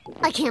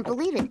I can't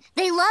believe it.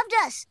 They loved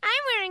us. I'm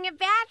wearing a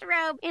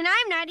bathrobe, and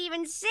I'm not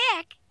even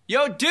sick.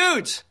 Yo,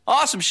 dudes!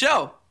 Awesome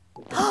show!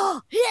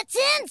 It's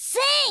in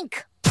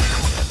sync!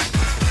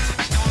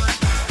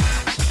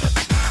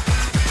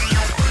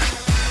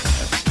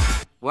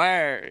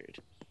 Word.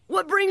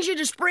 What brings you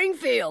to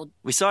Springfield?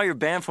 We saw your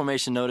band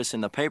formation notice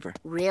in the paper.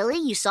 Really?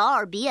 You saw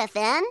our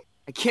BFN?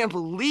 I can't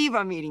believe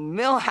I'm eating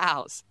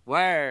Millhouse.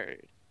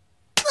 Word.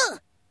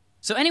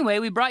 So anyway,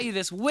 we brought you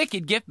this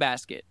wicked gift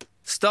basket.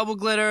 Stubble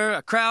glitter,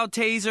 a crowd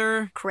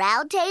taser.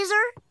 Crowd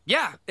taser?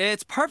 Yeah,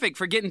 it's perfect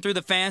for getting through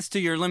the fans to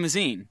your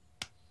limousine.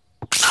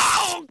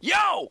 Oh,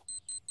 yo!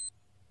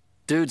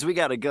 Dudes, we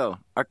gotta go.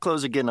 Our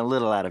clothes are getting a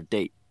little out of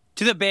date.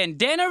 To the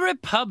Bandana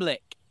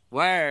Republic.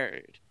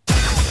 Word.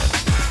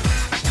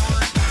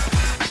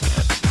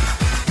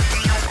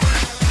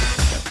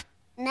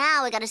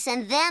 Now we gotta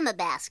send them a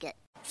basket.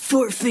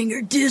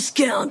 Four-finger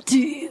discount,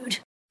 dude.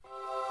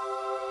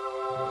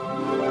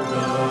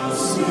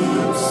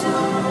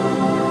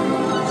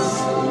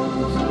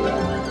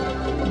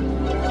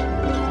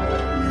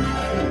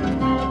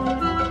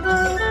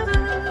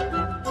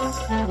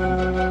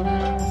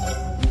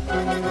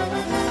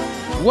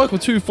 Welcome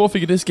to Four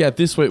Figure Discount.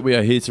 This week we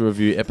are here to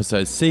review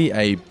episode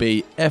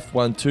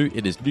CABF12.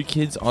 It is New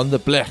Kids on the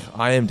Blech.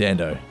 I am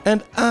Dando.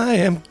 And I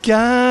am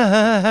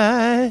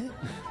Guy.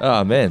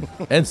 Oh man,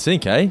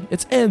 NSYNC, eh?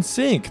 It's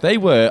NSYNC. They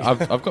were,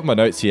 I've got my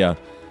notes here,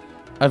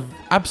 an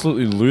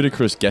absolutely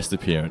ludicrous guest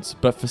appearance,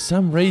 but for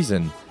some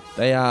reason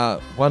they are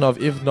one of,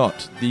 if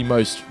not the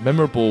most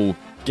memorable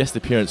guest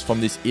appearance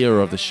from this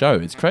era of the show.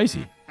 It's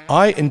crazy.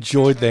 I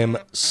enjoyed them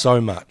so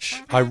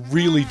much. I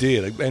really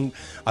did. And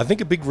I think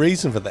a big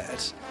reason for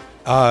that,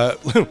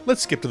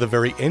 let's skip to the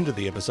very end of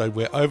the episode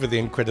where over the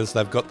end credits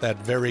they've got that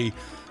very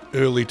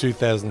early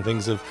 2000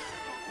 things of,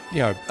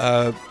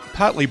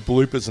 partly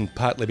bloopers and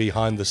partly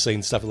behind the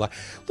scenes stuff. Like,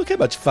 look how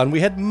much fun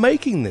we had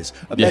making this.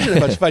 Imagine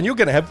how much fun you're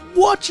going to have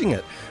watching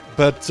it.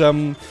 But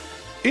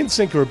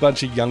NSYNC are a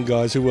bunch of young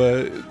guys who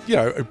were,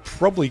 who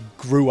probably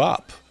grew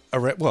up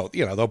around,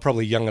 they were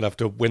probably young enough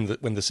to when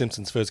the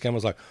Simpsons first came, I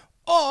was like,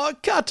 oh,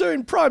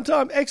 cartoon, prime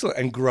time, excellent,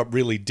 and grew up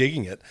really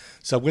digging it.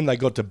 So when they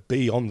got to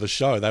be on the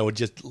show, they were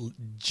just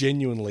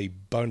genuinely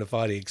bona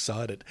fide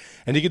excited,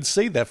 and you can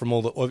see that from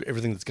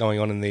everything that's going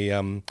on in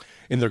the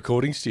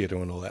recording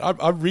studio and all that.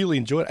 I really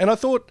enjoyed it, and I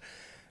thought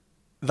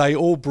they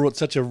all brought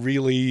such a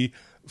really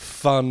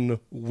fun,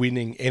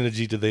 winning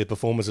energy to their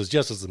performances,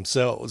 just as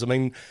themselves. I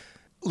mean,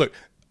 look,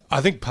 I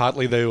think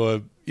partly they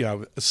were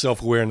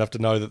self-aware enough to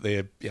know that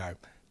they're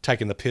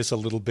taking the piss a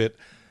little bit.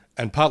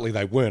 And partly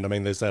they weren't. I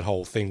mean, there's that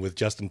whole thing with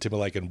Justin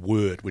Timberlake and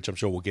Word, which I'm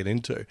sure we'll get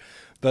into.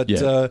 But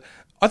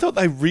I thought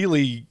they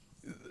really,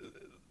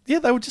 they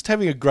were just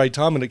having a great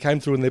time, and it came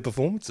through in their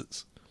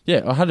performances.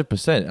 Yeah,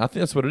 100%. I think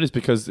that's what it is,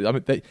 because I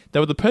mean, they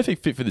were the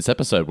perfect fit for this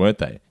episode, weren't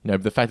they?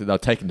 The fact that they were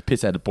taking the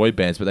piss out of boy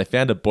bands, but they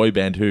found a boy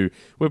band who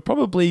were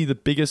probably the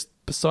biggest,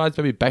 besides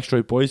maybe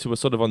Backstreet Boys, who were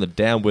sort of on the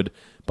downward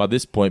by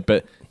this point,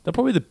 but they're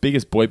probably the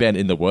biggest boy band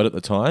in the world at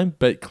the time.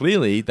 But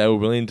clearly they were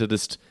willing to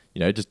just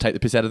take the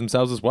piss out of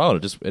themselves as well.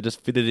 It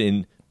just fitted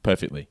in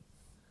perfectly.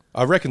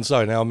 I reckon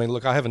so. Now, I mean,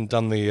 look, I haven't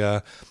run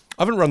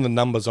the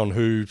numbers on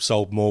who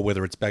sold more,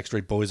 whether it's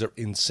Backstreet Boys or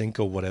NSYNC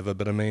or whatever,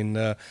 but I mean,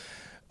 I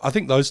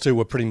think those two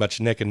were pretty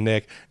much neck and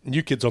neck.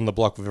 New Kids on the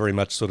Block were very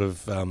much sort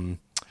of, I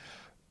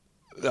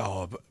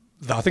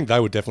think they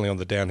were definitely on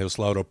the downhill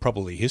slope, or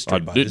probably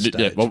history by this stage.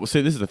 Yeah, well,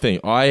 see, this is the thing.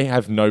 I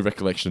have no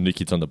recollection of New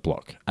Kids on the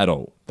Block at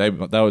all. They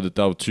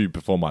were two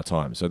before my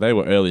time, so they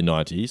were early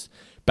 90s.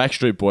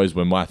 Backstreet Boys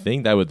were my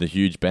thing. They were the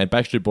huge band.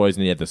 Backstreet Boys,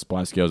 and you had the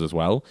Spice Girls as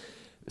well.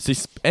 See,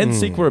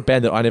 NSYNC were a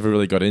band that I never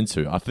really got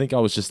into. I think I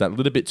was just that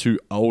little bit too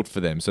old for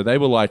them. So they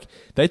were like,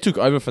 they took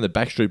over from the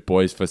Backstreet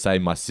Boys for, say,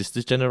 my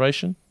sister's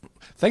generation.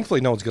 Thankfully,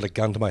 no one's got a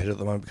gun to my head at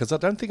the moment, because I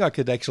don't think I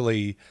could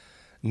actually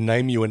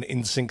name you an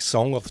NSYNC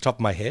song off the top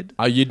of my head.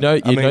 Oh, you know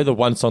the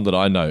one song that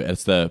I know.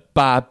 It's the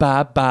Bye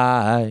Bye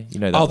Bye.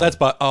 You know that. Oh, one. that's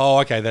by. Oh,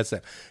 okay, that's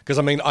that. Because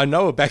I mean, I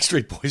know a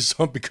Backstreet Boys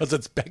song because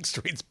it's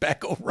Backstreet's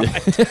Back, all right.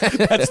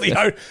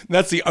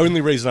 That's the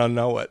only reason I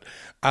know it.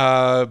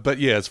 But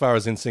yeah, as far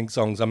as NSYNC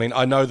songs, I mean,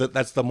 I know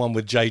that's the one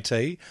with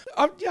JT.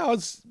 I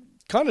was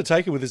kind of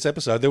taken with this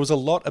episode. There was a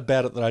lot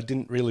about it that I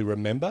didn't really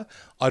remember.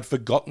 I'd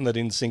forgotten that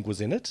NSYNC was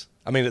in it.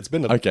 I mean, it's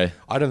been okay.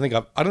 I don't think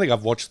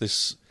I've watched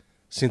this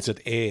since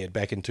it aired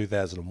back in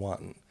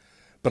 2001.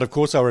 But of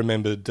course I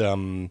remembered,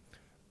 Ivan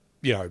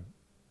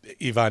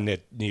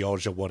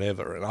Nioge or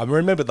whatever. And I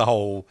remember the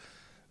whole,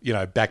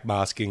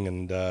 backmasking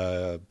and,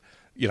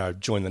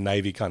 join the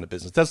Navy kind of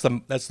business. That's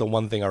the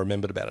one thing I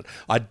remembered about it.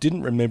 I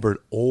didn't remember at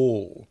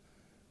all,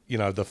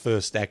 the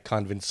first act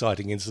kind of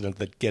inciting incident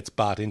that gets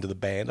Bart into the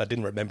band. I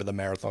didn't remember the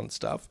marathon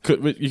stuff.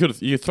 You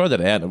could throw that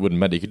out and it wouldn't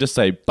matter. You could just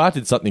say Bart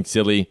did something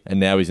silly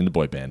and now he's in the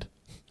boy band.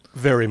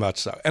 Very much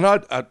so. And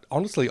I'd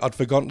honestly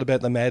forgotten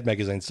about the Mad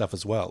Magazine stuff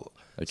as well.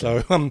 Okay.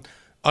 So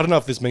I don't know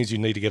if this means you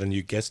need to get a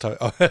new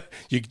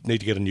you need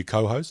to get a new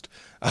co-host,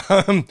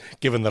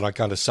 given that I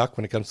kind of suck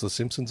when it comes to The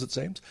Simpsons, it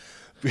seems.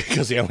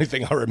 Because the only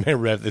thing I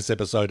remember about this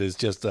episode is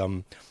just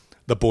the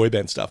boy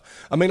band stuff.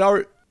 I mean,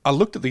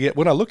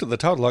 when I looked at the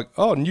title, like,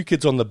 oh, New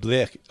Kids on the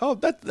Block. Oh,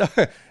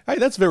 hey,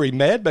 that's very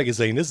Mad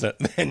Magazine, isn't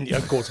it? And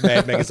of course,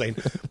 Mad Magazine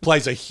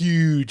plays a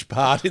huge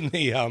part in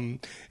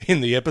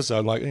the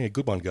episode. Like, yeah,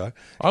 good one, guy.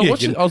 I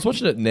was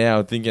watching it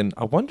now, thinking,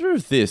 I wonder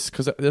if this,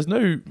 because there's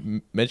no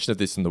mention of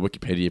this in the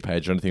Wikipedia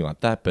page or anything like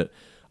that, but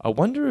I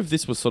wonder if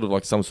this was sort of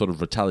like some sort of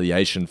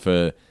retaliation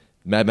for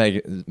Mad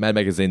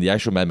Magazine, the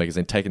actual Mad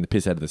Magazine, taking the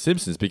piss out of The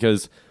Simpsons,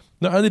 because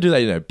not only do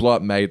they, blow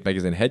up Mad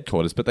Magazine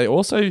headquarters, but they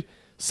also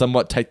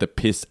somewhat take the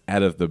piss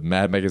out of the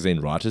Mad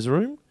Magazine writers'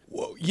 room.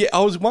 Well, yeah,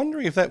 I was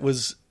wondering if that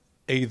was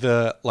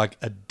either like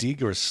a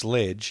dig or a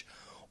sledge,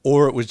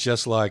 or it was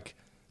just like,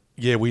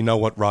 yeah, we know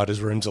what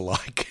writers' rooms are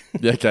like.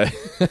 Yeah, okay.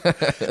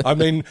 I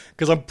mean,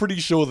 because I'm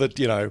pretty sure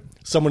that,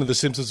 someone in the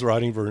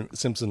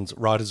Simpsons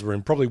writers'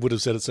 room probably would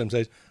have said at some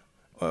stage,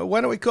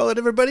 why don't we call it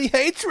Everybody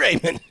Hates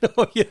Raymond?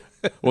 Oh, yeah.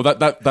 Well,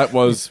 that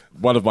was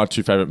one of my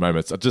two favourite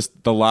moments.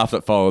 Just the laugh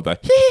that followed that.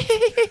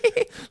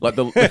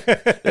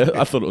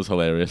 I thought it was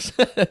hilarious.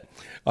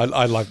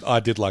 I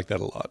did like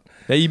that a lot.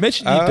 Now you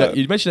mentioned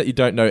that you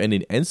don't know any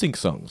NSYNC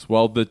songs.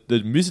 Well,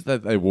 the music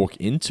that they walk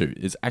into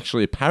is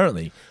actually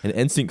apparently an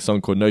NSYNC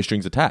song called No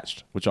Strings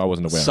Attached, which I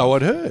wasn't aware of. So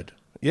I'd heard.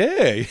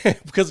 Yeah,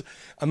 because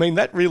I mean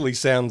that really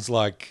sounds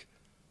like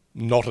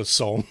not a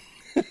song.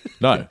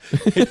 No.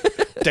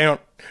 down.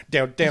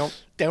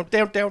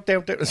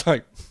 It's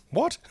like,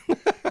 what?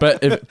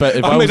 But if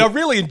I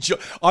really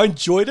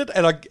enjoyed it,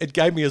 and it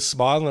gave me a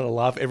smile and a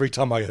laugh every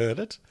time I heard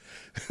it.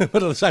 But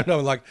at the same time,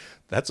 I'm like,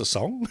 that's a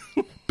song.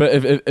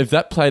 But if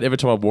that played every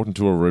time I walked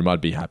into a room,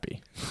 I'd be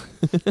happy.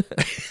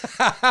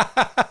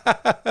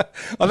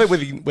 I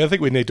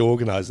think we need to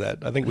organise that.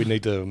 I think we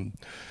need to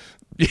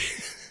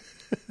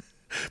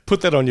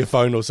put that on your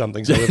phone or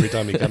something, so every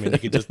time you come in, you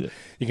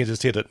can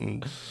just hit it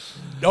and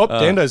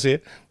Dando's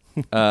here.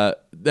 Now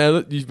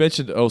you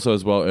mentioned also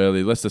as well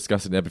earlier. Let's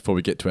discuss it now before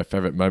we get to our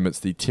favourite moments.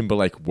 The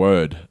Timberlake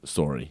word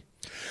story.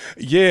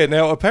 Yeah.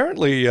 Now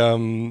apparently,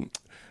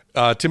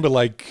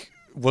 Timberlake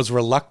was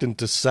reluctant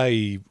to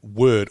say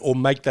word or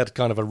make that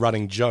kind of a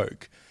running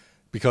joke,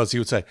 because he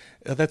would say,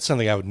 that's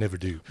something I would never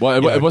do.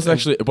 Well, it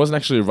wasn't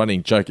actually a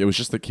running joke. It was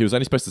just that he was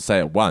only supposed to say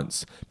it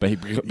once,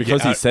 but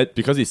because he said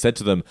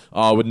to them,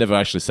 "Oh, I would never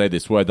actually say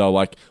this word." They were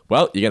like,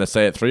 "Well, you're going to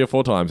say it 3 or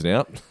 4 times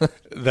now."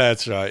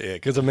 That's right. Yeah,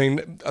 because I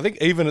mean, I think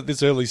even at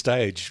this early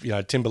stage,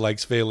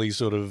 Timberlake's fairly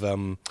sort of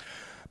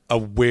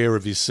aware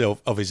of his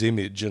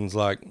image, and is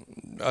like,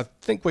 I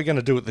think we're going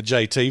to do it the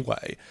JT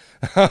way.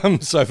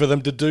 So for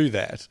them to do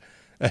that,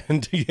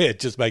 and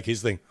just make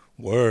his thing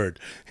word.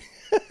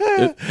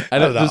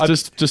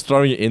 Just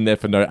throwing it in there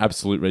for no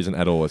absolute reason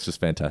at all. It's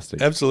just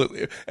fantastic.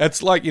 Absolutely.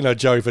 It's like,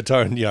 Joey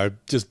Fatone,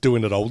 just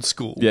doing it old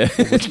school. Yeah.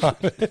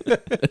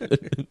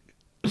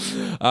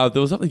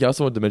 There was something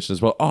else I wanted to mention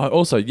as well. Oh,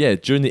 also, yeah,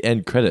 during the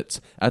end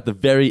credits, at the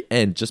very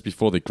end, just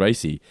before the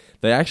Gracie,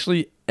 they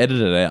actually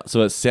edited it out.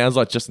 So it sounds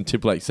like Justin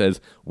Timberlake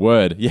says,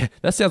 word. Yeah,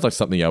 that sounds like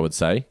something I would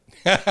say.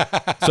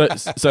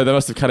 So they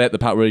must have cut out the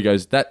part where he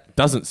goes, that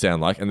doesn't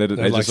sound like, and then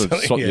they just sort of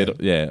swapped the edit.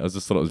 Yeah, I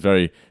just thought it was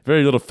very,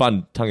 very little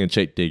fun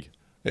tongue-in-cheek dig.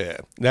 Yeah.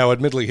 Now,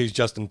 admittedly, he's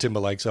Justin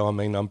Timberlake, so I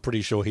mean, I'm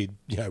pretty sure he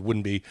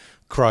wouldn't be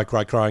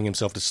crying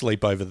himself to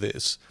sleep over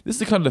this. This is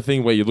the kind of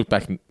thing where you look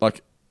back and,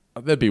 like,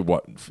 they'd be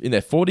what, in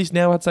their 40s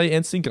now, I'd say,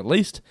 NSYNC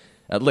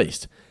at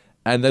least.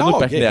 And they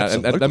look back now,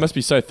 and they must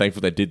be so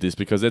thankful they did this,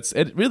 because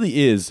it really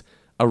is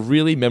a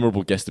really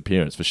memorable guest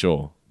appearance for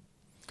sure.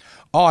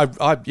 Oh,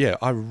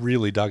 I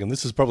really dug him.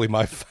 This is probably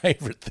my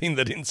favourite thing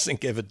that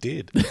NSYNC ever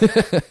did.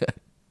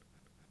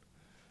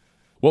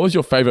 What was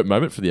your favourite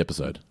moment for the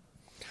episode?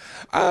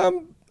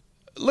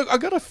 Look, I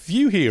got a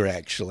few here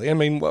actually. I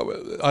mean,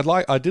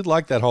 I did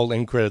like that whole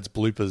end credits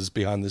bloopers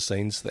behind the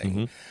scenes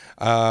thing.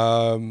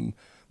 Mm-hmm.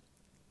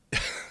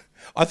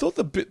 I thought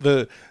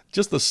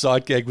just the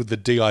side gag with the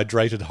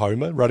dehydrated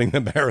Homer running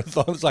the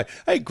marathon. It's like,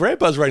 hey,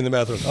 Grandpa's running the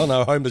marathon. Oh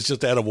no, Homer's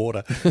just out of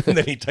water. And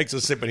then he takes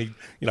a sip and he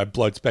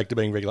bloats back to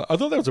being regular. I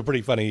thought that was a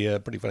pretty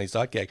funny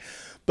side gag.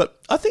 But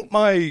I think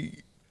my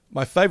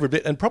favourite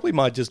bit, and probably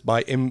my choice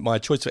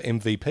for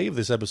MVP of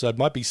this episode,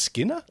 might be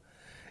Skinner.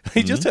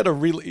 He just had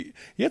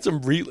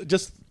some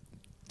just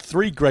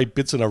 3 great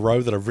bits in a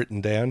row that I've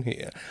written down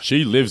here.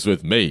 She lives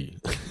with me.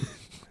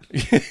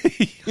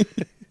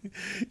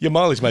 Your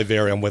mileage may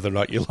vary on whether or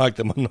not you like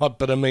them or not,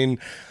 but I mean,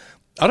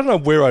 I don't know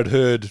where I'd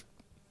heard,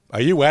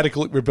 are you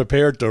adequately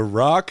prepared to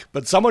rock?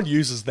 But someone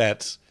uses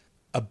that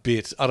a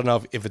bit. I don't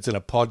know if it's in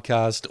a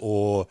podcast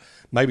or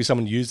maybe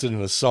someone used it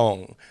in a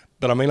song.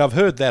 But I mean, I've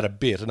heard that a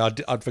bit, and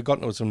I'd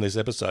forgotten it was from this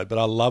episode, but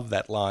I love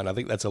that line. I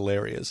think that's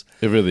hilarious.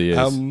 It really is.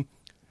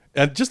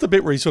 And just the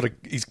bit where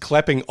he's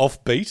clapping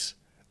off beat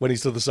when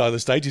he's to the side of the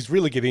stage. He's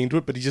really getting into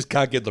it, but he just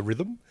can't get the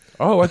rhythm.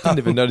 Oh, I didn't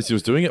even notice he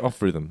was doing it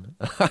off rhythm.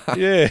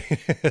 Yeah.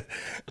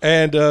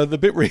 And the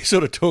bit where he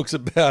sort of talks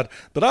about,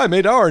 but I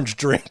made orange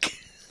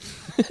drink.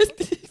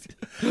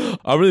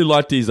 I really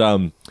liked his,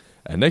 and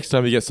next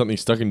time you get something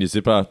stuck in your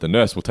zipper, the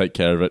nurse will take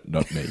care of it,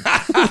 not me.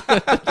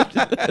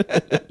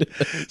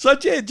 So,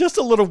 yeah, just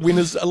a lot of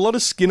winners, a lot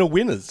of Skinner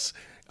winners.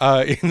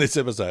 in this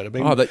episode. I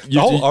mean,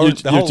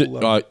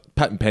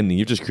 patent pending.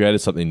 You've just created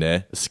something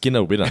there.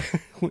 Skinner winner.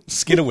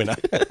 Skinner winner.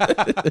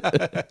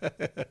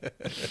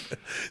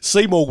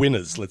 Seymour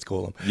winners, let's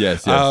call them.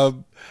 Yes.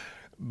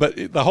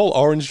 But the whole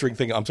orange drink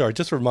thing, I'm sorry, it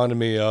just reminded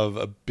me of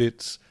a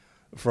bit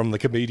from the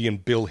comedian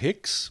Bill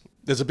Hicks.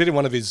 There's a bit in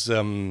one of his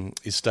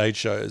stage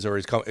shows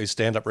or his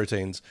stand-up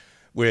routines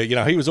where,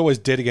 he was always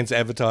dead against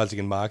advertising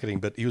and marketing,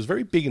 but he was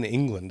very big in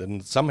England,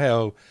 and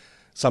somehow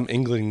some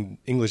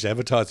English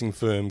advertising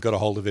firm got a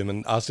hold of him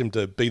and asked him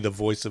to be the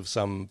voice of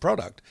some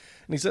product.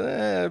 And he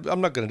said, I'm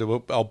not going to do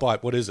it. I'll buy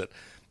it. What is it?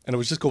 And it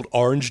was just called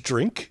Orange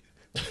Drink.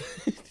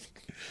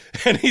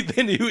 And he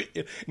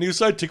was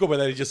so tickled by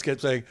that, he just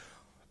kept saying,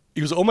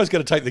 he was almost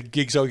going to take the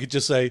gig so he could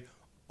just say,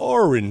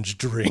 Orange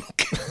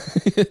Drink.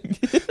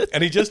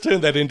 And he just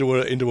turned that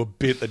into a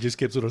bit that just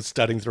kept sort of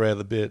studying throughout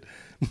the bit.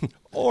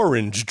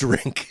 Orange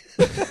Drink.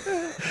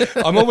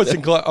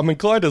 I'm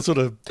inclined to sort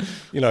of,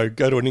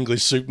 go to an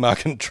English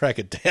supermarket and track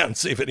it down,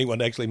 see if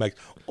anyone actually makes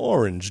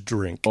Orange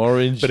Drink.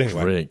 Orange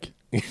Drink.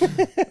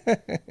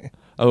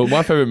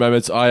 My favourite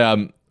moments, I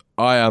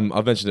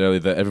mentioned earlier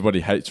that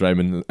everybody hates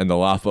Raymond and the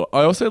laugh, but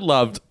I also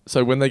loved,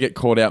 so when they get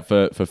called out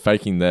for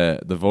faking the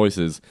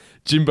voices,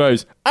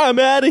 Jimbo's, I'm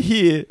out of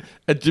here,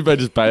 and Jimbo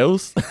just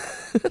bails.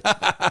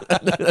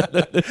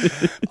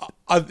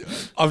 I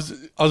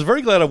was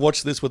very glad I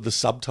watched this with the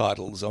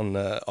subtitles on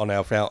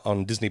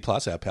Disney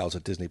Plus, our pals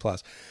at Disney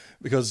Plus,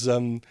 because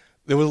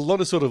there was a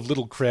lot of sort of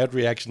little crowd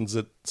reactions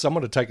that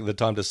someone had taken the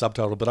time to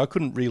subtitle, but I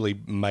couldn't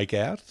really make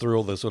out through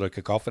all the sort of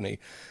cacophony.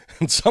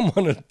 And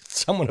someone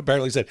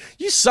apparently said,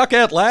 "You suck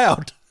out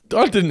loud."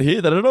 I didn't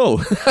hear that at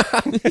all.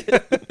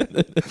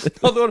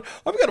 I thought,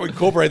 I've got to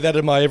incorporate that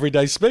in my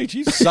everyday speech.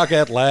 You suck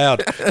out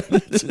loud.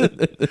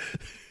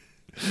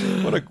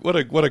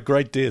 What a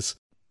great diss.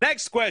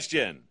 Next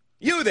question.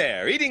 You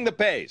there, eating the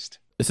paste.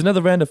 It's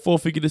another round of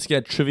four-figure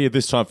discount trivia,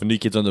 this time for New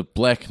Kids on the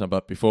Block.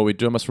 But before we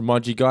do, I must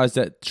remind you guys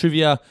that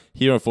trivia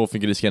here on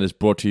Four-Finger Discount is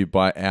brought to you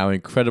by our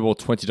incredible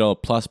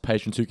 $20 plus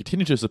patrons who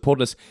continue to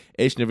support us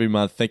each and every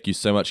month. Thank you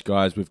so much,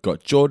 guys. We've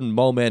got Jordan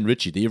Moleman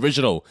Ritchie, the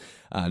original,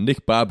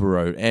 Nick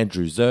Barbaro,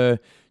 Andrew Zer,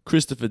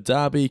 Christopher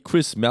Darby,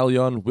 Chris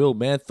Mallion, Will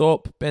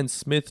Manthorpe, Ben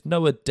Smith,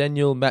 Noah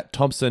Daniel, Matt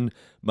Thompson,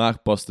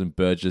 Mark Boston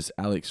Burgess,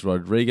 Alex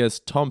Rodriguez,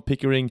 Tom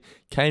Pickering,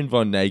 Kane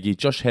Von Nagy,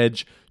 Josh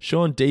Hedge,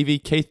 Sean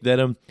Deavy, Keith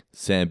Dedham,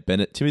 Sam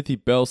Bennett, Timothy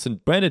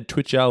Belson, Brandon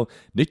Twitchell,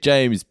 Nick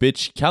James,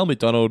 Bitch, Cal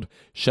McDonald,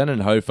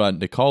 Shannon Hofer,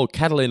 Nicole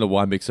Catalina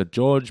Weinmixer,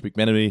 George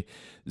McMenemy,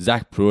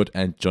 Zach Pruitt,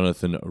 and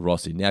Jonathan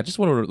Rossi. Now, I just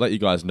want to let you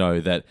guys know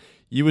that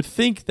you would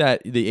think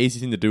that the easy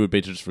thing to do would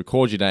be to just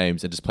record your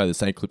names and just play the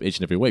same clip each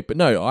and every week. But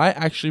no, I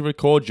actually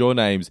record your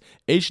names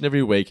each and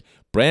every week,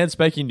 brand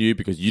spanking new,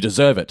 because you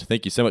deserve it.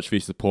 Thank you so much for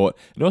your support.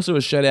 And also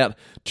a shout out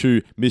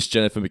to Miss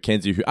Jennifer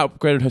McKenzie, who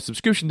upgraded her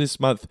subscription this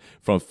month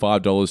from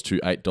 $5 to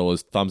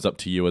 $8. Thumbs up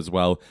to you as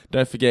well.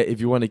 Don't forget,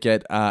 if you want to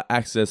get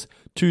access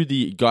to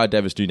the Guy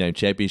Davis New Name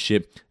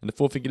Championship and the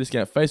Four-Finger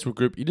Discount Facebook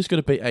group, you just got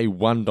to be a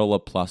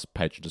 $1 plus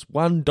patron. Just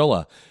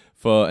 $1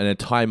 for an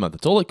entire month.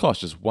 That's all it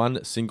costs, just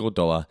 $1 single.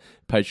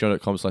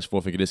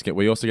 Patreon.com/4fingerdiscount.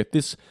 We also get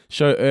this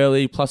show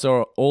early, plus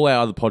all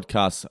our other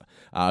podcasts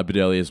a bit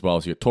early as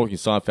well. So you're Talking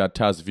Seinfeld,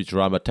 Tales of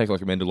Futurama, Take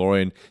Like a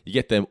Mandalorian. You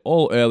get them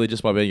all early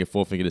just by being a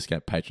Four-Finger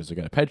Discount patron. So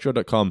go to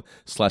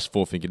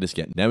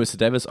patreon.com/4fingerdiscount. Now, Mr.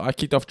 Davis, I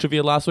kicked off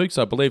trivia last week,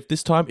 so I believe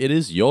this time it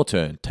is your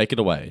turn. Take it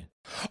away.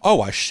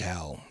 Oh, I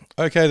shall.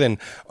 Okay, then.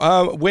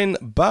 When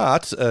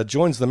Bart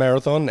joins the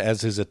marathon as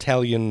his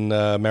Italian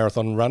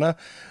marathon runner,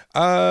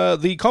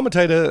 the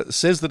commentator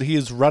says that he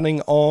is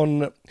running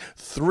on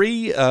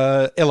 3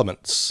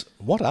 elements.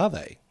 What are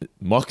they?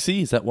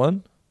 Moxie, is that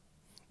one?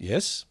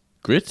 Yes.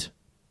 Grit?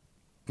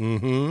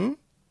 Mm-hmm.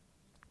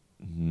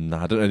 No,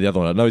 I don't know the other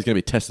one. I know he's going to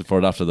be tested for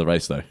it after the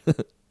race, though.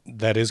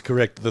 That is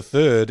correct. The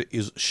third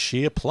is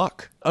sheer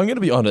pluck. I'm going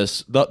to be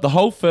honest. The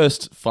whole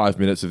first 5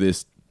 minutes of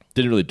this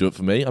didn't really do it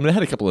for me. I mean, I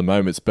had a couple of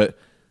moments, but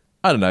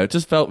I don't know. It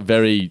just felt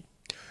very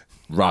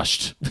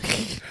rushed.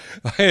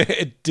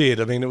 It did.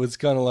 I mean, it was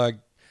kind of like,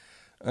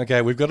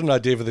 okay, we've got an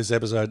idea for this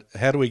episode.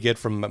 How do we get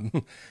from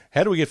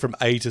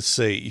A to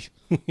C?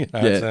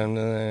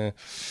 Yeah.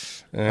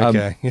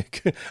 Okay.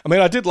 I mean,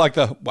 I did like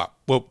the.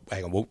 Well,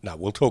 hang on.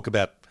 We'll talk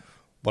about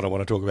what I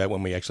want to talk about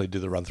when we actually do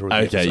the run through.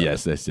 Okay.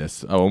 Yes.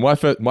 Oh, well,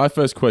 my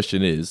first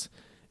question is,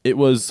 it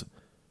was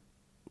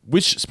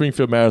which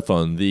Springfield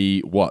Marathon?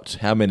 The what?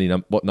 How many?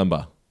 What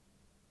number?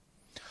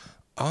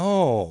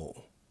 Oh,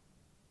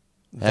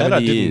 how many I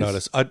didn't years?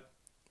 notice.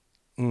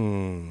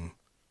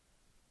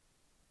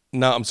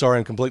 No, I'm sorry,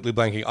 I'm completely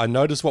blanking. I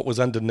noticed what was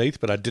underneath,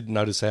 but I didn't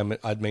notice how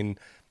many. I mean,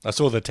 I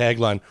saw the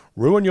tagline,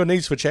 "Ruin your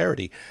knees for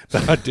charity,"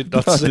 but I did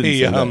not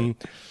see.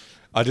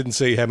 I didn't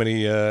see how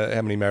many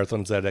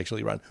marathons they'd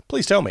actually run.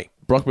 Please tell me.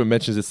 Brockman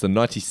mentions it's the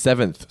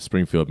 97th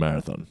Springfield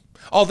Marathon.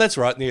 Oh, that's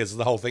right. Yes,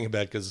 the whole thing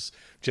about because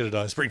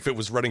Jedediah Springfield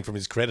was running from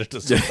his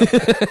creditors.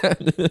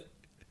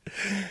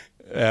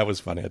 That was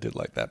funny. I did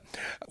like that.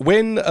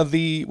 When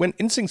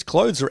NSYNC's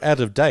clothes are out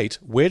of date,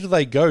 where do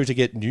they go to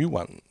get new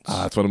ones?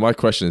 That's one of my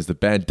questions. The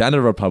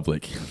Bandana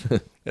Republic.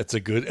 It's a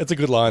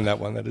good line. That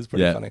one. That is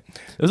pretty funny.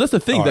 That's the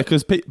thing, All right.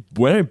 because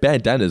wearing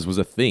bandanas was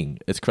a thing.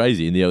 It's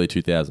crazy in the early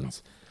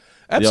 2000s.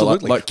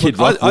 Absolutely. Like Kid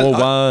Look, Rock wore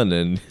one,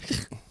 and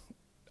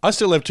I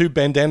still have 2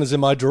 bandanas in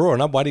my drawer,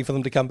 and I'm waiting for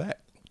them to come back.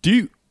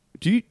 did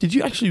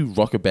you actually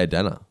rock a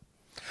bandana?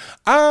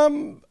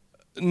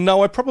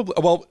 No, I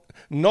probably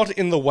not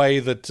in the way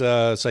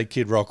that say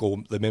Kid Rock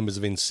or the members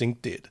of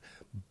NSYNC did,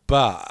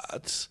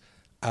 but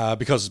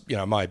because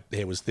my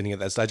hair was thinning at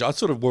that stage, I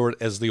sort of wore it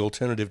as the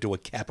alternative to a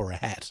cap or a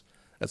hat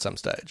at some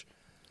stage.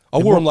 I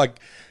wore them like.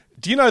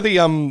 Do you know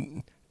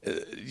the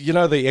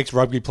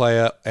ex-rugby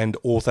player and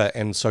author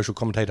and social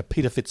commentator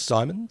Peter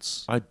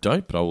Fitzsimons? I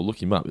don't, but I will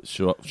look him up.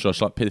 Should I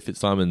like Peter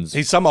Fitzsimons?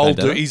 He's some old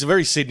bandana? dude. He's a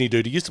very Sydney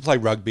dude. He used to play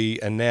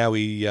rugby, and now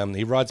he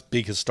writes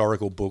big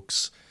historical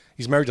books.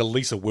 He's married to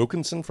Lisa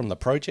Wilkinson from The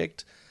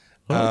Project.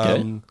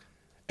 Okay.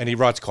 And he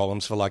writes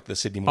columns for like the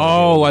Sydney Morning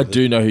Oh, Herald. I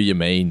do know who you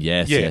mean.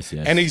 Yes, yes.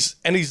 And he's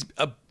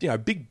a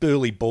big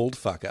burly bald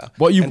fucker.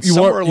 What you And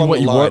somewhere along wore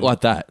the line- it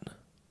like that?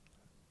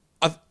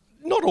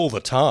 Not all the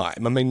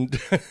time. I mean,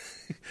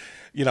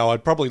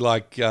 I'd probably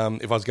like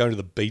if I was going to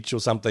the beach or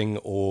something,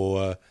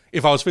 or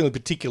if I was feeling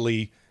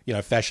particularly,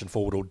 fashion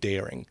forward or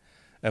daring.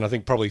 And I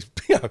think probably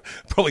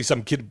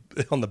some kid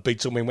on the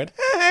beach somewhere went,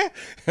 ah,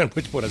 at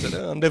which point I said,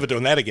 I'm never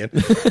doing that again.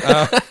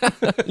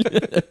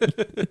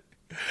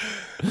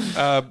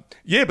 But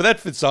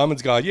that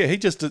Fitzsimons guy,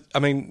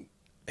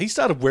 he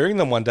started wearing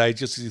them one day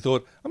just because he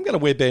thought, I'm going to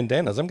wear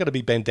bandanas. I'm going to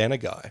be bandana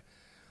guy.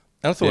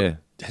 And I thought,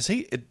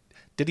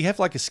 did he have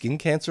like a skin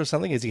cancer or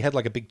something? Has he had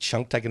like a big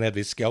chunk taken out of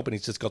his scalp and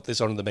he's just got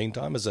this on in the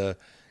meantime as a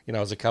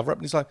cover up?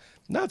 And he's like,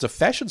 no, it's a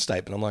fashion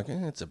statement. I'm like,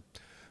 it's a...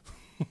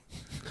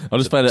 I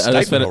just found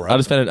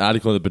an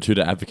article in the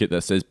Batuta Advocate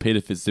that says Peter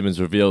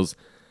Fitzsimmons reveals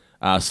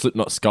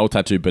Slipknot skull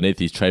tattoo beneath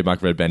his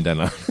trademark red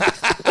bandana.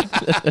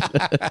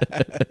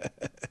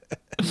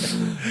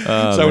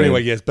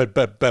 Anyway, yes, but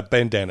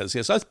bandanas,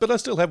 yes. But I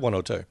still have one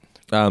or two.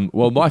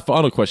 Well, my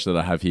final question that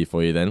I have here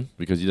for you then,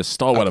 because you just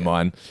stole one of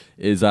mine,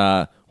 is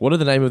what are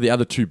the name of the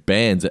other 2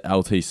 bands that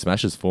LT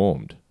Smashers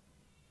formed?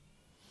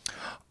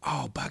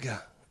 Oh,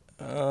 bugger.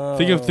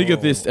 Think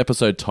of this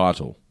episode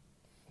title.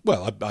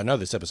 Well, I know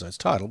this episode's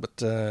title,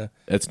 but...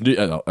 It's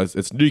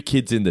New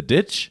Kids in the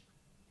Ditch.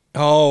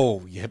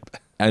 Oh, yep.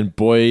 And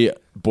Boy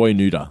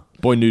Nudo.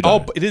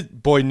 Oh, it is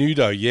Boy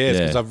Nudo, yes,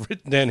 because Yeah. I've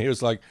written down here,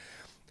 it's like...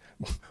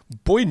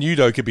 Boy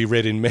Nudo could be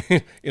read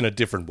in a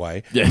different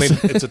way. Yes. I mean,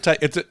 it's a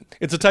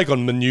take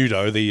on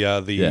Menudo,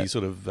 the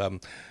sort of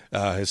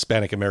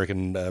Hispanic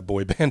American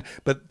boy band.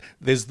 But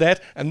there's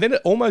that, and then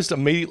almost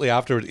immediately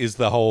after it is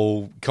the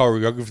whole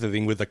choreography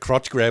thing with the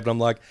crotch grab, and I'm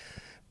like,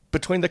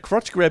 between the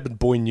crotch grab and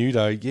Boy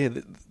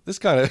Nudo, this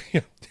kind of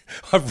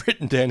I've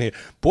written down here,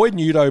 Boy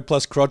Nudo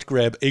plus crotch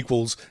grab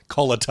equals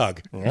collar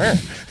tug. Do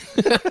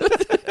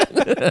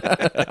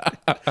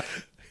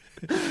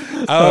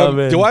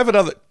I have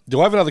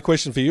another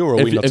question for you, or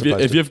are we not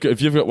supposed to?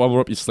 If you've got one more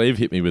up your sleeve,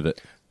 hit me with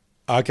it.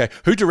 Okay.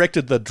 Who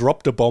directed the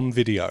Dropped a Bomb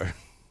video?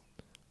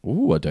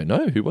 Ooh, I don't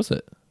know. Who was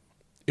it?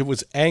 It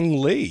was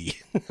Ang Lee.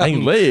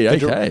 Ang Lee,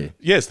 okay.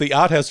 Yes, the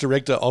art house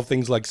director of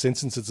things like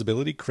Sense and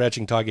Sensibility,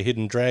 Crouching Tiger,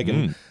 Hidden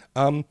Dragon,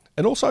 and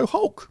also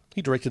Hulk.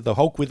 He directed the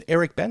Hulk with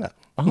Eric Bana.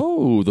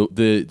 Oh,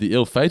 the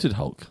ill-fated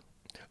Hulk.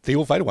 The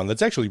ill-fated one.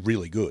 That's actually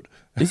really good.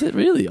 Is it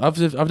really? I've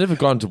never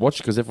gone to watch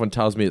it because everyone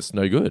tells me it's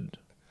no good.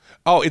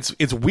 Oh,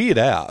 it's weird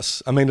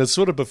ass. I mean, it's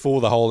sort of before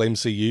the whole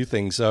MCU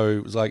thing, so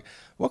it was like,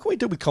 what can we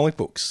do with comic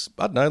books?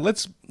 I don't know.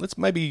 Let's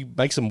maybe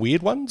make some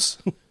weird ones.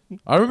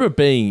 I remember it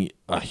being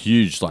a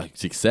huge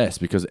success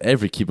because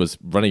every kid was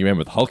running around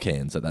with Hulk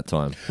hands at that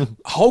time.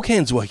 Hulk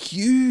hands were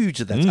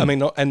huge at that time. I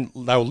mean, and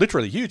they were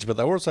literally huge, but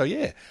they were also,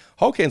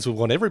 Hulk hands were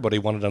what everybody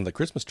wanted under the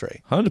Christmas tree.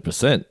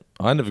 100%.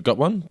 I never got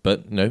one,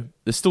 but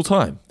there's still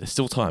time. There's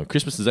still time.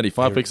 Christmas is only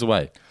 5 weeks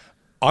away.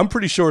 I'm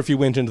pretty sure if you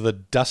went into the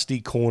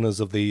dusty corners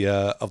of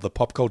the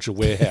pop culture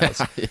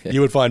warehouse,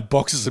 you would find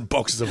boxes and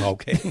boxes of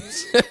Hulk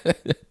hands.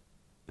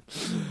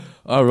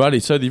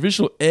 Alrighty, so the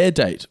original air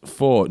date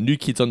for New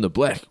Kids on the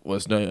Block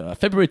was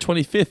February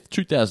 25th,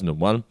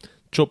 2001.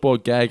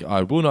 Chalkboard gag,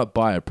 I will not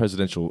buy a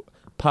presidential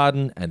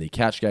pardon, and the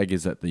couch gag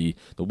is that the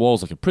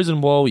wall's like a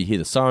prison wall. You hear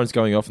the sirens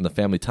going off and the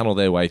family tunnel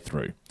their way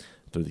through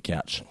the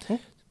couch.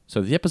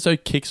 So the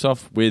episode kicks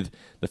off with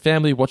the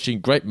family watching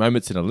great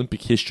moments in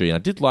Olympic history, and I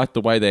did like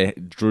the way they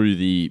drew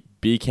the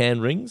beer can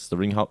rings,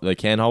 the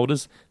can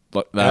holders.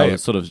 Like they were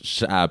sort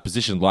of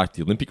positioned like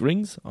the Olympic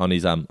rings on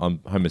his on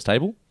Homer's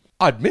table.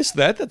 I'd missed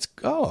that. That's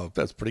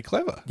pretty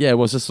clever. Yeah, it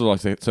was just sort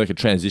of like so they could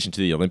transition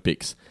to the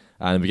Olympics,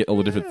 and we get all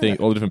the different things,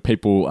 all the different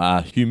people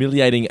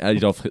humiliating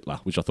Adolf Hitler,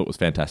 which I thought was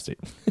fantastic.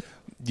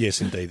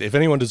 Yes, indeed. If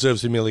anyone deserves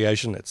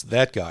humiliation, it's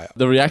that guy.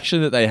 The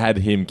reaction that they had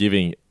him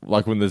giving,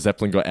 like when the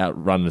Zeppelin got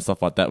outrun and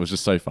stuff like that, was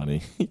just so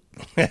funny.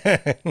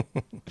 But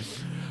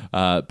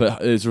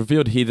it's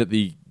revealed here that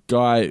the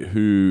guy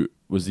who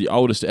was the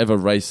oldest to ever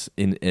race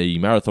in a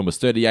marathon was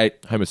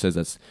 38. Homer says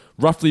that's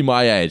roughly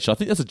my age. So I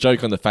think that's a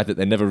joke on the fact that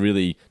they never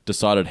really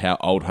decided how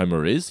old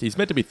Homer is. He's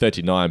meant to be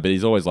 39, but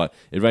he's always like,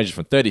 it ranges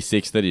from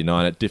 36,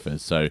 39, it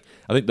differs. So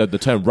I think that the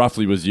term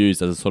roughly was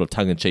used as a sort of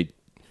tongue-in-cheek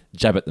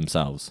jab at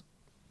themselves.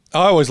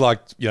 I always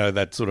liked,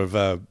 that sort of,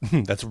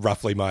 that's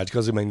roughly my age,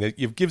 because, I mean,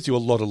 it gives you a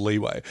lot of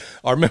leeway.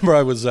 I remember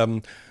I was,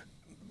 a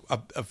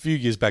few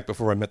years back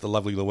before I met the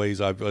lovely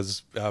Louise, I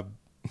was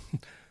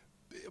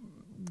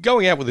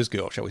going out with this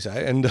girl, shall we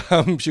say,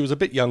 and she was a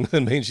bit younger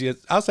than me, and she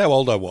asked how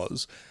old I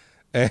was,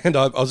 and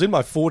I was in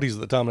my 40s at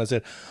the time, and I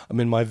said, I'm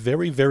in my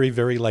very, very,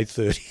 very late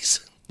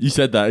 30s. You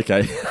said that,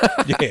 okay.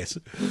 Yes.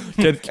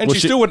 And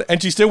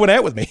she still went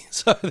out with me,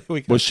 so there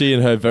we go. Was she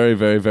in her very,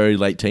 very, very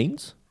late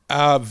teens?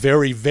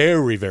 Very,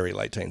 very, very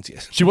late teens,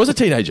 yes. She was a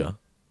teenager?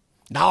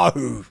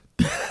 No.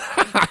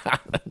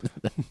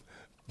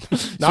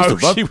 No,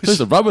 she was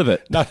to run with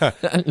it. No.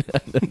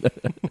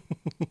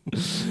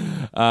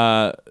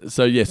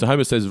 So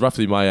Homer says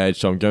roughly my age,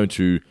 so I'm going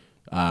to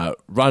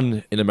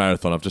run in a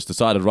marathon. I've just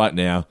decided right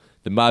now.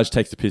 Then Marge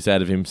takes the piss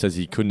out of him, says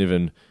he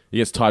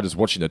gets tired just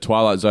watching the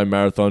Twilight Zone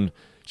marathon.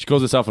 She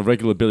calls herself a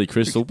regular Billy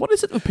Crystal. What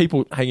is it with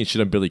people hanging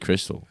shit on Billy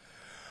Crystal?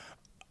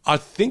 I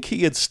think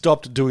he had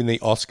stopped doing the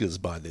Oscars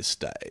by this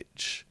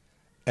stage.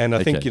 And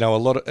I think, a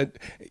lot of,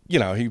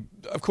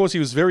 of course, he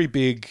was very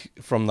big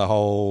from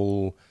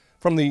the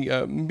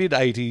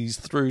mid-'80s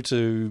through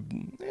to,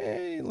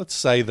 let's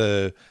say,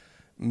 the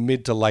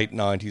mid to late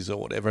 90s or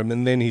whatever.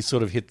 And then he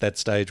sort of hit that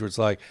stage where it's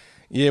like,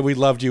 yeah, we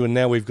loved you, and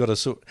now we've got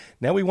to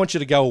now we want you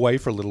to go away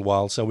for a little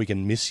while so we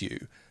can miss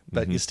you.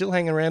 But you're still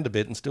hanging around a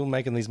bit and still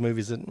making these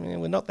movies that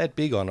we're not that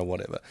big on or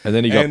whatever. And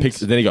then he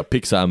got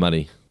Pixar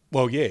money.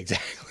 Well, yeah,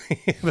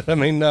 exactly. But I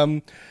mean,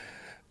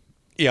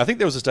 I think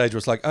there was a stage where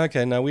it's like,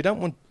 okay, no, we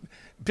don't want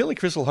Billy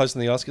Crystal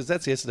hosting the Oscars.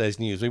 That's yesterday's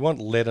news. We want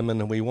Letterman,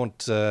 and we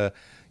want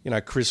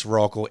Chris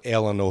Rock or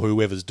Ellen or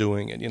whoever's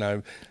doing it.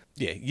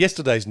 Yeah,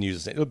 yesterday's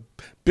news.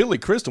 Billy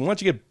Crystal, why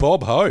don't you get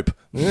Bob Hope?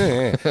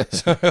 Yeah.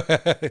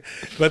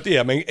 But yeah,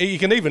 I mean, you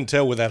can even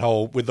tell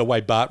with the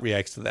way Bart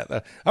reacts to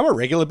that. I'm a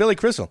regular Billy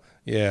Crystal.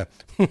 Yeah.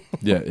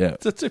 Yeah.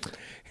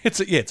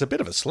 It's a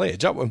bit of a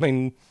sledge. I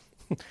mean,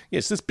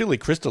 yes, this Billy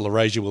Crystal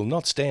erasure will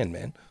not stand,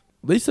 man.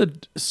 Lisa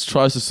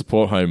tries to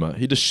support Homer.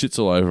 He just shits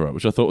all over her,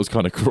 which I thought was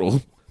kind of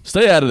cruel.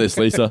 Stay out of this,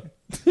 Lisa.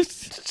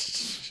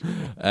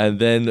 And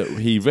then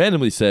he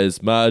randomly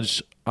says,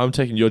 Marge, I'm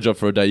taking your job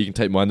for a day, you can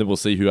take mine, then we'll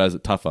see who has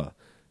it tougher.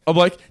 I'm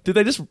like, did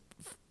they just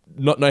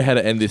not know how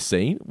to end this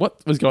scene?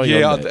 What was going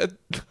on there?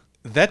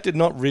 That did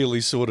not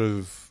really sort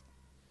of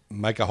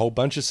make a whole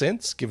bunch of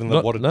sense, given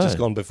what had just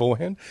gone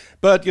beforehand.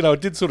 But,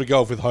 it did sort of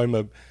go off with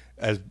Homer,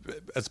 as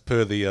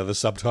per the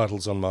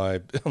subtitles on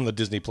the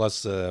Disney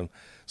Plus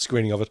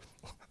screening of it,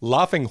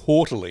 laughing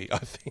haughtily, I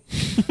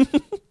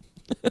think,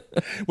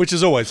 which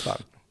is always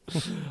fun.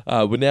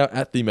 We're now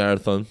at the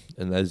marathon,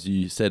 and as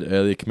you said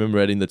earlier,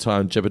 commemorating the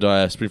time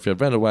Jebediah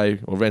Springfield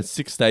ran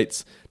 6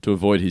 states to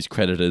avoid his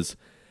creditors.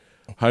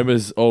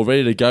 Homer's all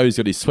ready to go. He's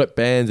got his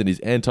sweatbands and his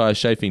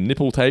anti-chafing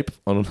nipple tape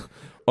on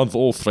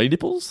all 3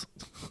 nipples.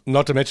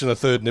 Not to mention the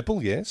 3rd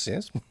nipple, yes.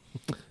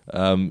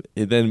 And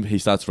then he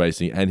starts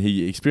racing, and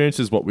he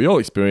experiences what we all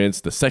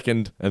experience, the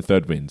 2nd and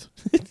 3rd wind.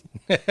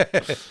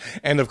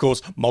 And, of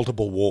course,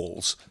 multiple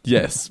walls.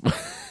 Yes.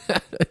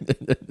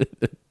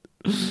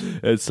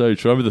 It's so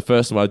true. I remember the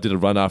first time I did a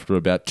run after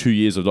about 2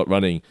 years of not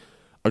running.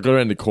 I got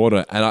around the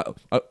corner, and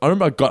I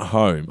remember I got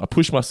home. I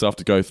pushed myself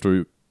to go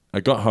through. I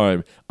got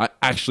home. I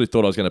actually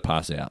thought I was going to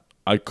pass out.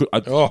 I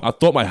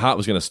thought my heart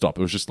was going to stop.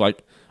 It was just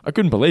like, I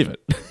couldn't believe it.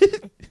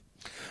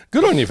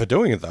 Good on you for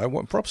doing it, though.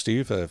 Props to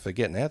you for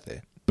getting out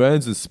there.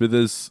 Burns and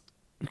Smithers,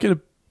 we get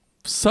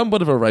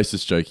somewhat of a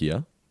racist joke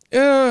here.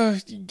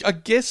 I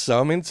guess so.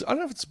 I mean, I don't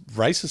know if it's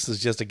racist. It's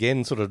just,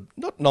 again, sort of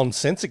not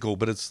nonsensical,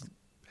 but it's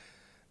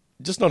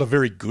just not a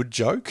very good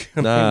joke.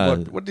 I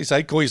mean, what did he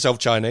say? Call yourself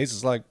Chinese?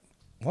 It's like,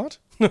 what?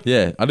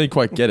 Yeah, I didn't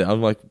quite get it.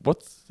 I'm like,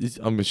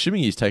 I'm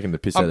assuming he's taking the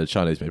piss out of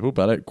Chinese people,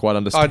 but I don't quite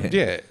understand.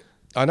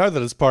 I know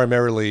that it's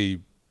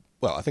primarily,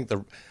 well, I think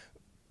the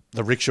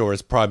rickshaw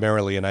is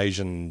primarily an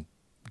Asian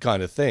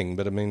kind of thing,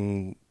 but I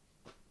mean,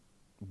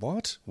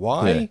 what?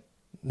 Why?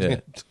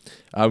 Yeah.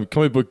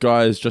 Comic book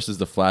guys, just as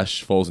the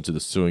Flash falls into the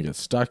sewer and gets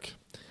stuck.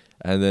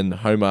 And then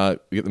Homer,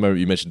 we get the moment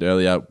you mentioned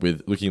earlier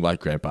with looking like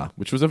Grandpa,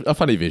 which was a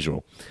funny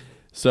visual.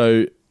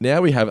 So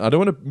now we have, I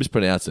don't want to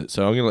mispronounce it,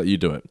 so I'm going to let you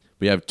do it.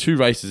 We have 2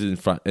 races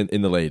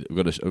in the lead.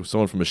 We've got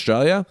someone from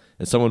Australia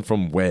and someone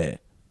from where?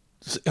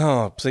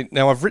 Oh, see,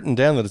 now I've written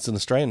down that it's an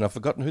Australian, and I've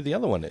forgotten who the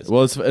other one is.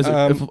 Well, it's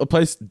a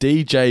place,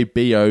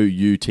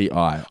 DJBOUTI.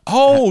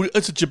 Oh,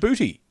 it's a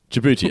Djibouti.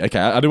 Djibouti. Okay,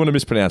 I don't want to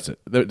mispronounce it.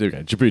 There we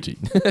go,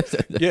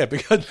 Djibouti. Yeah,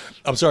 because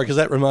I'm sorry, because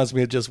that reminds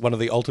me of just one of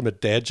the ultimate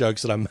dad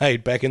jokes that I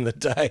made back in the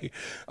day.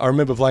 I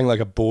remember playing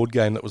like a board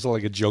game that was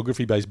like a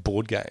geography-based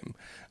board game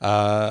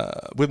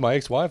with my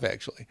ex-wife,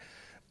 actually.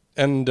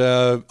 And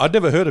I'd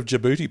never heard of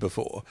Djibouti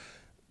before.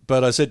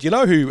 But I said, you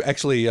know who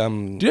actually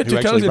can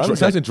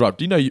I interrupt?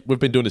 Do you know we've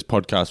been doing this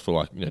podcast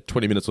for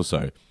 20 minutes or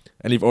so,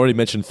 and you've already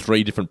mentioned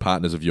 3 different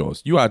partners of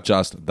yours. You are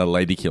just the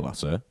lady killer,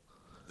 sir.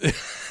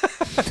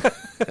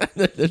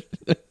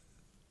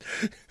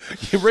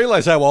 You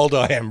realise how old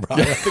I am, right?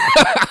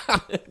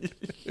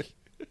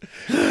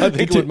 I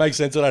think it would make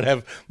sense that I'd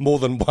have more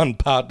than one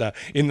partner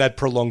in that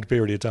prolonged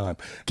period of time.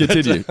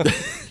 Continue.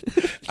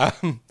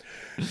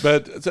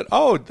 But I said,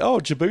 oh,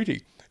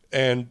 Djibouti.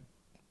 And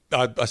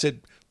I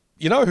said,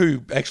 you know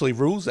who actually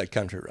rules that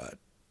country, right?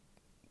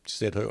 She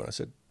said, who? And I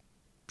said,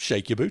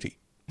 Shake Your Booty.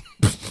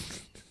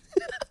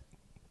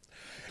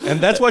 And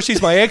that's why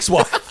she's my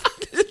ex-wife.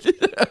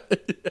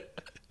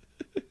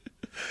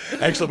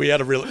 Actually, we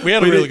had a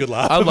really good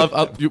laugh. I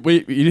love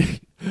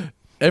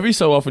every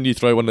so often you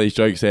throw one of these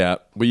jokes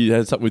out where you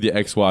had something with your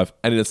ex-wife,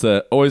 and it's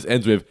always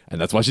ends with,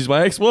 and that's why she's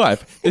my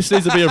ex-wife. This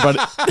needs to be a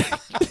running.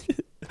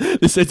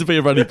 This needs to be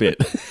a running bit.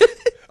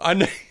 I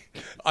know.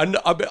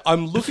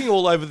 I'm looking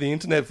all over the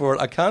internet for it.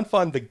 I can't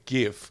find the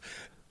GIF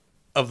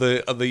of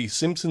the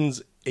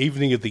Simpsons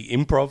Evening at the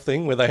Improv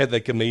thing where they had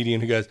that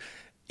comedian who goes,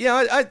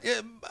 I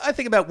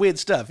think about weird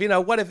stuff. You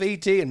know, what if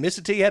E.T. and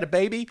Mr. T had a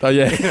baby? Oh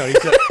yeah. You know,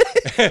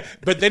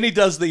 but then he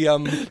does the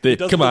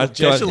come on,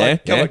 gesture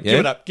like, yeah,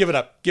 give it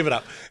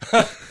up.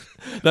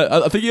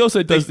 No, I think he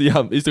also does he's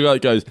the guy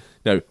that goes,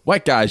 no,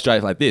 white guys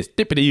drive like this,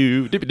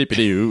 dippity-oo,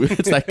 dippity-dippity-oo.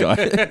 It's that guy.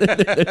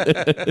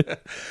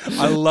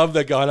 I love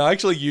that guy, and I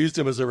actually used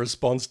him as a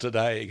response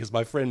today because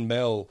my friend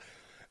Mel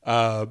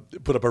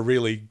put up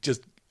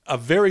a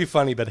very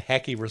funny but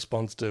hacky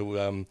response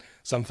to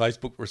some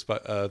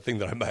Facebook thing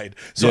that I made.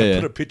 So I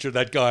put a picture of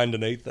that guy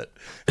underneath it.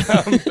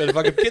 But if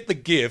I could get the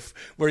GIF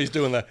where he's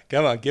doing the,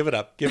 come on, give it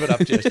up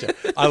gesture.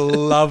 I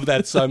love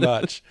that so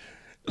much.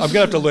 I'm going to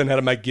have to learn how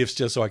to make GIFs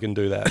just so I can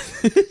do that.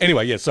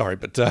 Anyway, yeah, sorry,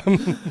 but yes,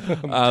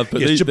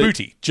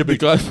 Djibouti. The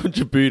guys from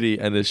Djibouti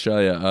and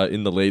Australia are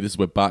in the lead. This is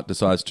where Bart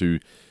decides to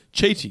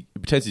cheat. He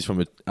pretends he's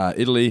from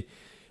Italy.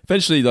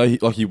 Eventually, though,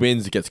 he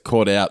wins. He gets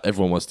caught out.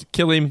 Everyone wants to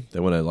kill him. They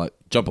want to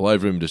jump all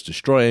over him and just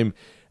destroy him.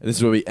 And this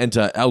is where we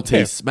enter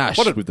LT Smash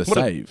with the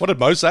save. What did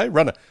Mo say?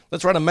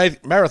 Let's run a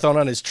marathon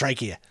on his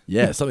trachea.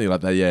 Yeah, something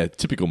like that. Yeah,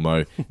 typical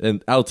Mo.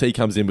 And LT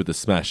comes in with the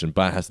smash, and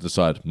Bart has to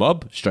decide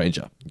mob,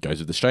 stranger. He goes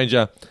with the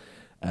stranger.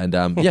 And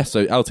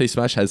so LT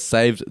Smash has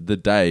saved the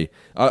day.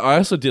 I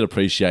also did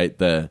appreciate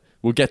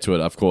we'll get to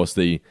it, of course,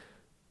 the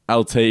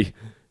LT...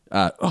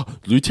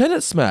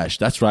 Lieutenant Smash.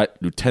 That's right,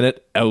 Lieutenant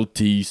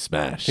LT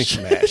Smash.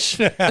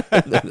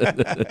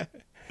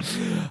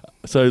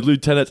 So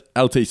Lieutenant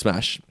LT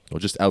Smash, or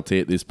just LT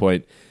at this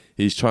point,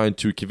 he's trying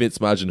to convince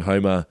Marge and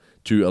Homer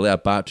to allow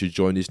Bart to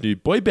join this new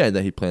boy band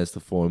that he plans to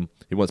form.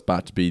 He wants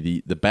Bart to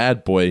be the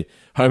bad boy.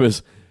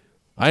 Homer's,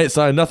 I ain't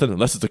signing nothing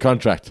unless it's a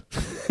contract.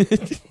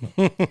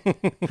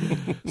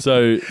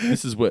 So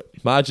this is where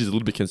Marge is a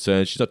little bit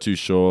concerned. She's not too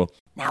sure.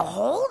 Now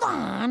hold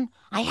on.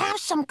 I have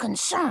some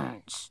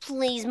concerns.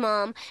 Please,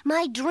 Mom.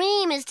 My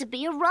dream is to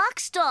be a rock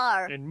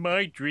star. And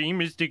my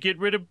dream is to get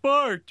rid of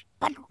Bart.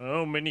 But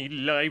how many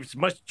lives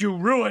must you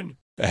ruin?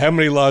 How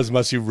many lives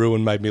must you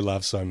ruin made me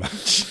laugh so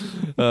much.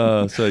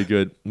 So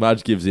good.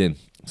 Marge gives in.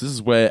 This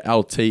is where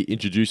LT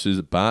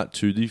introduces Bart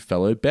to the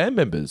fellow band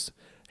members.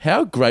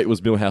 How great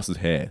was Milhouse's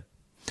hair?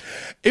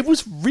 It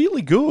was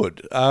really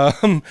good.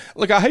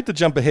 Look, I hate to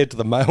jump ahead to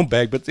the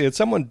mailbag, but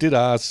someone did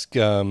ask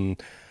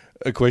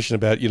a question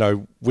about,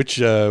 which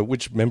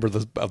member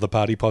of the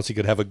party posse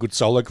could have a good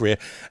solo career,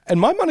 and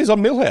my money's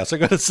on Milhouse. I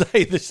got to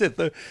say, they said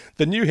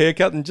the new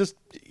haircut and just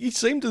he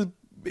seemed to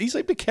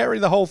carry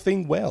the whole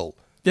thing well.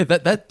 Yeah,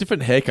 that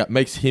different haircut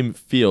makes him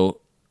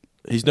feel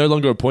he's no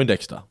longer a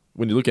Poindexter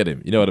when you look at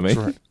him. You know what I mean?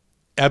 Right.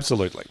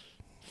 Absolutely.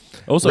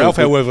 Also, Ralph,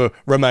 however,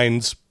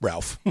 remains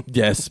Ralph.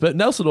 Yes, but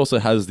Nelson also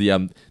has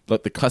the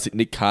the classic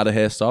Nick Carter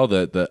hairstyle,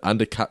 the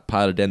undercut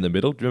parted down the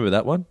middle. Do you remember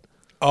that one?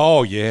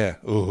 Oh yeah.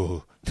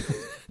 Ooh.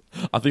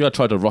 I think I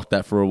tried to rock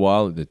that for a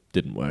while and it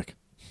didn't work.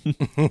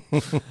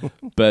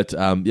 But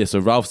so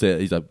Ralph's there.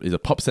 He's a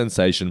pop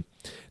sensation.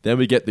 Then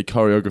we get the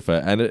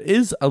choreographer, and it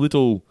is a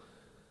little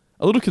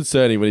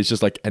concerning when he's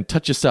just like, and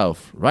touch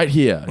yourself right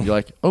here. And you're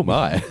like, oh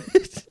my.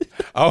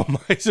 Oh my.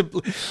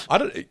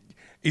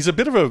 He's a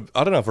bit of a,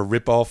 I don't know if a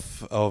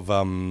rip-off of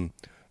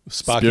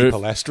Sparky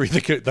Pilastri,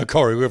 the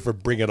choreographer,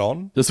 Bring It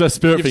On. The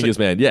Spirit Fingers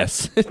man,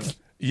 yes.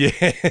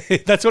 Yeah,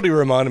 that's what he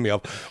reminded me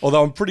of.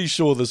 Although I'm pretty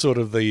sure the sort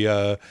of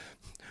the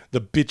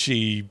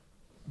bitchy,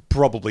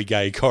 probably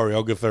gay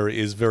choreographer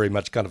is very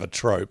much kind of a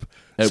trope.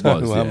 It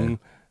was, yeah.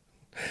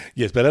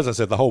 Yes, but as I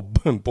said, the whole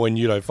boy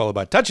nudo followed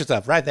by touch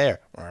yourself right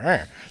there.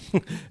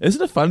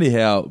 Isn't it funny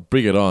how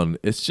Bring It On,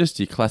 it's just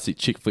your classic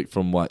chick flick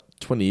from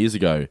 20 years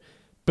ago.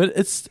 But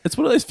it's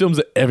one of those films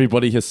that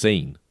everybody has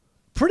seen.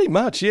 Pretty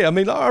much, yeah. I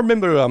mean, I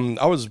remember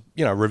I was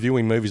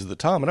reviewing movies at the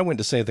time, and I went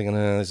to see it thinking,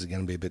 this is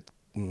going to be a bit.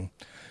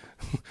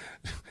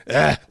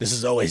 This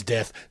is always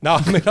death. No,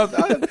 I mean,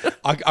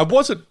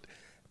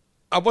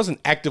 I wasn't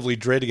actively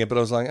dreading it, but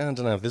I was like, I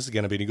don't know if this is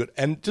going to be any good,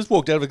 and just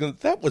walked out of it going,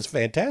 that was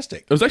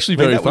fantastic. It was actually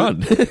very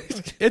fun.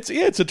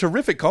 It's a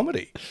terrific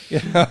comedy.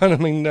 I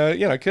mean,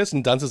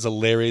 Kirsten Dunst is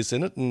hilarious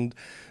in it, and.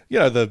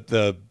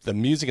 The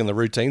music and the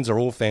routines are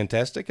all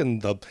fantastic,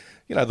 and the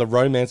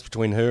romance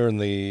between her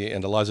and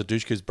Eliza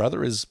Dushku's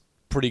brother is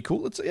pretty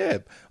cool. I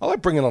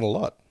like Bring It On a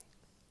lot.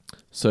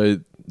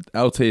 So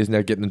LT is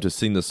now getting them to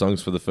sing the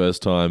songs for the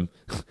first time.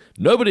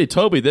 Nobody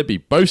told me they'd be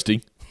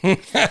boasting. I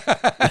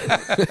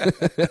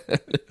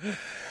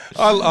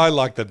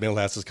like that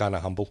Milhouse is kind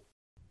of humble.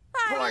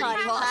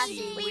 Party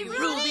posse, we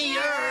rule the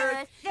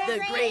earth.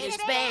 The greatest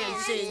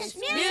band since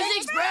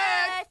music's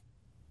birth.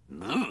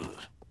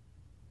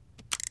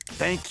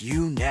 Thank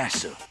you,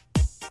 NASA.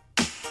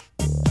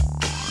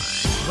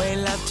 We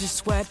love to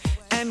sweat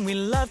and we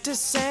love to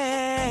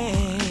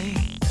sing.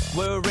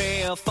 We're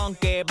real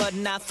funky but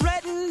not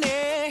threatening.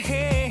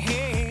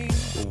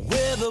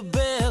 We're the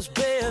best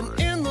band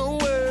in the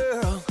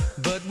world,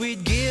 but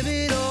we'd give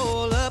it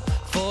all up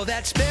for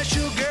that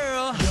special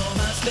girl. You're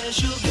my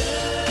special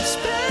girl.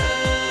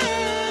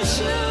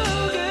 Special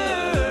girl.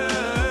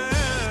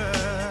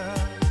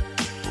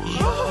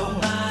 You're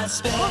my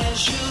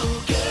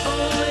special girl.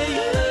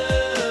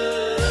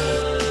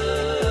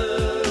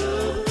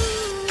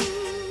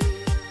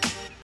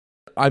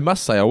 I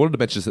must say, I wanted to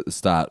mention this at the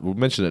start. We'll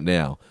mention it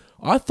now.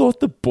 I thought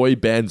the boy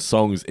band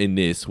songs in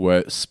this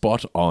were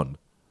spot on.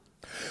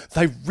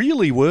 They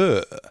really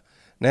were.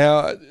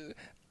 Now,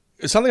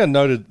 something I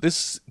noted,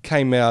 this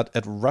came out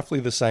at roughly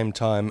the same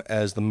time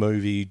as the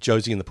movie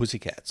Josie and the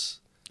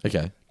Pussycats.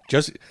 Okay.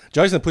 Josie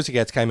and the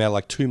Pussycats came out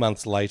like 2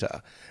 months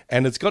later,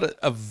 and it's got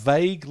a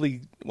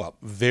vaguely, well,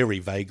 very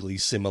vaguely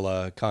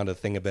similar kind of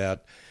thing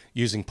about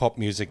using pop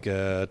music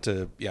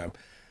to,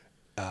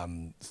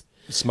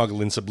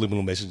 smuggle in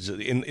subliminal messages.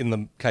 In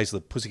the case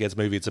of the Pussycats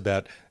movie, it's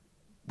about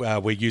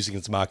we're using it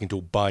as marketing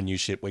tool, buy new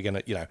shit. We're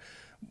gonna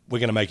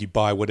make you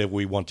buy whatever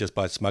we want just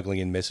by smuggling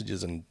in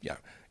messages. And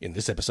in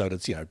this episode,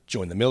 it's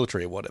join the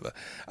military or whatever.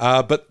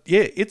 But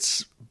yeah,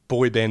 its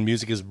boy band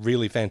music is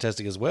really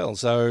fantastic as well.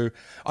 So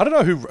I don't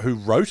know who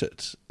wrote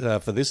it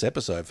for this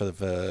episode for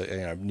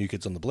New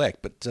Kids on the Block,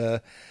 but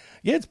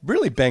yeah, it's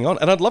really bang on.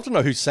 And I'd love to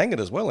know who sang it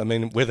as well. I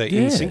mean, whether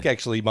NSYNC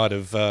actually might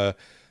have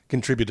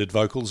contributed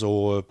vocals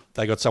or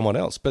they got someone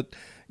else. But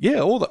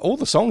yeah, all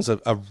the songs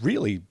are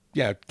really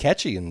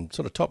catchy and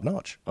sort of top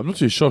notch. I'm not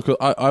too sure. 'Cause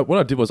what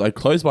I did was I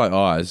closed my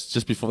eyes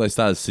just before they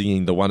started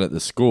singing the one at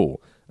the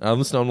school. And I'm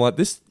listening. I'm like,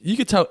 this. You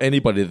could tell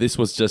anybody this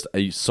was just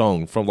a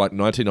song from like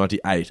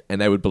 1998, and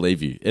they would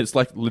believe you. It's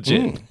like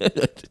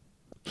legit.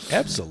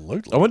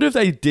 Absolutely. I wonder if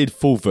they did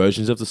full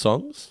versions of the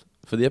songs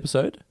for the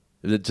episode.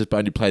 If it just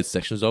only played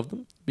sections of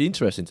them. Be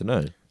interesting to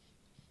know.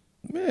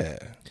 Yeah.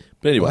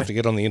 But anyway, we'll have to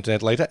get on the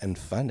internet later and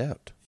find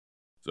out.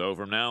 So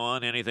from now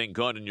on, anything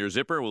caught in your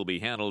zipper will be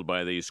handled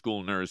by the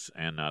school nurse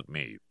and not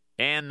me.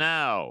 And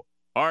now,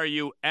 are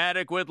you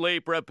adequately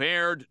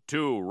prepared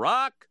to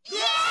rock? Yeah!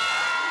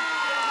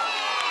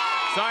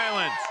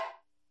 Silence.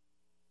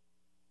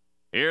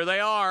 Here they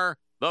are,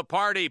 the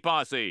Party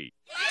Posse.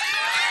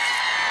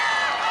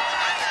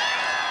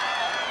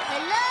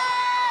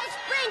 Hello,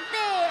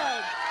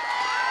 Springfield!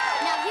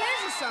 Now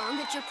here's a song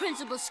that your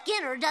Principal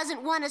Skinner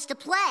doesn't want us to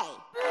play.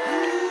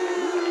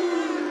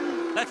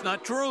 That's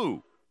not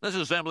true. This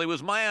assembly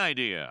was my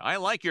idea. I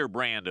like your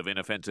brand of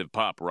inoffensive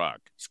pop rock.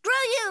 Screw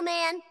you,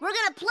 man. We're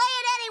gonna play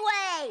it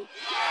anyway.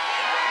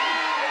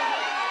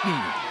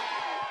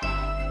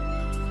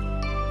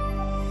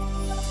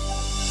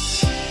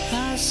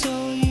 I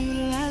saw you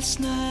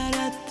last night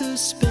at the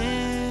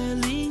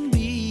spelling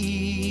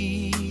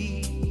bee.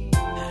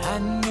 I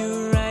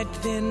knew right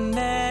then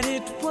that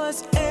it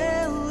was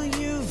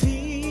L-U-V.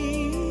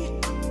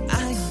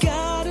 I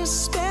gotta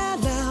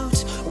spell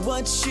out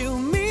what you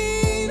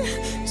mean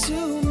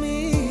to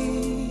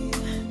me,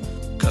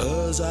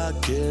 'cause I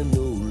can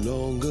no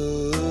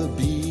longer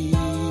be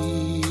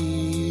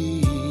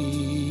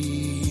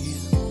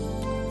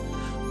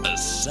a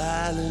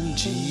silent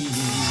G.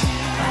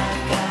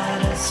 I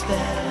gotta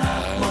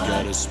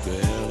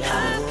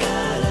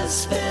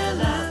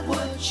spell out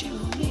what you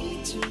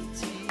mean to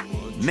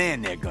me.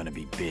 Man, they're gonna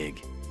be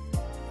big.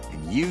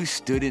 And you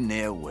stood in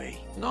their way.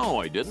 No,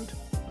 I didn't.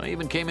 I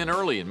even came in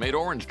early and made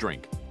orange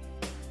drink.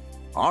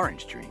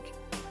 Orange drink?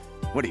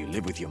 What, do you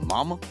live with your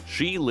mama?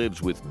 She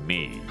lives with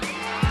me.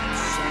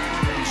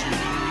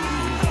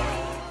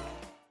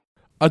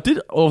 I did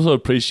also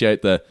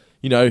appreciate the,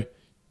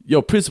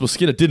 your Principal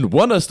Skinner didn't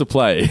want us to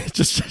play.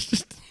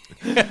 just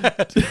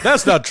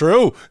That's not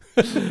true.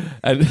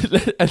 and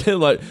then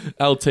like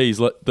LT's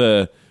like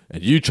and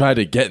you tried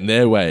to get in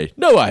their way.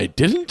 No, I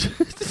didn't.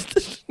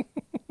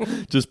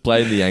 Just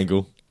playing the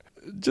angle.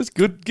 Just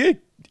good gig.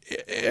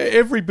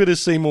 Every bit of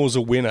Seymour's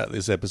a winner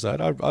this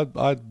episode.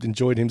 I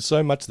enjoyed him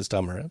so much this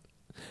time around.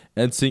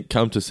 NSYNC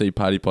come to see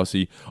Party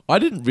Posse. I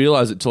didn't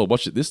realise it until I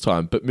watched it this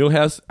time, but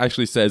Milhouse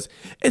actually says,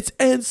 it's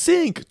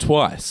NSYNC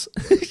twice.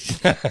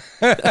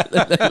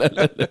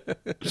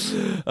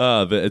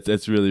 But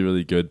it's really,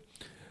 really good.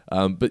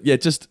 But yeah,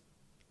 just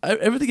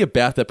everything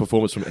about that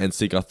performance from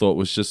NSYNC I thought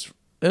was just...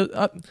 I'm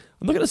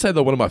not going to say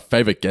they're one of my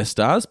favourite guest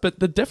stars, but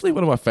they're definitely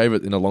one of my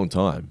favourite in a long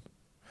time.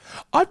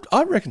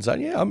 I reckon so.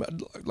 Yeah,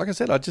 like I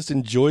said, I just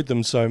enjoyed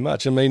them so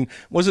much. I mean,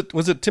 was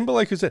it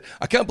Timberlake who said,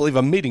 "I can't believe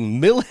I'm meeting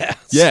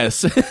Milhouse"?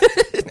 Yes.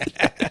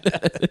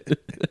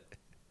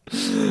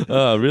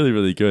 Oh, really,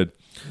 really good.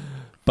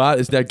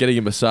 Bart is now getting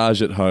a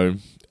massage at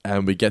home,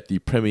 and we get the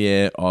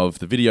premiere of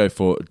the video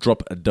for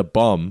Drop da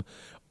Bomb.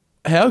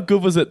 How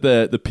good was it,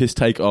 the piss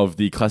take of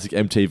the classic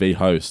MTV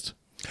host?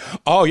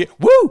 Oh, yeah.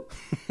 Woo!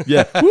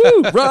 Yeah.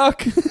 Woo!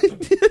 Rock!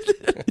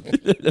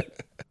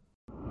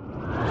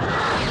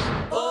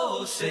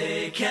 Oh,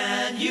 say,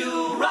 can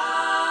you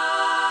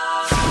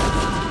rock?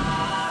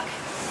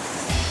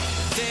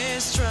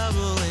 There's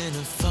trouble in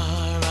a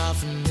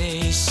far-off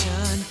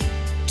nation.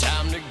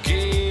 Time to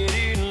get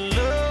in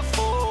love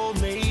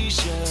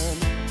formation.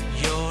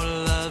 Your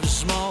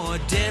love's more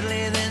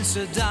deadly than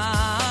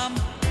Saddam.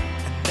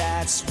 And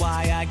that's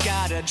why I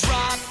gotta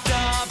drop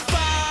the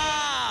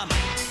bomb.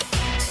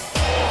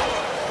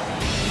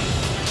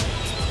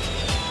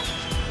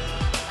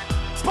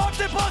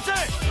 Ponte,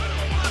 ponte!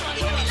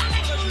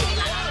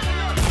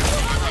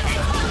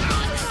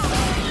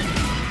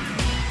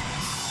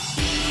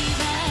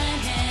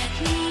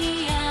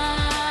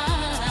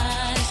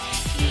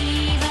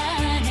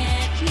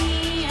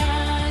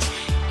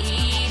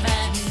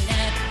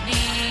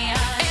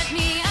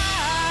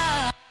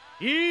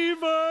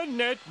 Even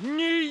at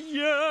New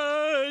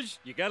Year's.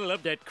 You gotta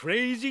love that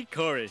crazy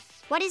chorus.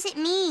 What does it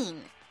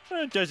mean?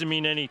 It doesn't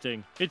mean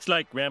anything. It's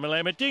like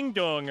Ramalama Ding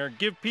Dong or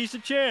Give Peace a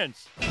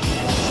Chance. This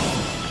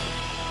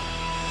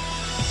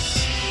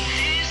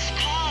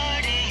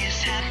party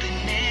is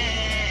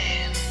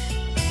happening.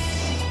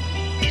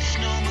 It's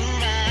no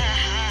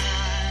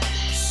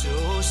mirage.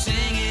 So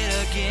sing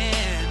it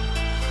again.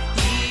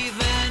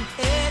 Even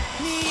at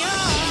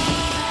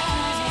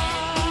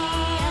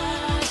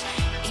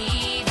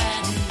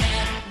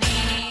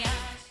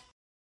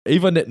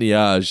Eva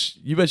Netniage,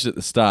 you mentioned at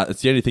the start,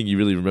 it's the only thing you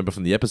really remember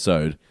from the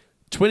episode.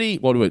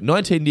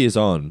 19 years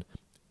on,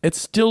 it's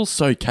still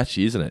so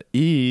catchy, isn't it?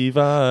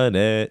 Eva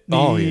Netniage.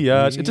 Oh,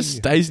 yeah. It just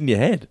stays in your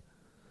head.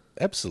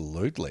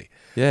 Absolutely.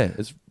 Yeah.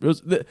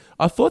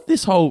 I thought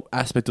this whole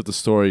aspect of the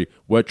story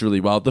worked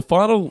really well. The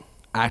final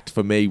act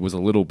for me was a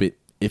little bit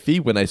iffy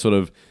when they sort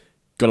of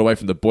got away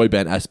from the boy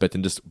band aspect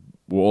and just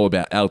were all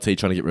about LT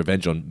trying to get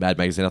revenge on Mad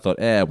Magazine. I thought,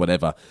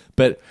 whatever.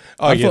 But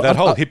that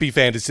whole hippie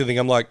fantasy thing,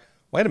 I'm like,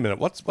 wait a minute,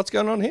 what's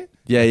going on here?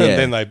 Yeah. And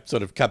then they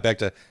sort of cut back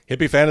to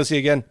hippie fantasy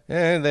again.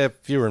 They're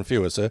fewer and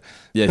fewer, sir.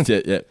 Yeah.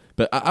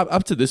 But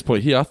up to this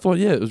point here, I thought,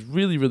 it was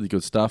really, really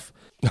good stuff.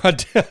 I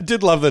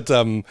did love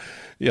that,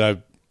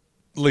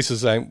 Lisa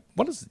saying,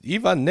 what does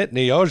Eva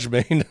Netniage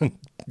mean?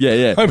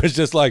 Yeah. Homer's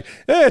just like,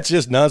 it's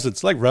just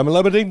nonsense, like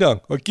Ramalama Ding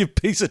Dong, or Give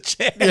Peace a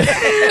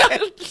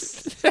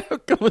Chance. How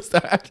good was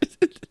that?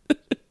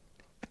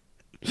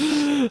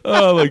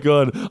 Oh my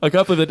god, I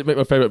can't believe that didn't make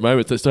my favourite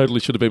moment. That totally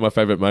should have been my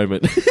favourite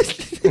moment.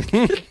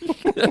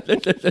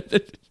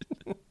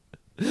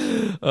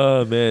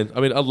 Oh man, I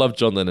mean, I love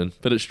John Lennon,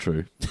 but it's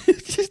true.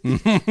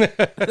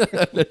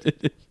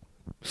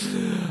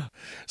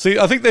 See,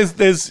 I think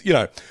there's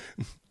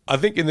I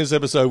think in this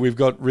episode we've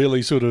got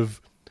really sort of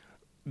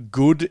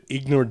good,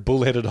 ignorant,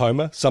 bullheaded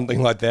Homer,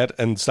 something like that,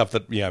 and stuff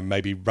that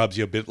maybe rubs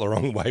you a bit the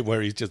wrong way,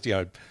 where he's just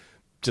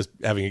just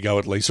having a go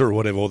at Lisa or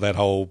whatever, or that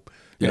whole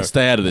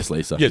stay out of this,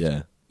 Lisa.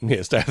 Yeah,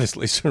 stay out of this,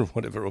 Lisa, or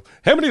whatever.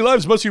 How many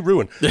lives must you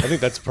ruin? I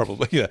think that's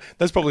probably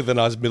the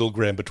nice middle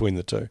ground between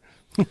the two.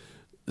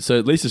 So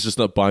Lisa's just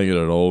not buying it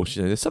at all.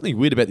 She's there's something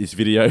weird about this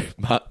video,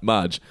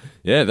 Marge.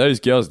 Yeah, those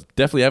girls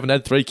definitely haven't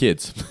had 3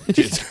 kids.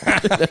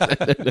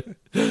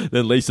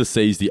 Then Lisa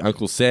sees the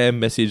Uncle Sam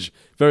message.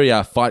 Very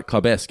Fight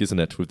Club-esque, isn't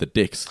it, with the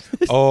dicks?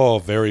 Oh,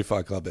 very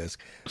Fight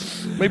Club-esque.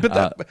 I mean, but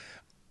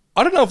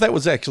I don't know if that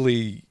was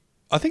actually...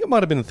 I think it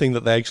might have been a thing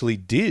that they actually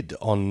did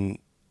on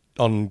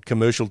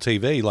commercial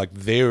TV, like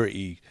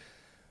very,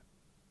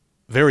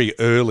 very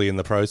early in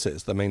the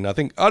process. I mean, I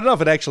don't know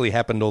if it actually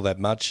happened all that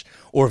much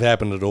or if it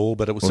happened at all,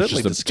 but it was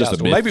certainly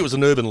discussed. Or maybe it was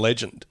an urban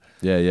legend.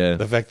 Yeah.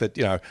 The fact that,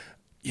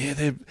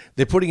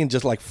 they're putting in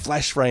just like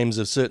flash frames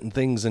of certain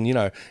things, and,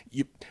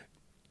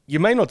 you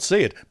may not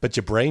see it, but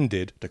your brain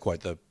did, to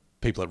quote the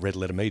people at Red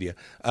Letter Media.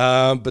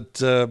 And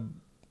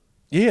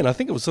I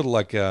think it was sort of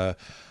like... a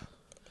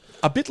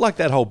bit like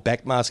that whole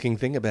backmasking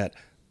thing about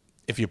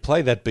if you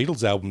play that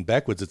Beatles album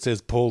backwards, it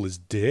says Paul is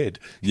dead.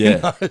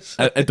 Yeah,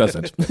 it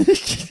doesn't.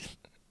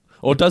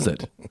 Or does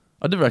it?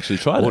 I've never actually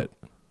tried it.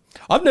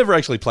 I've never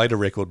actually played a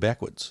record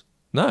backwards.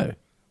 No.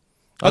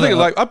 I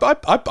think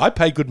I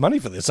pay good money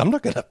for this. I'm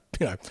not going to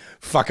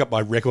fuck up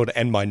my record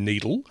and my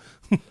needle.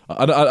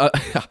 I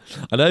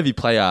know if you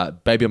play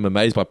Baby I'm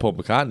Amazed by Paul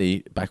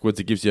McCartney backwards,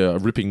 it gives you a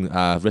ripping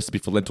recipe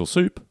for lentil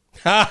soup.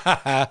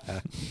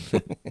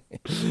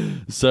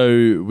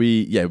 So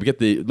we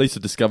get Lisa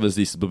discovers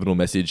the subliminal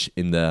message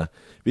in the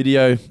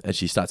video, and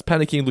she starts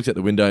panicking, looks out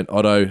the window, and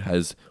Otto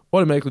has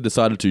automatically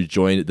decided to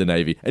join the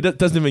Navy. It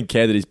doesn't even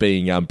care that he's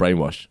being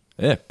brainwashed.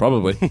 Yeah,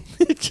 probably.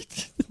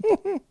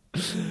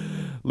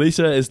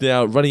 Lisa is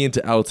now running into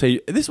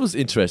LT. This was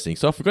interesting.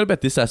 So I forgot about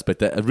this aspect,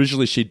 that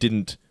originally she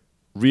didn't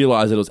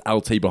realize that it was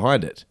LT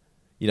behind it.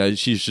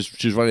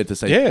 She's running to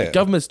say, the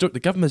government's doing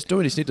it,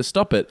 you just need to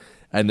stop it.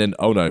 And then,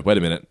 oh no, wait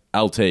a minute,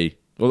 LT.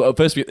 Well,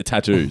 first we get the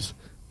tattoos.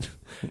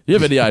 You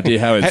have any idea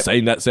how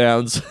insane that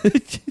sounds?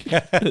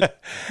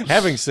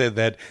 Having said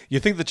that, you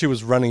think that she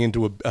was running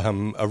into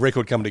a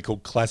record company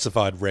called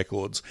Classified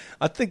Records.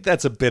 I think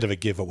that's a bit of a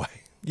giveaway.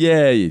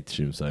 Yeah, you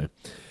assume so.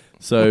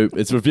 So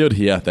it's revealed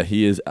here that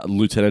he is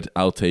Lieutenant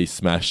LT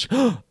Smash.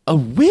 A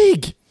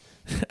wig!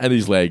 And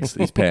his legs,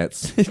 his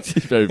pants. It's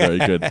very, very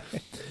good.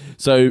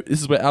 So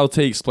this is where LT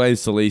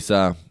explains to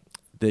Lisa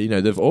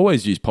that, they've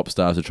always used pop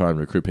stars to try and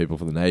recruit people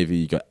for the Navy.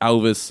 You got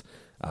Elvis,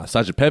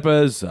 Sgt.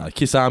 Pepper's,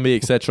 Kiss Army,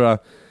 etc.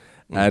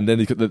 And then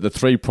you got the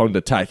three-pronged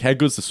attack. How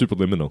good's the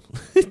superliminal?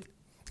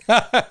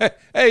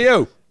 Hey,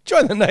 yo,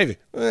 join the Navy.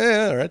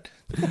 All right.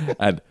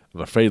 And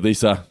I'm afraid,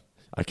 Lisa,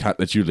 I can't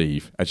let you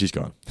leave. And she's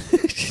gone.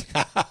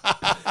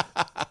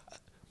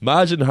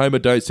 Marge and Homer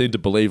don't seem to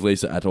believe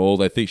Lisa at all.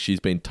 They think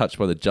she's been touched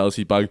by the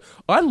jealousy bug.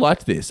 I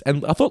liked this,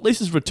 and I thought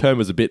Lisa's return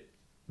was a bit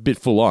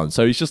full on.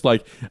 So he's just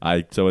like,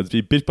 someone's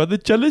been bit by the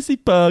jealousy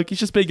bug. He's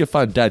just being a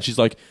fun dad. She's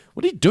like,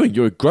 what are you doing?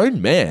 You're a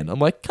grown man. I'm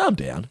like, calm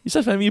down. He's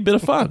just having a bit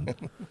of fun.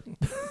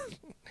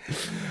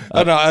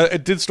 I don't know.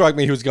 It did strike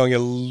me he was going a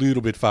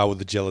little bit far with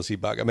the jealousy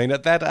bug. I mean,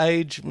 at that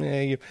age,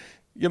 I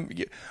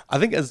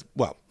think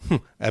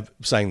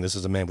saying this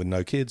as a man with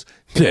no kids,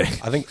 yeah.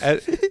 I think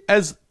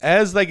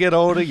as they get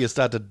older, you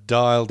start to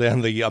dial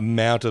down the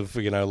amount of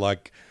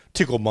like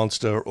tickle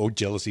monster or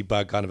jealousy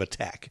bug kind of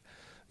attack.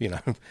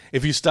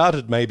 If you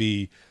started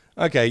maybe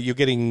you're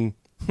getting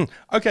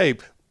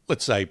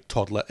let's say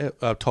toddler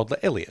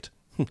Elliot.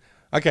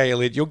 Okay,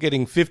 Elliot, you're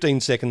getting 15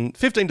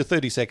 to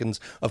 30 seconds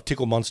of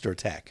tickle monster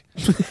attack.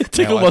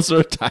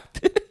 Monster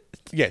attack.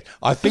 Yeah,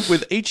 I think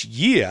with each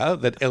year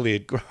that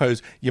Elliot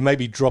grows, you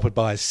maybe drop it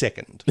by a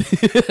second.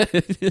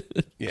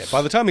 Yeah,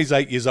 by the time he's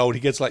 8 years old,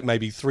 he gets like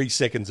maybe 3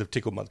 seconds of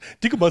tickle monster.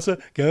 Tickle monster,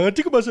 go on,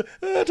 tickle monster,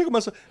 tickle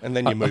monster. And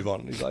then you move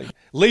on. He's like,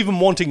 leave him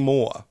wanting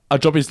more. I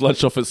drop his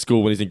lunch off at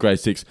school when he's in grade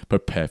 6.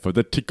 Prepare for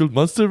the tickle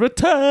monster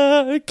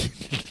attack.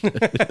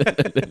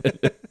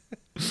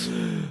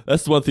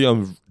 That's the one thing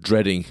I'm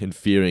dreading and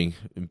fearing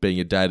in being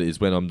a dad is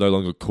when I'm no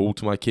longer cool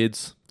to my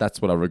kids.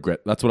 That's what I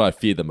regret. That's what I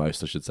fear the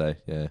most, I should say.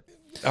 Yeah.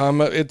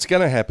 It's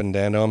going to happen,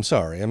 Dan. I'm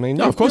sorry. I mean,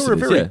 no, of course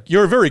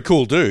you're a very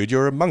cool dude.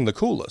 You're among the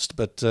coolest.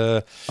 But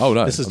oh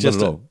no, this is not just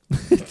at all.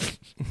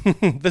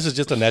 This is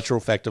just a natural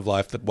fact of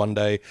life that one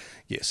day,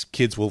 yes,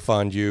 kids will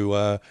find you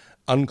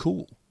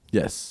uncool.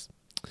 Yes.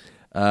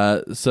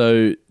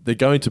 So they're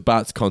going to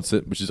Bart's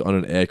concert, which is on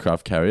an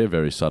aircraft carrier.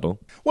 Very subtle.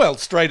 Well,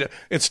 it's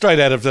straight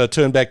out of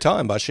Turn Back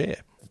Time by Cher.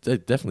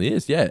 It definitely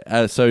is,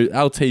 yeah. So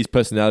LT's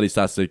personality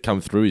starts to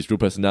come through, his real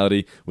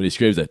personality, when he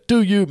screams at,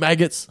 "Do you,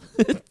 maggots?"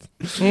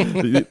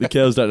 the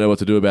girls don't know what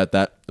to do about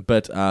that.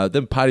 But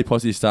then Party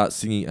Posse starts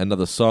singing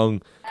another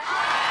song.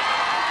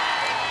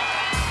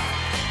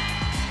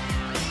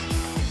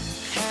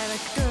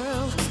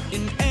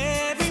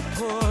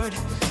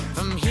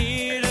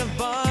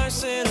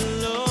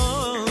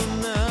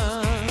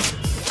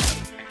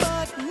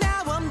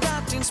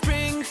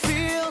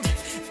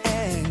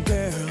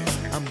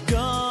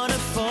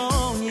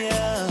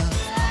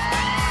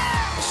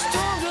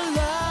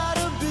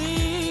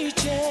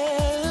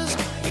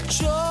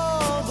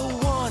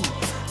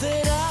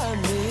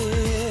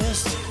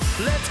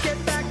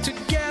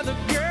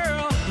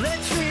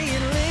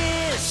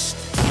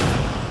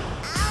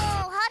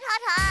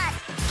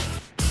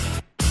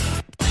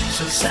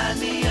 Sign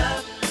me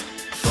up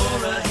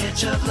for a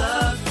hitch of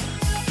love.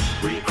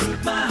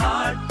 Recruit my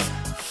heart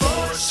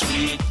for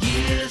sweet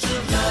years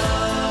of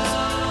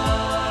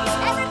love.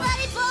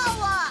 Everybody ball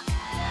walk.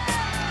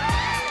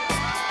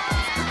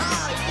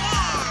 Oh,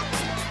 yeah.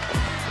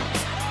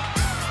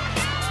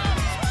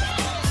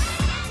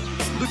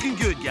 Looking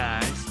good,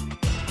 guys.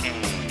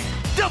 And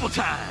double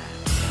time.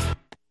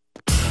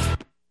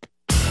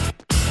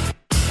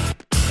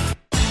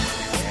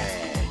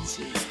 That's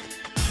it.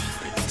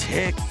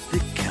 Protect the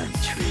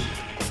country.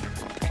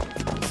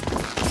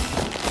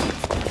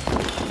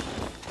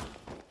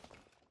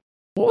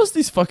 What was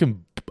this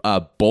fucking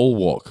ball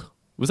walk?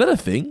 Was that a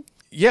thing?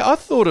 Yeah, I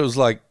thought they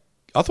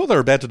were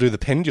about to do the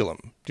pendulum.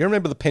 Do you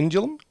remember the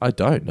pendulum? I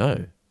don't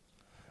know.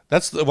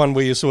 That's the one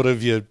where you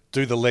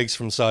do the legs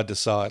from side to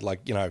side,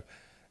 like,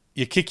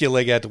 you kick your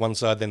leg out to one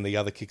side, then the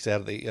other kicks out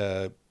of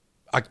the.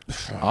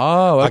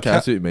 Okay, I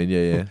see what you mean.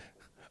 Yeah.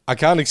 I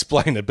can't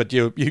explain it, but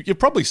you've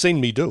probably seen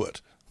me do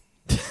it.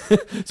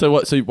 So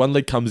what? So one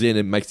leg comes in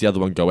and makes the other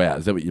one go out.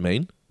 Is that what you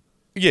mean?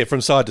 Yeah,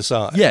 from side to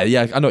side.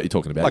 Yeah, I know what you're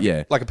talking about.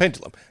 Like a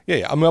pendulum.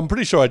 Yeah. I'm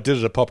pretty sure I did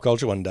it at Pop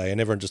Culture one day, and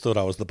everyone just thought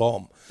I was the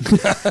bomb. Is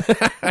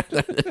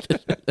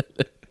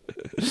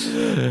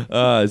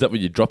that when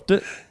you dropped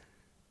it?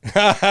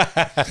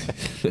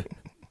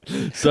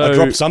 So I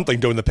dropped something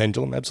doing the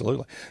pendulum.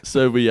 Absolutely.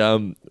 So we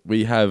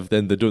have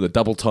then they're doing the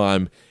double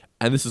time,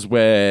 and this is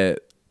where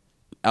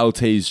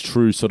LT's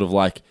true sort of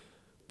like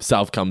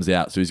self comes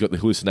out. So he's got the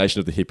hallucination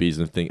of the hippies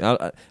and thing.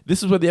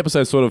 This is where the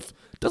episode sort of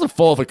doesn't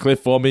fall off a cliff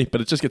for me, but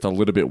it just gets a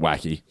little bit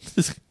wacky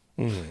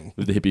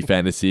with the hippie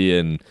fantasy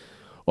and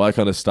all that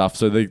kind of stuff.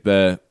 So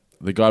the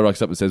guy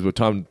rocks up and says, we're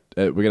going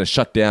to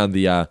shut down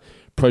the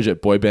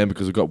Project Boy Band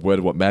because we've got word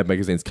of what Mad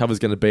Magazine's cover's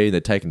going to be, and they're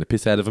taking the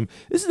piss out of him.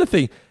 This is the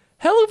thing.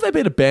 how long have they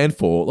been a band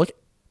for? Like,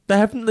 they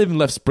haven't even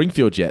left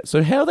Springfield yet.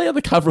 So how are they on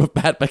the cover of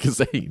Mad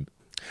Magazine?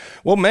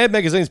 Well, Mad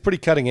Magazine's pretty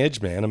cutting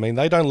edge, man. I mean,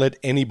 they don't let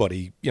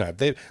anybody,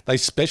 they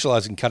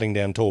specialize in cutting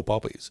down tall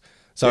poppies.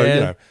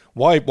 So,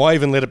 why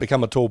even let it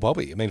become a tall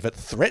poppy? I mean, if it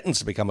threatens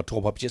to become a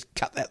tall poppy, just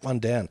cut that one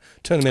down.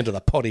 Turn them into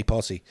the potty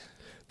posse.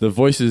 The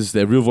voices,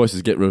 their real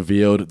voices get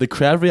revealed. The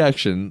crowd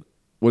reaction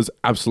was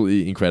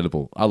absolutely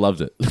incredible. I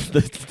loved it.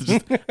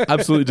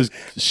 Absolutely just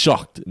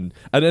shocked. And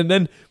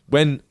then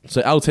when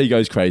LT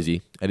goes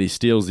crazy and he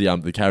steals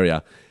the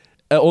carrier,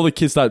 all the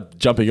kids start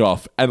jumping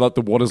off and like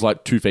the water's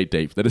like 2 feet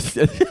deep.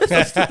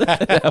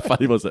 How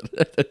funny was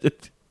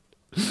it?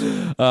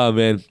 Oh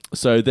man.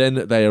 So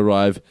then they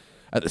arrive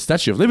at the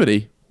Statue of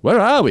Liberty. Where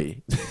are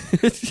we?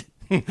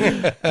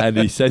 And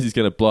he says he's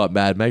going to blow up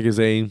Mad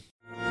Magazine.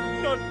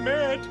 Not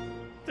Mad.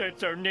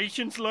 That's our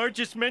nation's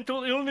largest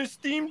mental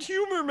illness-themed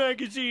humor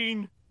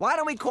magazine. Why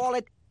don't we call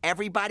it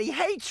Everybody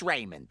Hates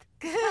Raymond?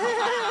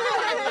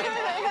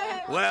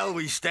 Well,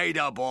 we stayed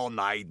up all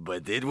night,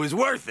 but it was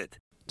worth it.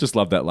 Just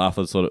loved that laugh.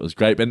 I thought it was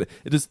great. And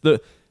it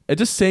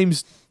just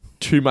seems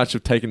too much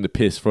of taking the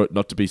piss for it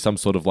not to be some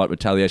sort of like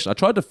retaliation. I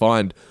tried to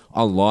find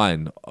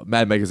online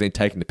Mad Magazine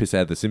taking the piss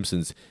out of The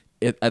Simpsons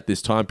at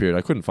this time period.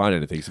 I couldn't find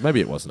anything, so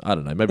maybe it wasn't. I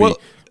don't know. Maybe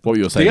what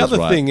you were saying was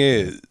right.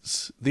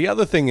 The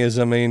other thing is,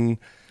 I mean,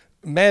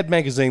 Mad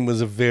Magazine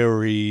was a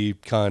very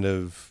kind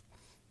of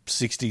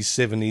 60s,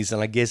 70s,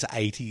 and I guess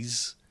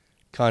 80s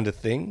kind of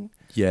thing.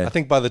 Yeah. I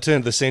think by the turn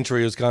of the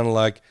century, it was kind of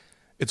like,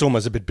 it's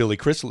almost a bit Billy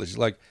Crystal-ish.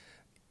 Like,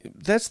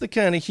 that's the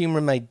kind of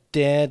humor my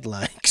dad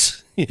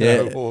likes.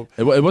 It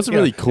wasn't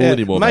really cool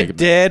anymore. My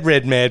dad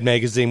read Mad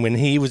Magazine when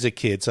he was a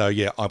kid, so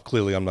yeah, I'm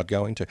not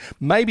going to.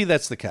 Maybe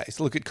that's the case.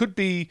 Look, it could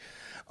be.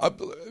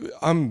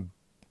 I'm,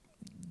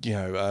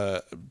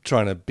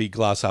 trying to be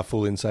glass half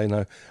full and say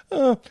no.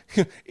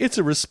 It's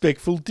a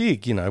respectful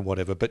dig,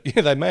 whatever. But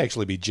yeah, they may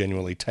actually be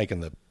genuinely taking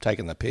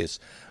the piss.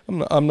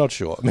 I'm not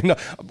sure. I mean,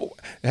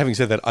 having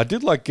said that, I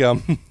did like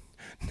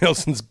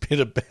Nelson's bit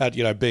about,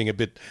 being a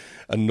bit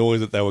annoyed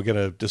that they were going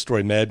to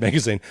destroy Mad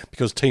Magazine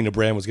because Tina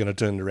Brown was going to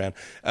turn it around.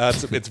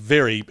 It's a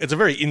very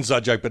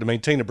inside joke, but I mean,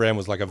 Tina Brown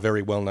was like a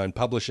very well-known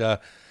publisher.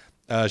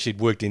 She'd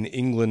worked in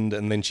England,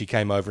 and then she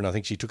came over, and I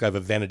think she took over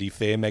Vanity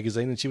Fair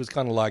magazine, and she was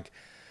kind of like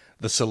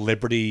the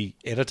celebrity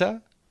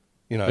editor.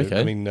 Okay.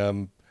 I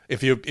mean,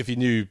 if you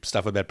knew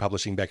stuff about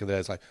publishing back in the day,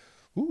 it's like,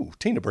 ooh,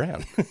 Tina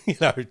Brown.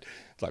 It's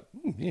like,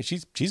 yeah,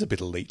 she's a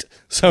bit elite.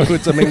 So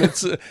it's a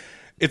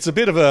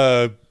bit of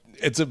a.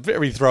 It's a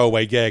very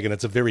throwaway gag, and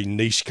it's a very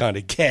niche kind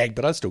of gag,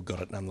 but I still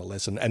got it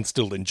nonetheless and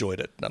still enjoyed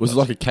it. Was it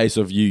like a case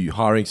of you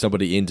hiring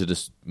somebody in to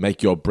just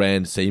make your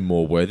brand seem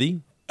more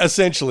worthy?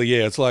 Essentially,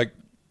 yeah. It's like,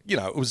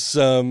 it was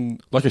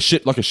like a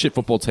shit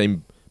football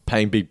team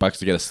paying big bucks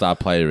to get a star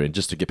player in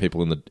just to get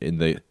people in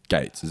the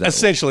gates. Is that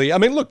essentially? I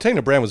mean, look,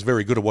 Tina Brown was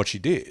very good at what she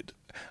did.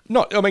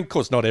 Of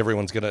course, not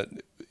everyone's gonna,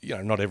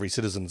 not every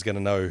citizen's gonna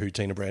know who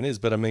Tina Brown is,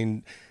 but I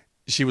mean,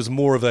 she was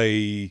more of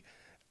a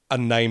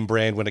name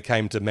brand when it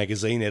came to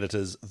magazine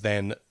editors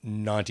than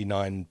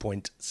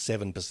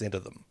 99.7%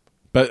 of them.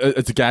 But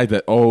it's a gag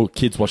that all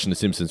kids watching The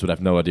Simpsons would have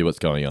no idea what's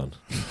going on.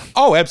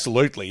 Oh,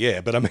 absolutely, yeah.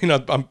 But I mean,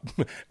 I'm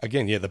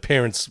again, yeah, the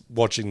parents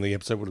watching the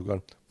episode would have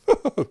gone,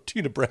 oh,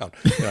 Tina Brown.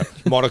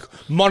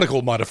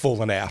 Monocle might have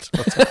fallen out.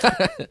 We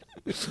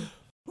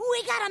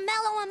gotta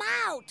mellow him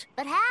out.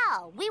 But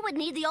how? We would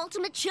need the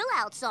ultimate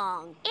chill-out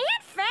song.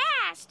 And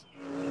fast.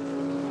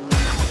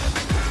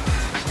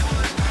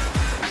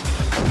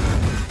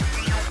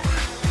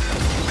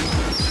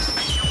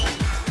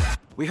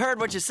 We heard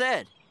what you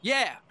said.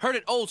 Yeah, heard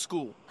it old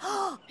school.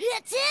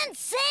 It's in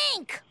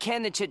sync!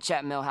 Can the Chit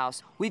Chat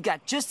Millhouse? We've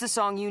got just the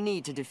song you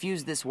need to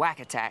defuse this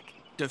whack attack.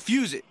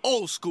 Defuse it,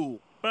 old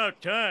school.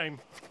 About time.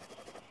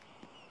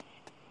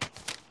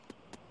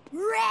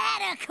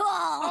 Radical!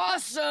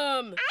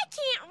 Awesome! I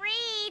can't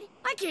read.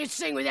 I can't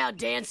sing without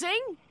dancing.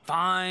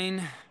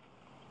 Fine.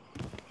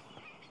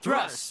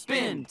 Thrust,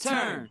 spin,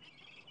 turn,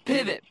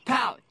 pivot,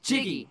 pout,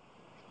 jiggy,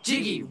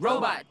 jiggy,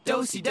 robot,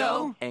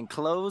 do-si-do. And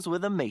close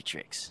with a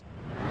matrix.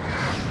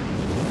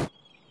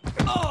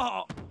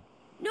 Oh!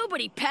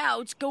 Nobody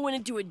pouts going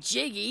into a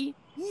jiggy.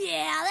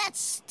 Yeah, that's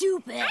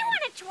stupid. I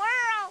want to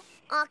twirl.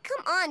 Aw,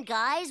 come on,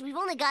 guys. We've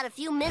only got a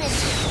few minutes.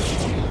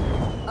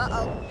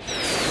 Uh-oh.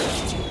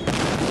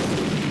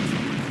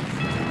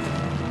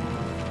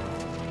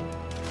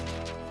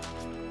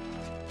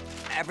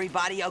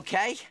 Everybody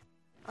okay?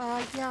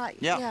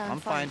 Yeah, I'm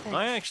fine.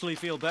 I actually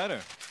feel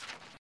better.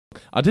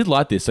 I did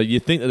like this. So you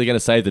think that they're going to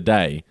save the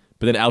day,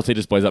 but then LT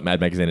just blows up Mad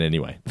Magazine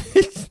anyway.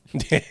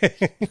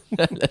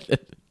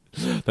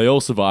 They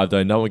all survive,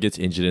 though. No one gets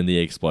injured in the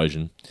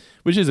explosion,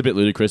 which is a bit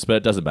ludicrous, but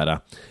it doesn't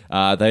matter.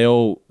 They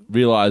all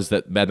realise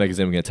that Mad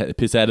Magazine were going to take the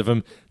piss out of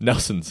them.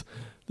 Nelson's,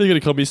 they're going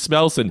to call me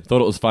Smelson.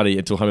 Thought it was funny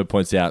until Homer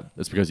points out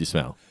it's because you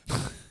smell.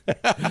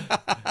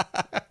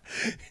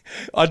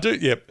 I do,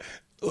 yep.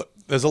 Look,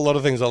 there's a lot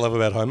of things I love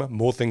about Homer,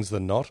 more things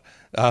than not.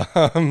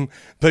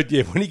 But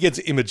yeah, when he gets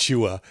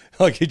immature,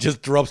 like he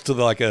just drops to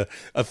like a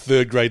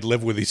third grade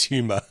level with his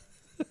humour.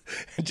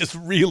 and just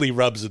really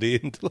rubs it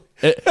in.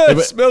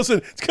 It smells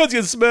it. It's because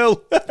you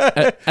smell.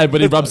 And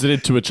when he rubs it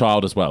into a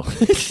child as well.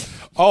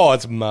 Oh,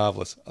 it's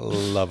marvelous. I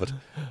love it.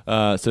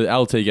 So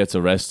LT gets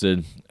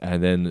arrested,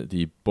 and then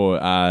the boy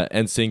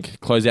NSYNC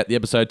close out the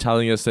episode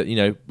telling us that, you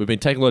know, we've been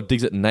taking a lot of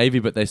digs at the Navy,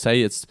 but they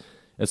say it's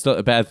not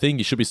a bad thing.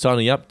 You should be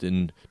signing up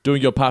and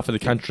doing your part for the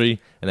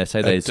country. And they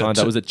say they signed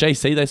up. Was it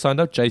JC they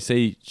signed up?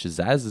 JC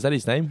Shazaz? Is that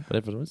his name?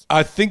 Whatever it was.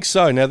 I think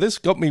so. Now, this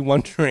got me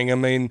wondering. I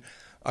mean,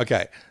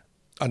 okay,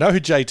 I know who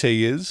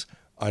JT is.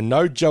 I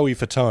know Joey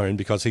Fatone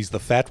because he's the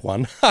fat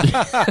one.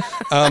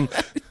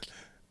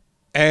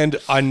 And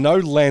I know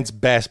Lance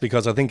Bass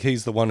because I think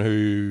he's the one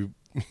who,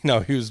 you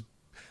know, he was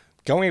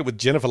going out with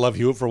Jennifer Love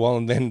Hewitt for a while,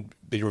 and then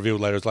be revealed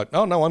later it's like,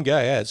 oh no, I'm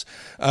gay as.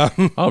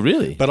 Oh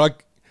really?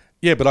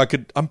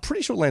 I'm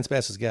pretty sure Lance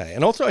Bass is gay,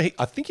 and also I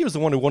think he was the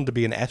one who wanted to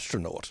be an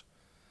astronaut.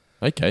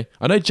 Okay,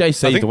 I know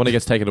JC, the one who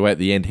gets taken away at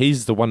the end.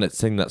 He's the one that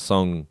sang that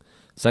song,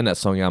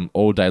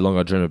 "All Day Long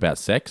I Dream About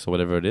Sex" or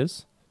whatever it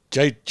is.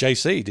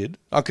 JC did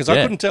because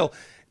I couldn't tell.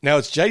 Now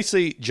it's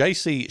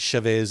JC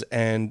Chavez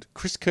and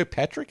Chris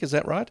Kirkpatrick. Is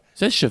that right? It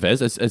says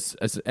Chavez. It's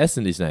an S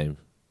in his name.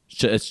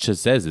 It's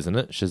Chazez, isn't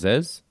it?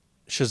 Chazez.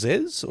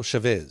 Chazez or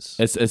Chavez?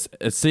 It's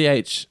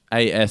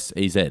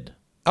CHASEZ.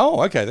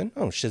 Oh, okay then.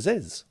 Oh,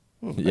 Chazez.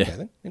 Yeah, okay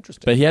then.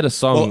 Interesting. But he had a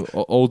song,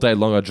 "All Day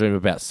Long I Dream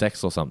About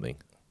Sex" or something.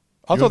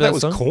 I thought that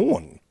was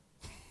Korn.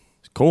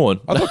 Korn.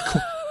 I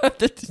thought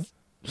Did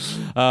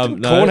no.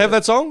 Korn have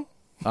that song?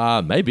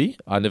 Maybe.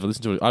 I never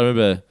listened to it. I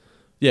remember.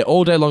 Yeah,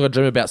 "All Day Long I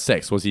Dream About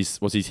Sex" was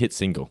his hit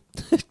single.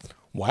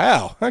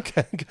 Wow.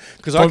 Okay.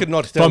 Because I could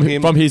not tell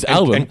him from his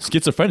album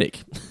Schizophrenic.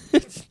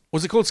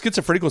 Was it called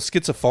Schizophrenic or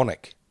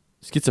Schizophonic?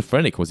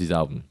 Schizophrenic was his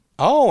album.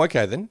 Oh,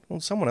 okay then. Well,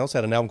 someone else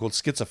had an album called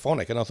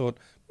Schizophonic, and I thought,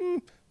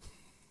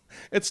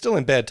 it's still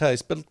in bad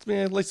taste, but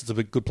at least it's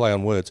a good play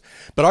on words.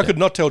 But I could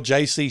not tell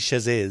JC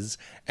Chazez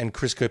and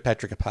Chris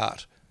Kirkpatrick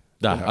apart.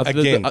 No,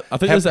 You know, I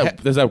think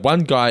there's that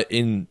one guy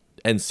in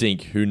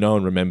NSYNC who no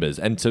one remembers,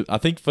 and I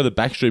think for the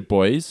Backstreet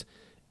Boys,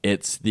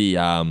 it's the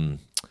I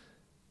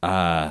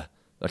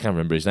can't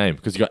remember his name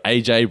because you got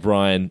AJ,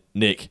 Brian,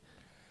 Nick,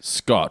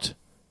 Scott,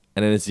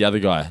 and then it's the other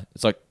guy.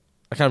 It's like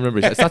I can't remember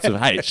his name. It starts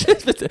with H.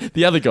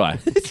 The other guy.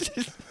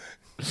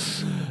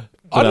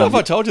 I don't know if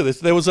I told you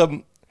this. There was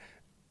you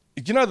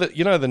know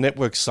the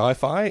network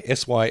Sci-Fi,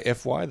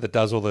 SYFY, that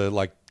does all the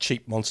like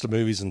cheap monster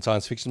movies and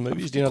science fiction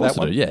movies. Do you know that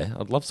one? Yeah,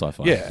 I'd love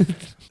Sci-Fi. Yeah.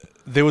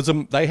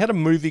 They had a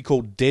movie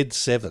called Dead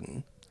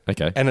 7.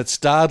 Okay. And it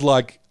starred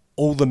like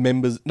all the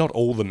members, not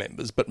all the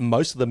members, but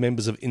most of the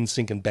members of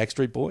NSYNC and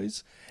Backstreet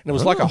Boys. And it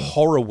was like a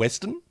horror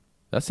western.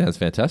 That sounds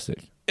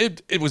fantastic.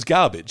 It was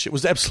garbage. It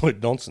was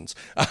absolute nonsense.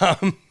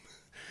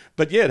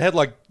 But yeah, it had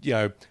like, you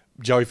know,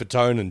 Joey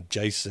Fatone and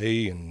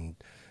JC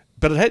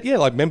but it had,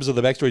 like members of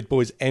the Backstreet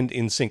Boys and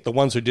NSYNC, the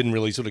ones who didn't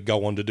really sort of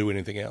go on to do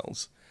anything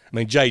else. I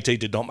mean, JT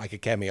did not make a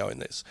cameo in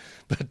this.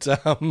 But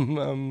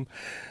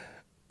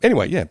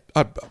anyway, yeah.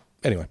 I don't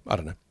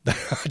know.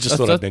 I just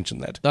thought I'd mention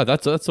that. No,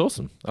 that's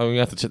awesome. I'm going to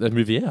have to check that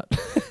movie out.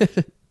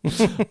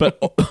 but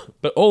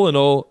all in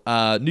all,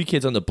 New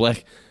Kids on the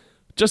Block,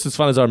 just as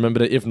fun as I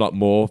remembered it, if not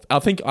more. I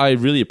think I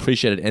really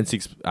appreciated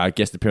NSYNC's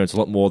guest appearance a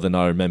lot more than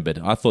I remembered.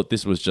 I thought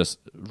this was just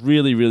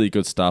really, really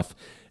good stuff.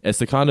 It's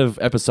the kind of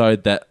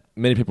episode that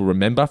many people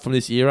remember from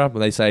this era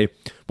when they say,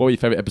 what were your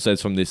favourite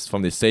episodes from this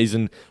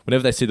season?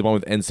 Whenever they see the one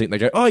with NSYNC, they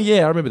go, oh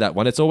yeah, I remember that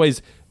one. It's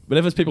always,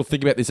 whenever people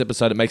think about this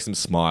episode, it makes them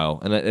smile.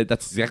 And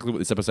that's exactly what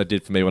this episode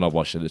did for me when I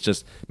watched it. It's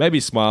just maybe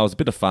smiles, a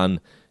bit of fun.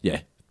 Yeah,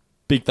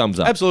 big thumbs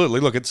up. Absolutely.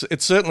 Look,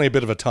 it's certainly a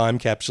bit of a time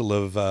capsule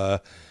of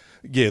the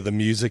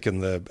music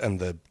and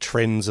the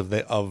trends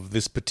of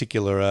this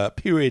particular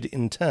period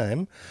in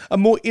time. A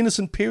more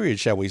innocent period,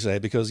 shall we say,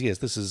 because yes,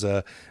 this is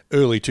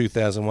early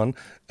 2001.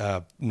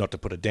 Not to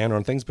put a downer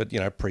on things, but you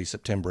know,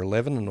 pre-September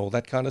 11 and all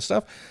that kind of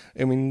stuff.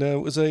 I mean,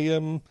 it was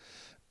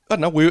I don't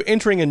know. We were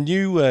entering a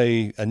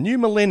new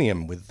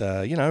millennium with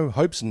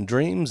hopes and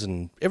dreams,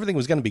 and everything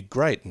was going to be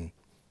great. And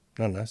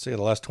I don't know. See how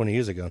the last 20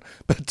 years are gone,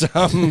 but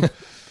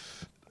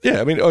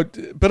yeah. I mean,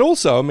 but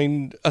also, I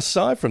mean,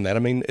 aside from that, I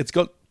mean, it's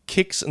got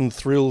kicks and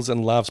thrills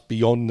and laughs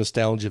beyond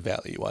nostalgia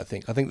value. I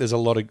think there's a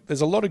lot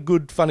of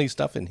good, funny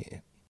stuff in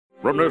here.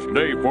 From this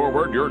day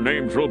forward, your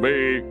names will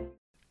be.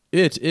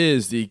 It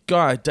is the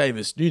Guy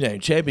Davis New Name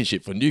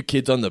Championship for New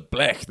Kids on the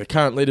Block. The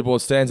current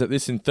leaderboard stands at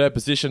this in third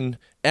position.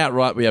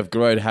 Outright, we have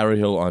Garode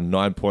Harryhill on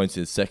 9 points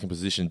in second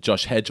position,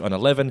 Josh Hedge on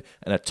 11,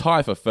 and a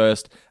tie for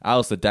first,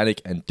 Alistair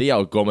Danik and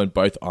D.L. Gorman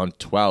both on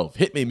 12.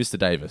 Hit me, Mr.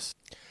 Davis.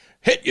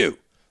 Hit you.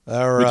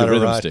 All right, all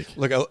right.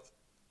 Look,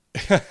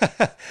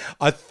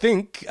 I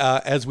think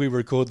as we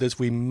record this,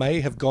 we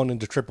may have gone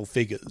into triple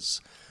figures.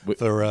 We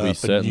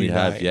certainly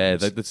have, names. Yeah.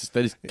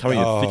 They're just coming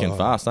in thick and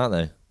fast, aren't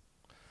they?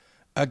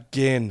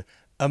 Again,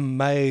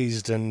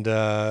 amazed and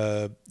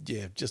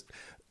just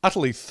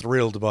utterly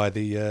thrilled by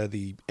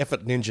the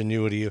effort and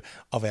ingenuity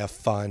of our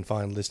fine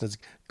listeners.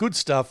 Good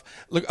stuff.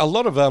 Look, a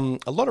lot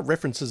of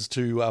references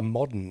to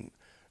modern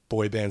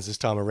boy bands this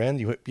time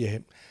around.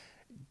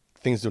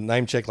 Things to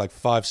name check like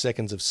 5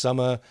 Seconds of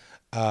Summer,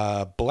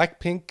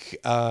 Blackpink,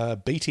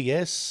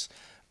 BTS,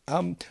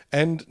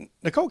 And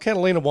Nicole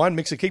Catalina Wine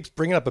Mixer keeps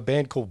bringing up a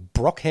band called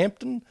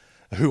Brockhampton,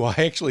 who I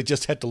actually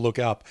just had to look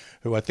up,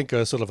 who I think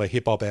are sort of a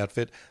hip-hop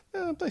outfit.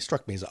 They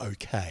struck me as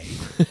okay.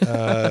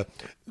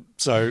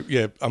 So,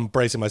 yeah, I'm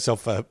bracing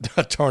myself for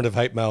a torrent of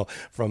hate mail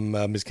from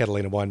Ms.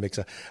 Catalina Wine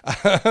Mixer.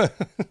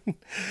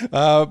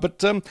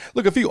 But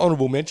look, a few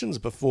honourable mentions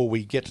before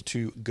we get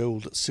to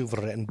gold,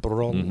 silver and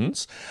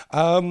bronze.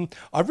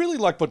 I really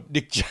like what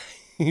Nick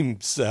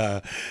James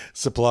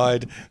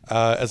supplied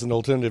as an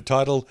alternative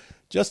title.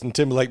 Justin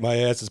Timberlake, my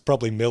ass is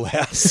probably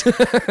Millhouse.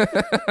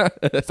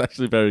 That's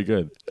actually very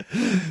good.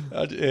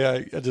 I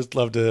just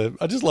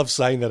love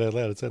saying that out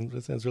loud.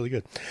 It sounds really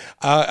good.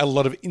 A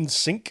lot of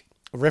NSYNC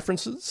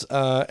references,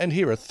 and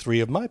here are three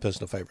of my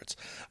personal favourites.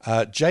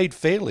 Jade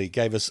Fairley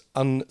gave us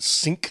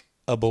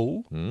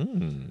Unsinkable,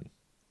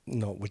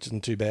 which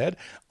isn't too bad.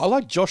 I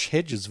like Josh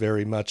Hedges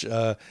very much.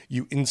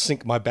 You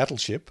NSYNC my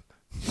battleship.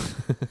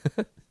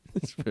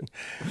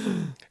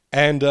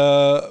 And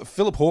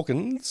Philip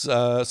Hawkins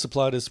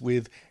supplied us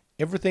with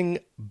everything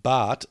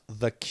but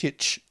the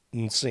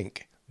kitchen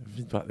sink.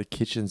 But the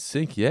kitchen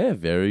sink, yeah,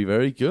 very,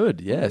 very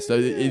good. Yeah, so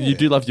you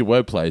do love your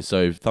wordplay,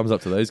 so thumbs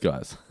up to those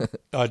guys.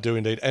 I do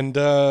indeed. And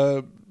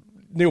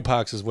Neil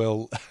Parks as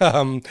well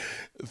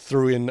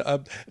threw in,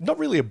 not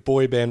really a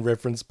boy band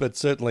reference, but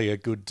certainly a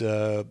good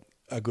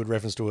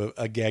reference to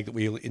a gag that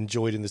we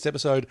enjoyed in this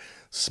episode.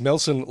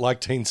 Smelson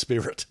like Teen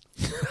Spirit.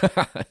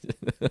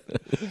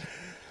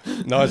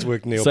 Nice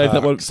work, Neil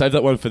Parks. Save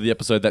that one for the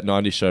episode, that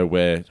 90s show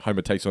where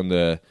Homer takes on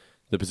the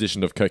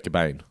position of Kurt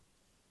Cobain.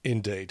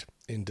 Indeed.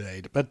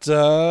 But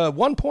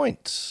 1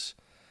 point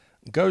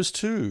goes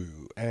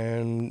to,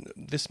 and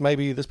this may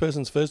be this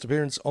person's first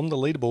appearance on the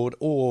leaderboard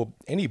or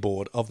any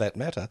board of that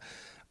matter,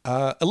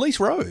 Elise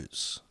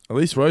Rose.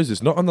 Elise Rose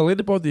is not on the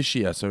leaderboard this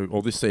year,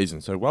 or this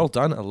season. So well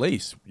done,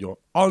 Elise. You're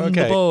on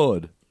the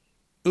board.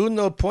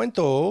 Uno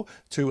punto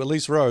to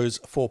Elise Rose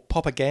for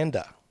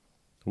propaganda.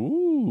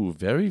 Ooh,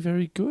 very,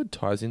 very good.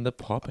 Ties in the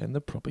pop and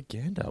the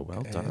propaganda.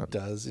 Well done. It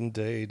does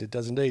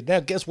indeed. Now,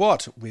 guess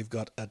what? We've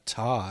got a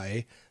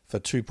tie for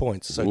 2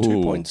 points. So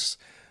 2 points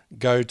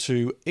go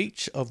to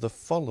each of the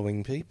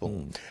following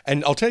people.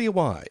 And I'll tell you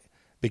why.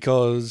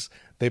 Because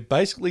they're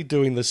basically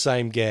doing the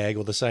same gag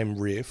or the same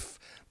riff,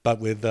 but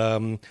with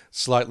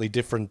slightly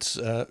different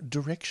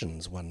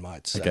directions, one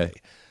might say. Okay.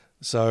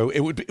 So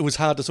it was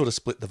hard to sort of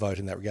split the vote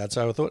in that regard.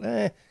 So I thought,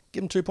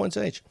 give them 2 points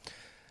each.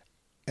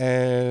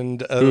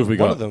 And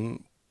one of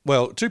them,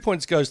 2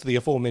 points goes to the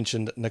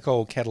aforementioned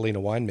Nicole Catalina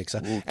Wine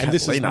Mixer. Ooh, and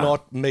this is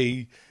not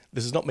me.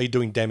 This is not me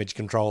doing damage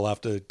control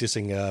after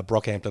dissing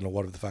Brockhampton or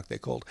whatever the fuck they're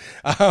called.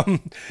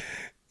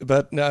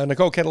 But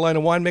Nicole Catalina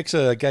Wine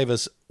Mixer gave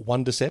us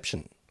One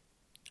Deception.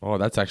 Oh,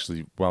 that's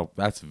actually,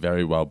 that's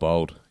very well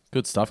bowled.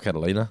 Good stuff,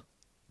 Catalina.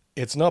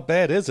 It's not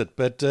bad, is it?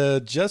 But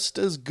just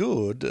as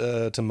good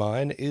to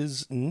mine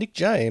is Nick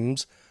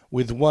James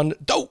with One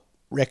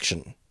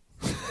Direction.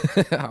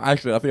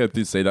 Actually, I think I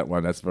did see that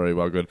one. That's very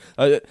well good.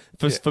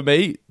 For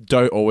me,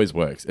 Doe always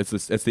works. It's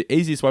the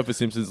easiest one for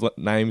Simpsons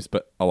names,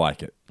 but I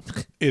like it.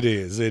 It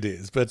is.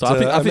 But so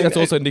I think that's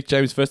also Nick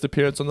James' first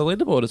appearance on the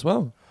leaderboard as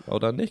well. Well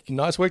done, Nick.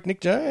 Nice work,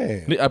 Nick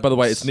James. By the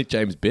way, it's Nick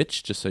James,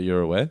 bitch. Just so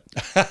you're aware.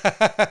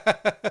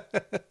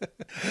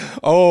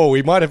 Oh,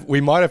 we might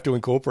have to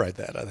incorporate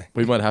that. I think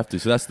we might have to.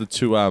 So that's the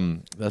two.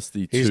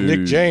 He's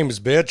Nick James,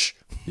 bitch.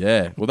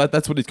 Yeah. Well,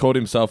 that's what he's called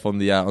himself on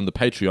the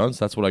Patreon.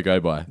 So that's what I go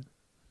by.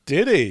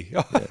 Did he?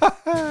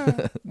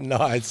 Yeah.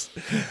 Nice.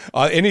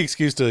 Any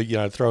excuse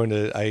to throw in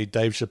a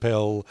Dave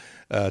Chappelle,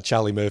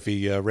 Charlie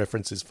Murphy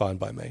reference is fine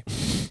by me.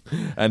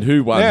 And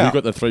who won? Who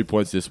got the 3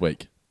 points this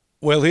week?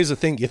 Well, here's the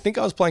thing. You think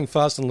I was playing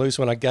fast and loose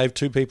when I gave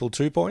 2 people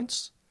 2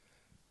 points?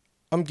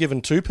 I'm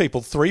giving 2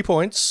 people 3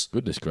 points.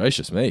 Goodness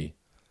gracious me!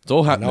 It's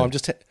all happening.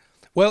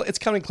 No, it's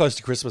coming close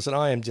to Christmas, and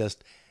I am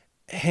just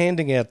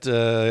handing out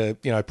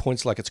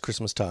points like it's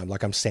Christmas time,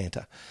 like I'm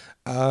Santa.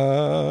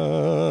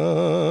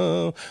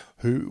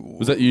 Who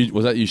was that?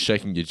 Was that you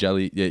shaking your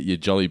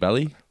jolly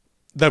belly?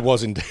 That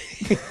was indeed.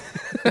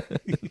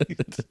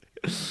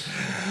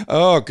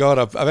 Oh God,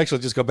 I've actually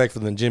just got back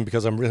from the gym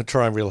because I'm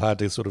trying real hard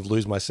to sort of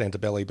lose my Santa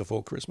belly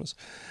before Christmas.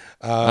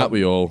 Aren't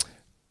we all?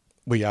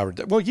 We are.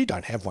 Well, you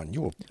don't have one.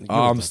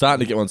 I'm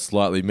starting to get one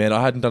slightly, man.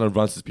 I hadn't done a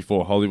run since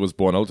before Holly was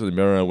born. I looked in the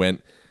mirror and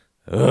went,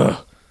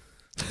 ugh.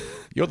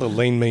 You're the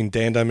lean, mean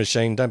dando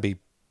machine. Don't be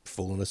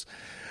fooling us.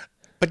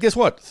 But guess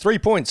what? 3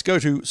 points go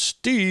to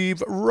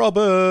Steve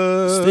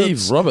Roberts.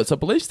 Steve Roberts. I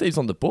believe Steve's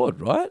on the board,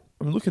 right?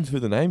 I'm looking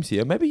through the names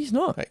here. Maybe he's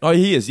not. Hey. Oh,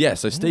 he is, yeah.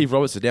 So Steve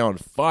Roberts is now on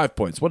 5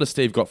 points. What has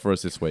Steve got for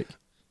us this week?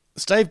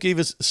 Steve gave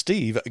us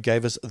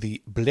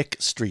the Black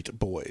Street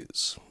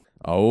Boys.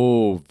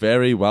 Oh,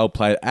 very well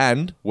played.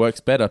 And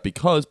works better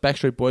because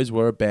Backstreet Boys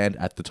were a band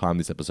at the time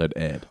this episode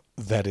aired.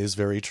 That is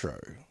very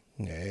true.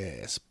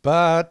 Yes.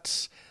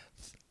 But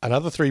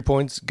another 3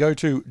 points go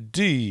to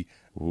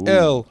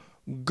D.L.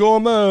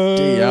 Gorman.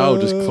 DL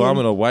just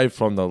climbing away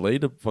from the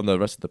leader, from the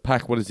rest of the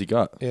pack. What has he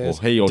got? Yes.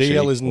 Or he or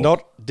DL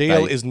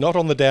she? is not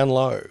on the down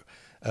low.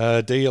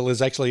 DL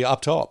is actually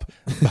up top.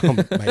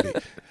 Maybe.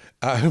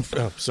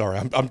 Sorry,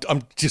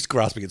 I'm just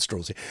grasping at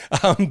straws here.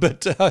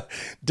 But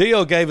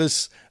DL gave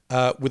us,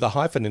 with a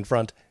hyphen in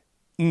front,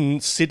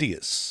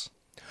 insidious.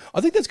 I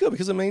think that's good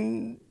because, I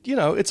mean, you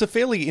know, it's a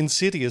fairly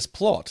insidious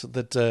plot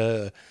that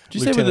Did you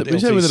say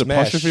with an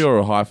apostrophe or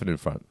a hyphen in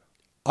front?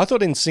 I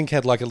thought NSYNC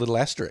had like a little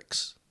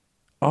asterisk.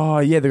 Oh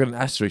yeah, they've got an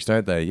asterisk,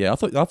 don't they? Yeah, I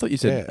thought you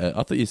said. Yeah.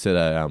 I thought you said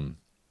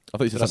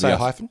Did I say a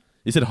hyphen?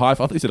 You said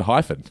hyphen. I thought you said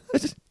hyphen.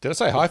 Did I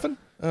say hyphen?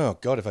 Oh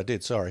God, if I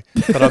did, sorry.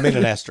 But I meant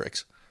an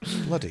asterisk.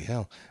 Bloody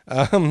hell.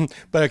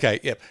 But okay,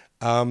 yep.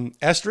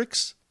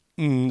 Asterisk,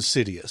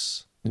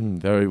 insidious.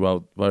 Very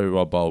well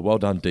bowled. Well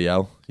done,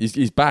 DL.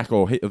 He's back,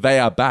 or they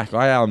are back.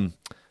 I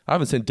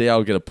haven't seen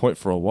DL get a point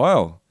for a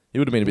while. He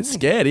would have been a bit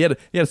scared. He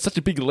had such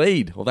a big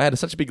lead, or they had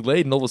such a big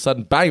lead, and all of a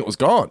sudden, bang, it was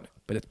gone.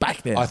 But it's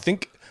back now. I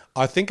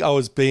think I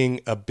was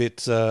being a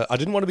bit. I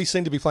didn't want to be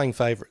seen to be playing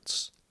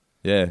favourites.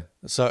 Yeah.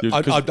 So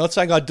I'm not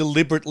saying I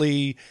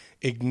deliberately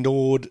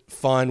ignored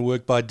fine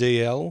work by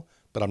DL,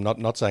 but I'm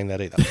not saying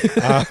that either.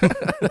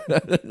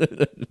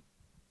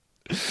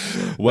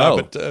 Well,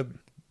 no, but,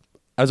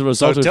 as a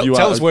result of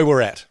tell us where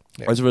we're at.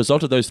 Yeah. As a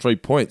result of those 3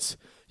 points,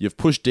 you've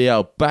pushed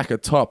DL back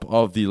atop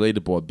of the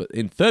leaderboard. But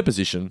in third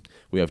position,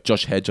 we have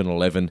Josh Hedge on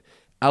 11,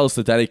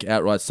 Alistair Danik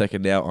outright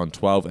second now on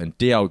 12, and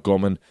DL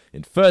Gorman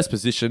in first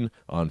position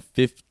on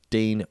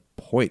 15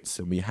 points.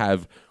 And we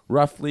have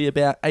roughly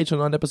about 8 or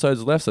 9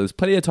 episodes left, so there's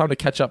plenty of time to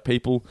catch up,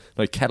 people.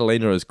 Like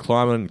Catalina is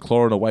climbing and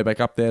clawing her way back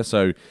up there.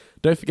 So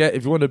don't forget,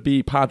 if you want to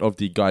be part of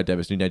the Guy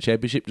Davis New Name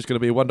Championship, just going to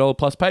be a $1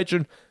 plus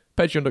patron.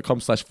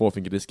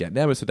 Patreon.com/4fingerdiscount.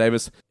 Now, Mr.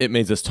 Davis, it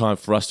means it's time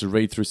for us to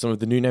read through some of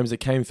the new names that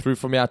came through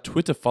from our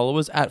Twitter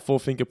followers at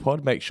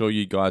 4fingerpod. Make sure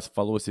you guys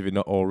follow us if you're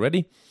not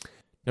already.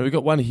 Now, we've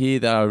got one here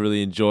that I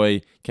really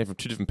enjoy. Came from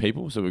 2 different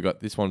people. So we've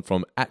got this one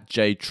from at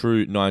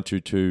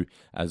JTrue922,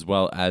 as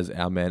well as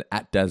our man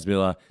at Daz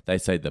Miller. They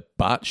say the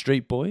Bart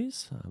Street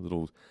Boys. A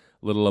little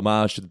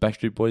homage to the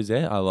Backstreet Boys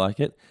there. I like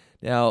it.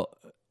 Now,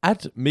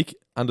 at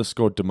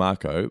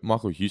Mick_DeMarco,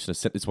 Michael Houston has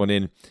sent this one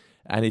in.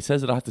 And he says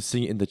that I have to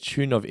sing it in the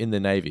tune of In the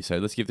Navy. So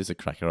let's give this a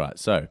crack. All right,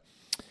 so.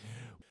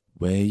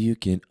 Where you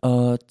can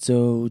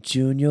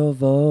auto-tune your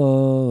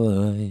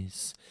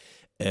voice,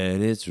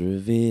 and it's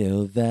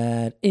revealed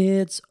that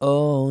it's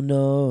all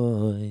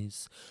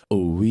noise.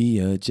 Oh, we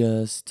are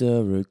just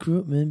a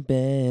recruitment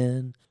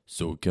band.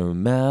 So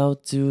come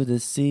out to the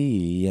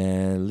sea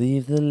and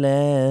leave the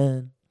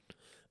land.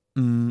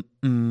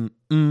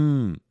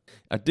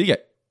 I dig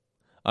it.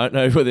 I don't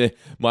know whether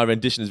my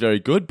rendition is very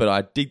good, but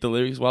I dig the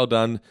lyrics. Well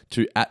done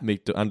to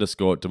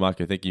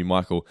 @Mick_DeMarco. Thank you,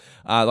 Michael.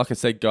 Like I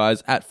said,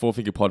 guys, at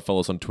 4fingerpod,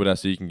 follow us on Twitter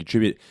so you can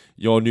contribute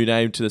your new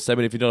name to the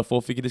segment if you're not a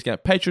 4-Finger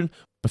Discount patron.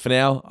 But for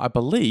now, I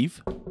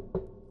believe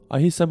I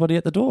hear somebody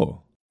at the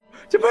door.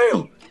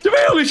 Jamil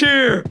is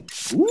here!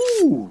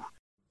 Ooh!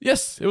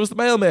 Yes, it was the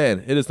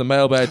mailman. It is the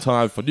mailbag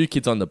time for New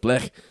Kids on the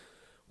Block.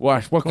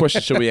 What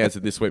question shall we answer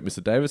this week,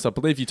 Mr. Davis? I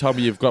believe you told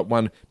me you've got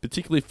one,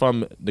 particularly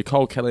from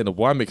Nicole Kelly and a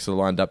wine mixer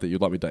lined up that you'd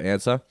like me to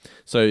answer.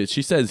 So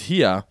she says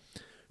here,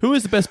 who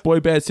is the best boy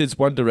band since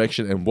One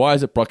Direction and why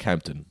is it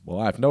Brockhampton? Well,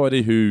 I have no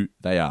idea who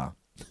they are.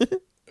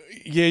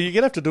 Yeah, you're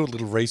going to have to do a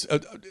little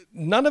research.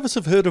 None of us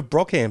have heard of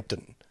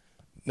Brockhampton,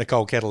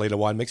 Nicole Catalina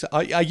Wine Mixer.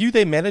 Are you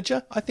their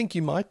manager? I think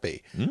you might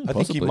be. I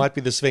think you might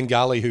be the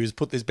Svengali who's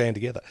put this band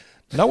together.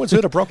 No one's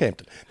heard of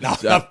Brockhampton. No,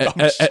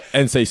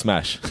 NC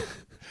Smash.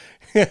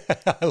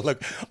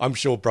 Look, I'm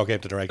sure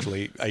Brockhampton are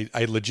actually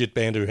a legit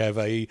band who have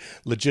a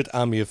legit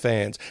army of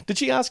fans. Did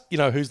she ask,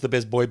 who's the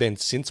best boy band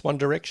since One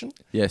Direction?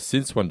 Yeah,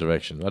 since One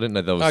Direction. I didn't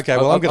know that was... Okay,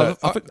 well,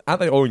 aren't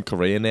they all in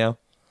Korea now?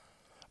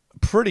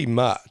 Pretty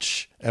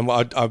much. And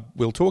I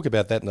will talk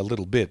about that in a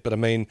little bit. But I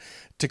mean,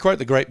 to quote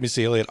the great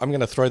Missy Elliott, I'm going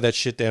to throw that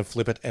shit down,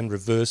 flip it, and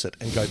reverse it,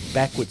 and go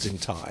backwards in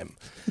time.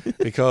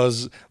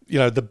 Because,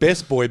 the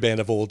best boy band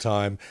of all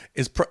time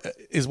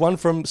is one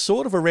from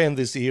sort of around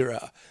this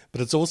era,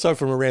 but it's also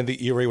from around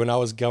the era when I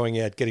was going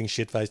out, getting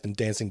shit-faced and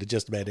dancing to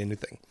just about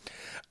anything.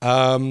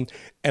 And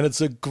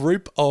it's a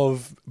group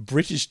of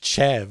British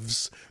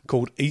chavs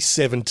called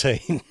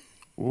E17.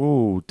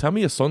 Ooh, tell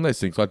me a song they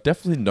sing, 'cause I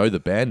definitely know the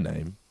band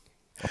name.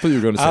 I thought you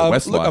were going to say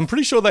Westlife. Look, I'm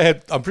pretty sure they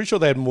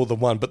had more than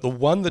one, but the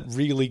one that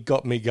really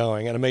got me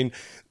going, and I mean,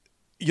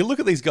 you look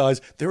at these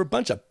guys, they're a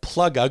bunch of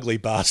plug ugly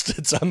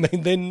bastards. I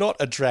mean, they're not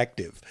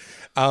attractive.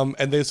 And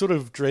they're sort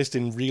of dressed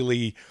in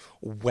really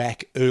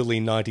whack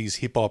early 90s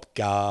hip hop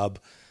garb.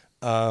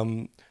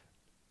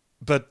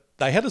 But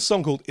they had a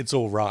song called It's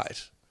All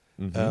Right.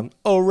 Mm-hmm.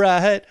 All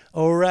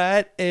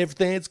right,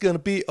 everything's going to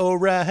be all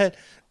right.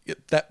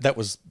 That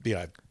was,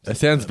 It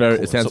sounds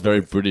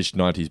very British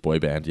 90s boy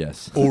band,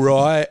 yes. All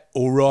right,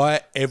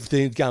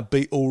 everything's going to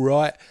be all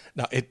right.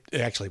 No, it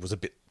actually was a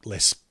bit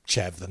less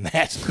chav than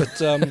that.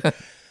 But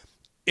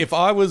if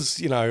I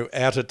was,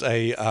 out at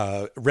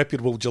a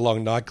reputable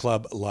Geelong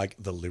nightclub like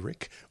The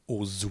Lyric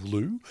or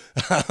Zulu.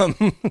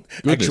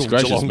 Goodness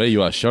gracious me,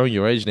 you are showing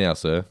your age now,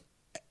 sir.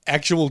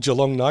 Actual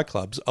Geelong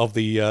nightclubs of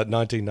the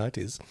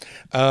 1990s.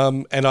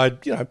 And I,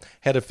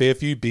 had a fair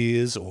few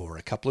beers or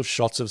a couple of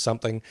shots of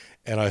something,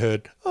 and I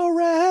heard, all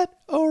right,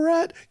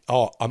 what?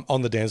 Oh, I'm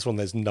on the dance floor and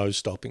there's no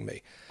stopping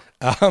me.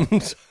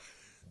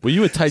 Were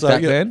you a Take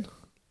That man?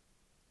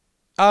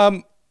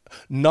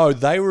 No,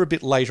 they were a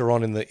bit later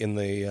on in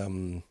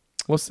the.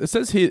 Well, it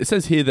says here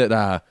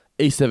that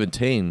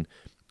E17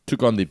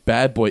 took on the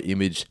bad boy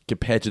image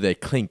compared to their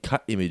clean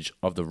cut image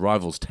of the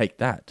rivals Take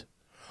That.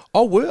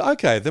 Oh,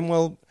 okay. Then,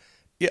 well,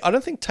 yeah, I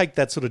don't think Take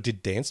That sort of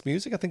did dance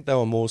music. I think they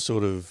were more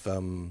sort of. It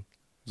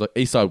was like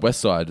East Side, West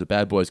Side, the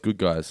bad boys, good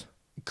guys.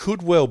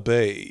 Could well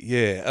be,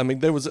 yeah. I mean,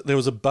 there was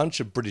a bunch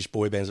of British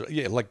boy bands.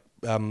 Yeah, like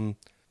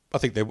I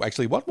think there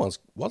actually was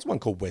one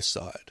called West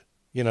Side.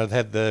 You know, they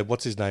had the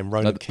what's his name,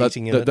 Ronan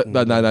Keating in it.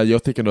 No, you're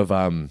thinking of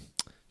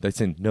they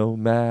sing No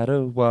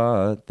Matter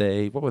What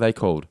were they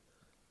called?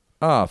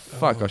 Ah,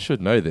 fuck, I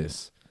should know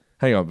this.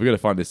 Hang on, we're gonna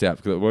find this out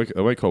because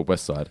it weren't called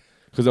West Side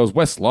because there was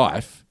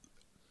Westlife.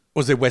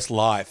 Was there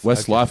Westlife?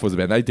 Westlife was a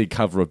band. They did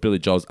cover of Billy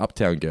Joel's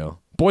Uptown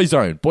Girl.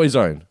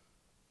 Boyzone.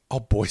 Oh,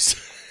 Boys.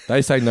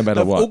 They sang No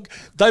Matter What.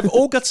 They've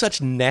all got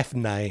such naff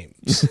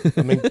names.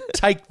 I mean,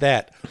 Take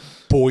That,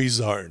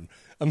 Boyzone.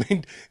 I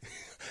mean,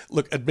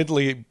 look,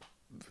 admittedly,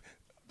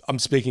 I'm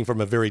speaking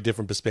from a very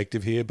different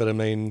perspective here, but I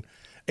mean,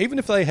 even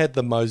if they had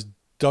the most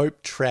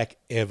dope track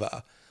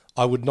ever,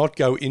 I would not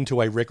go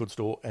into a record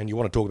store, and you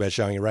want to talk about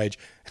showing your age.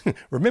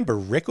 Remember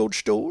record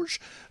stores?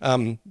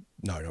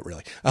 No, not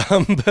really.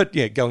 But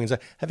yeah, going and say,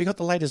 have you got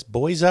the latest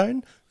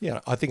Boyzone? Yeah,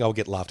 I think I'll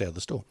get laughed out of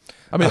the store.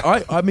 I mean,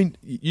 I mean,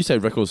 you say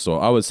record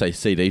store. I would say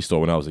CD store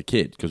when I was a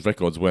kid because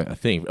records weren't a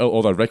thing.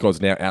 Although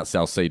records now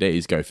outsell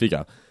CDs, go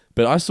figure.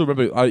 But I still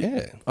remember,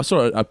 I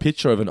saw a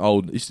picture of an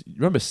old, you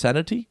remember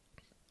Sanity?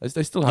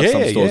 They still have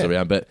some stores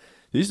around, but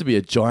there used to be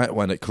a giant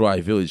one at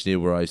Karaya Village near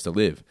where I used to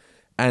live.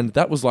 And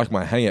that was like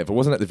my hangout. If it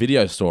wasn't at the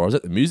video store, I was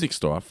at the music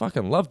store. I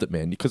fucking loved it,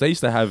 man, because they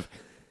used to have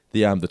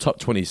the top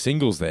 20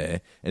 singles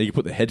there, and you could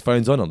put the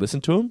headphones on and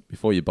listen to them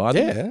before you buy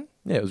them.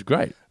 Yeah, it was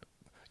great.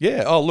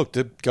 Yeah. Oh, look,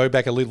 to go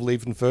back a little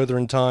even further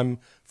in time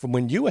from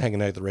when you were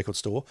hanging out at the record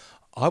store,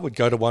 I would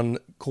go to one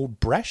called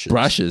Brashes.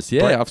 Brashes,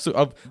 yeah.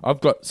 I've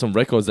got some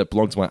records that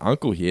belong to my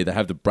uncle here that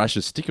have the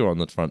Brashes sticker on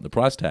the front, the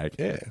price tag.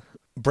 Yeah.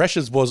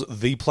 Brashes was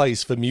the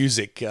place for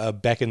music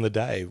back in the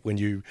day when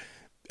you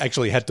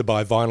actually had to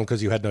buy vinyl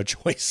because you had no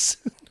choice.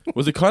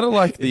 Was it kind of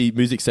like the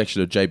music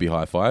section of JB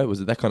Hi-Fi?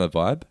 Was it that kind of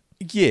vibe?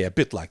 Yeah, a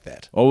bit like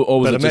that.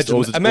 Or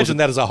was imagine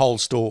that as a whole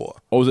store.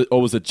 Or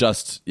was it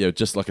just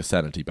just like a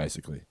Sanity,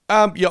 basically?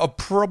 Yeah,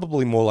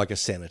 probably more like a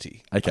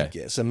Sanity. Okay.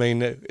 Yes, I mean,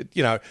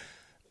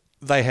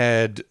 they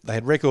had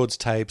records,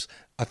 tapes.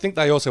 I think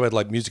they also had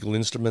like musical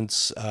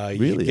instruments.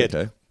 Really?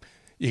 Okay.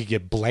 You could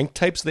get blank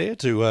tapes there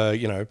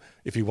to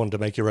if you wanted to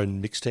make your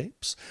own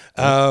mixtapes.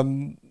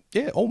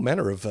 All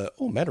manner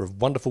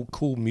of wonderful,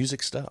 cool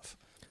music stuff.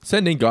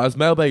 Send in, guys.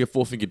 Mailbag at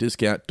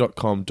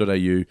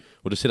fourfingerdiscount.com.au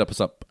or just hit us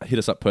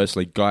up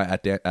personally, Guy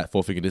at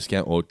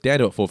fourfingerdiscount or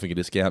Dando at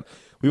fourfingerdiscount.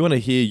 We want to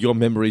hear your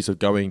memories of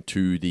going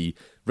to the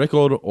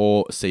record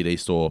or CD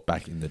store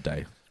back in the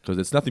day because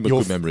it's nothing but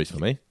good memories for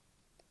me.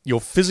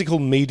 Your physical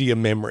media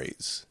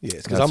memories.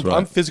 Yes, because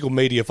I'm physical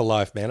media for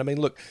life, man. I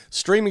mean, look,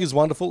 streaming is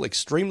wonderful,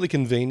 extremely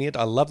convenient.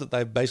 I love that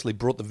they've basically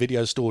brought the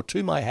video store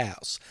to my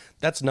house.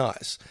 That's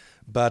nice.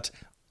 But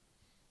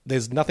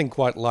there's nothing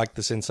quite like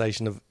the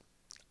sensation of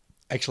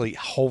actually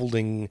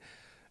holding,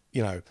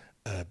 a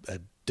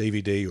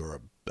DVD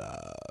or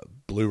a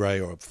Blu-ray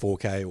or a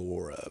 4K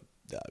or a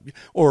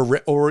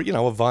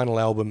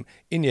vinyl album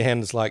in your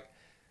hand. It's like,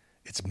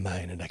 it's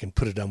mine and I can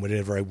put it on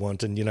whenever I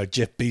want. And,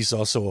 Jeff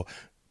Bezos or,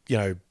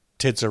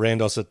 Ted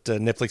Sarandos at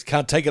Netflix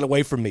can't take it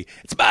away from me.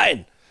 It's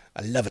mine.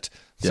 I love it.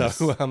 Yes.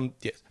 So,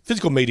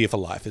 physical media for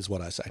life is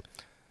what I say.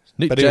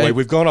 But anyway,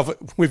 we've gone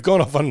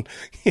off on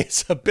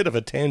a bit of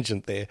a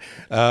tangent there.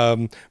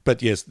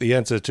 But yes, the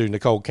answer to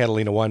Nicole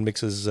Catalina Wine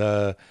Mix's,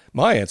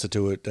 my answer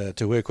to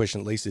her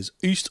question at least is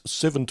East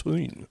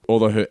 17.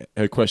 Although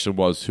her question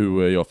was, who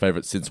were your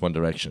favourites since One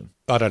Direction?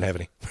 I don't have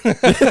any.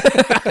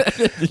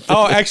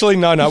 Oh, actually,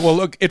 no. Well,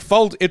 look, it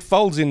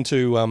folds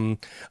into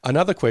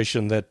another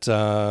question that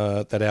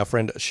our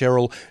friend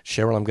Cheryl,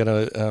 I'm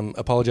going to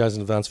apologise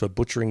in advance for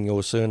butchering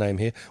your surname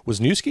here.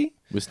 Wisniewski,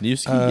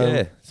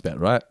 yeah, that's about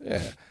right.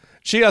 Yeah.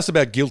 She asked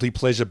about guilty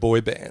pleasure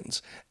boy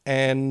bands,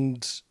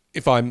 and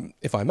if I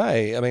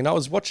may, I mean, I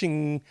was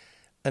watching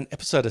an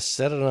episode of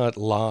Saturday Night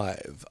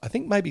Live, I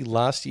think maybe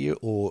last year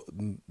or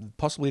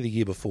possibly the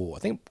year before. I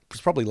think it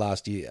was probably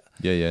last year.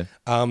 Yeah.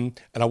 And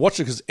I watched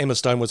it because Emma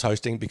Stone was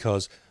hosting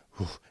because,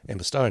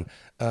 Emma Stone.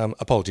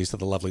 Apologies to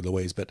the lovely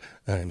Louise, but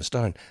Emma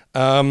Stone.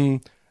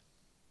 And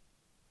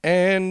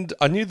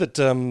I knew that,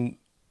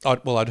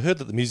 I'd heard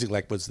that the Music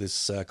Act was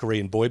this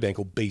Korean boy band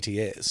called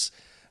BTS.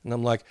 And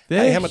I'm like,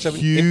 they're how much of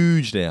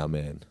huge now,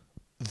 man.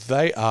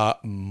 They are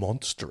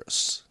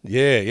monstrous.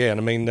 Yeah. And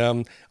I mean,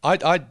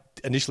 I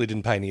initially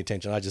didn't pay any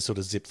attention. I just sort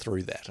of zipped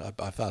through that.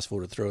 I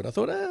fast-forwarded through it. I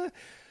thought,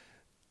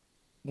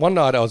 one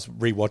night I was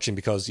rewatching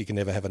because you can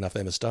never have enough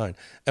Emma Stone.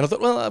 And I thought,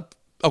 well,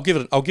 I'll give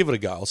it a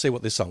go. I'll see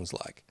what this song's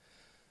like.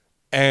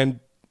 And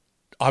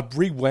I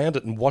rewound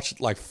it and watched it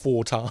like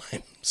 4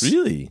 times.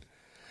 Really?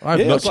 I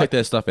have not checked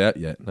their stuff out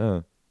yet.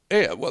 No.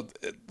 Yeah, well,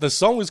 the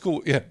song was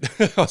cool. Yeah,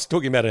 I was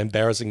talking about how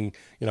embarrassing,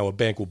 a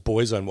band called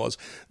Boyzone was.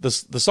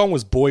 The song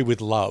was Boy With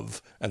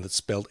Love, and it's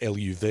spelled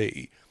Luv.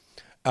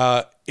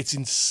 It's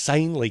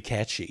insanely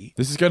catchy.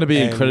 This is going to be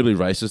incredibly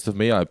racist of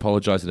me. I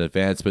apologize in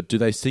advance, but do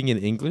they sing in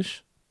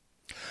English?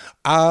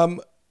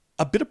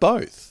 A bit of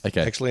both,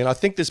 okay. Actually. And I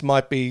think this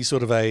might be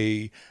sort of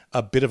a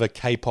bit of a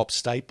K-pop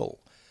staple,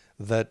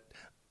 that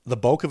the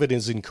bulk of it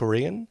is in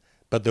Korean,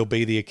 but there'll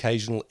be the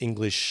occasional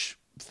English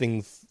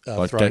thing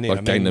thrown in.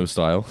 Like Gangnam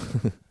Style?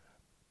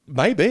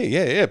 Maybe,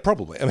 yeah,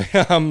 probably.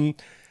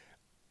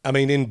 I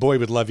mean, in Boy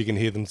With Love, you can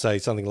hear them say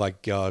something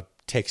like,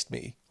 text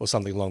me, or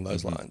something along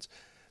those lines.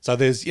 So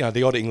there's,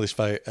 the odd English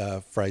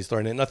phrase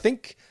thrown in. And I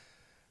think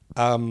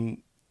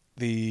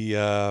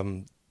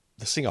the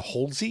singer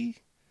Halsey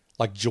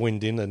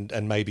joined in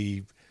and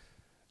maybe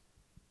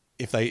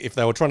if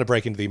they were trying to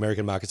break into the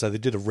American market, so they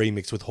did a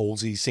remix with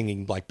Halsey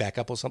singing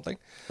backup or something.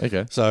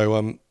 Okay.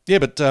 So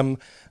but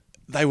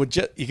they were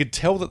you could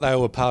tell that they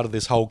were part of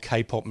this whole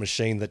K-pop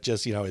machine that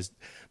just is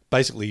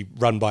basically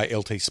run by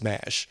LT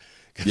Smash.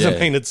 Because I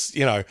mean, it's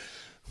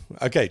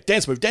okay,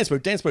 dance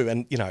move,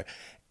 and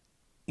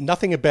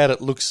nothing about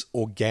it looks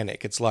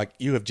organic. It's like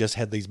you have just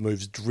had these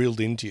moves drilled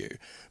into you,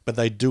 but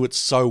they do it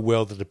so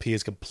well that it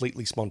appears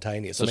completely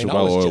spontaneous. Such a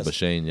well-oiled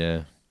machine,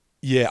 yeah.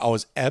 Yeah, I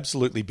was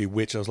absolutely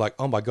bewitched. I was like,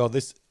 oh my God,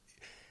 this...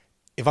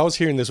 If I was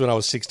hearing this when I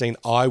was 16,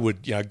 I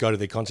would, go to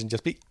their concert and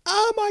just be,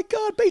 oh my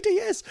God,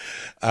 BTS.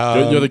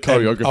 You're the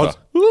choreographer.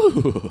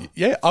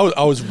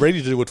 I was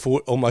ready to do it for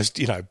almost,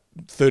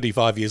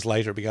 35 years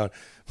later, be going,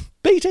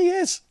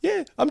 BTS,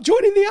 yeah, I'm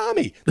joining the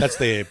army. That's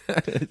their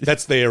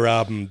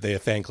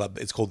fan club.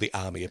 It's called the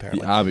Army,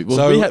 apparently. The Army. Well,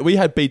 so, we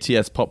had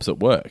BTS pops at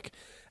work,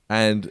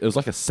 and it was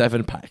like a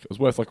 7-pack. It was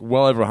worth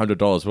well over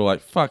 $100. We're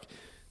like, fuck,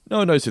 no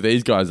one knows who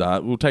these guys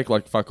are. We'll take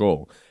fuck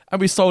all. And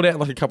we sold out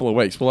in a couple of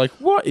weeks. We're like,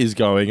 what is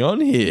going on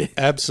here?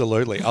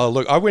 Absolutely. Oh,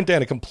 look, I went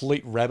down a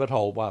complete rabbit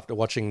hole after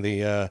watching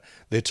their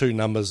 2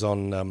 numbers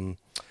on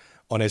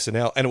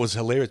SNL, and it was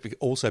hilarious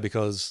also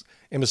because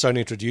Emma Stone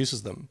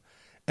introduces them.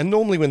 And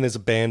normally when there's a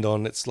band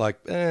on, it's like,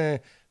 oh,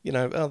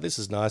 this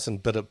is nice,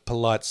 but a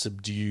polite,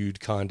 subdued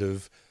kind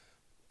of,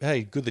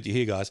 hey, good that you're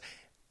here, guys.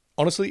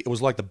 Honestly, it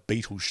was like the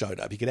Beatles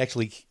showed up. You could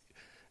actually,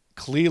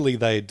 clearly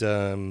they'd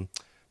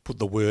put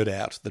the word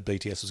out that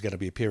BTS was going to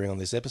be appearing on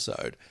this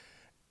episode.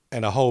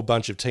 And a whole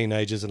bunch of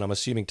teenagers, and I'm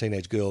assuming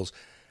teenage girls,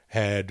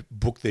 had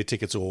booked their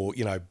tickets or,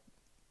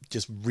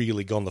 just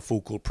really gone the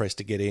full court press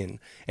to get in.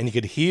 And you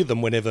could hear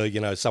them whenever,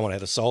 someone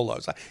had a solo.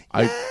 It's like,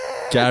 I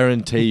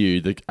guarantee you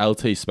the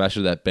LT Smash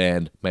of that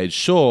band made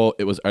sure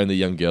it was only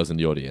young girls in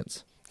the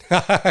audience.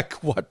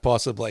 Quite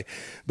possibly.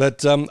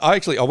 But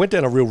I went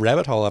down a real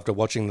rabbit hole after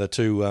watching their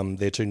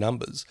 2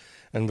 numbers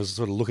and was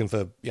sort of looking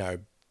for,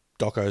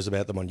 docos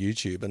about them on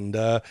YouTube.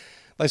 And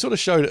they sort of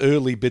showed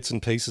early bits and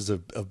pieces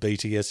of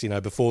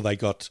BTS, before they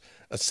got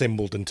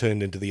assembled and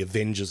turned into the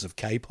Avengers of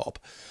K-pop.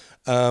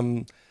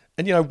 And,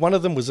 one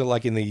of them was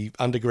in the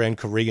underground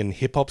Korean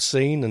hip-hop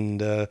scene, and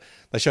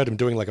they showed him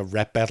doing a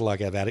rap battle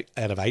out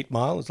of 8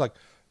 Mile. It's like,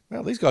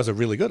 well, these guys are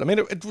really good. I mean,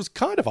 it was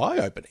kind of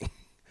eye-opening.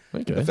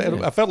 Okay,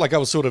 I felt like I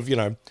was sort of,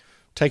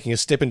 taking a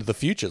step into the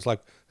future. It's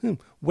like,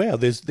 wow,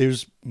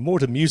 there's more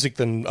to music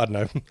than, I don't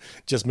know,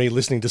 just me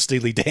listening to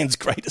Steely Dan's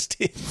greatest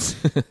hits.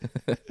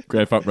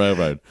 Grand Funk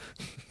Railroad.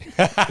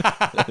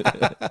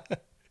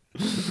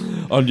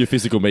 On your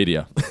physical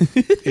media.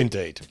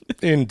 Indeed.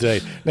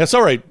 Now,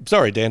 sorry,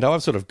 Dando,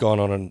 I've sort of gone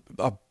on and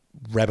I've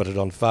rabbited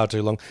on far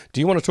too long.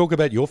 Do you want to talk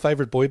about your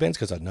favourite boy bands?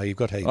 Because I know you've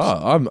got heaps.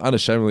 Oh, I'm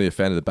unashamedly a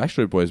fan of the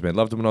Backstreet Boys, man.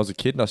 Loved them when I was a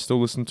kid, and I still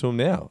listen to them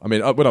now. I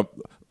mean, I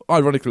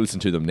ironically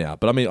listen to them now,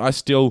 but I mean, I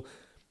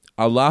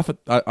laugh at...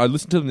 I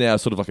listen to them now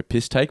as sort of like a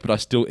piss take, but I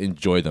still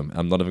enjoy them.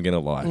 I'm not even going to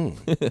lie.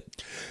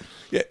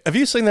 Yeah. Have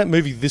you seen that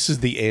movie, This Is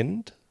the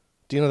End?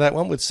 Do you know that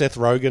one with Seth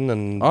Rogen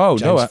and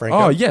James Franco?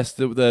 Oh, yes.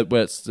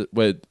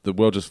 Where the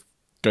world just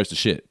goes to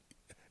shit.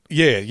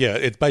 Yeah.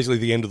 It's basically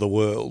the end of the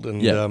world,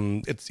 and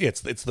it's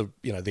the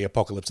the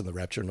apocalypse and the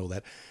rapture and all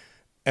that.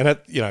 And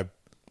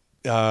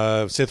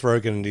Seth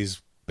Rogen and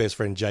his best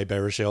friend Jay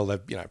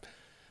Baruchel,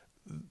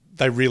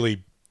 they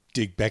really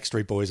dig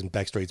Backstreet Boys and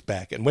Backstreet's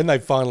Back. And when they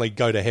finally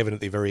go to heaven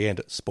at the very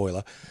end,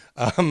 spoiler,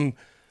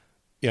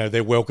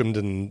 they're welcomed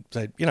and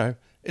say,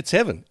 it's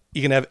heaven.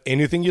 You can have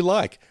anything you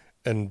like.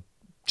 And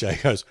Jay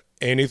goes,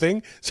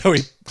 anything? So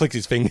he clicks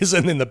his fingers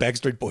and then the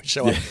Backstreet Boys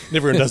show up. And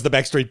everyone does the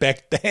Backstreet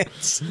Back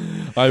dance.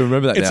 I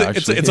remember that now,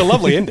 actually. It's a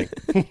lovely ending.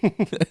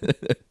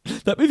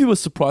 That movie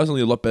was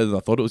surprisingly a lot better than I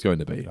thought it was going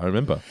to be. I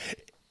remember.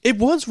 It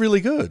was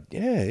really good.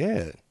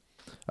 Yeah.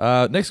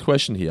 Next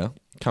question here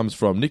comes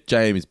from Nick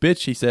James.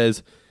 Bitch, he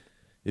says,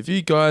 if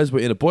you guys were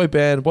in a boy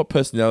band, what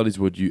personalities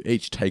would you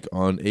each take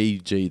on?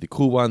 E.g., the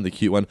cool one, the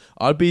cute one.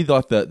 I'd be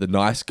like the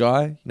nice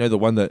guy, the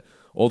one that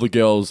all the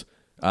girls,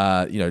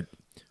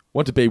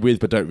 want to be with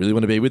but don't really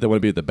want to be with. They want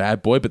to be with the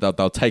bad boy, but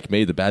they'll take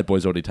me. The bad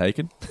boy's already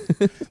taken.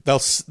 They'll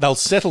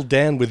settle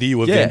down with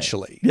you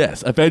eventually.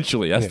 Yes,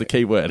 eventually. That's the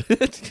key word.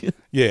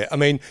 Yeah, I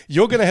mean,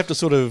 you're going to have to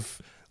sort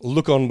of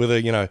look on with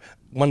a,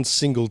 one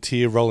single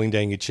tear rolling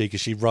down your cheek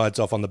as she rides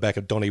off on the back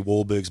of Donnie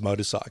Wahlberg's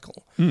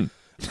motorcycle.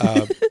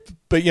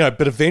 But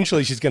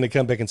eventually she's going to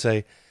come back and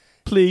say,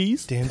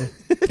 please, Danda,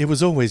 it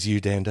was always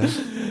you, Danda.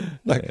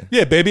 Like,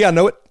 yeah, baby, I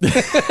know it.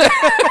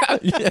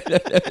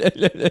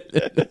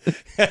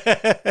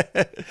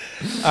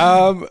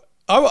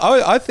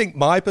 I think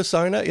my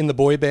persona in the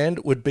boy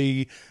band would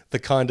be the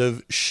kind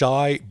of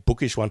shy,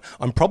 bookish one.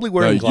 I'm probably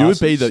wearing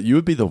glasses. You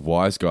would be the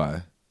wise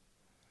guy.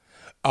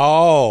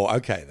 Oh,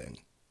 okay then.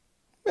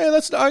 Yeah,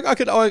 I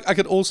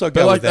could also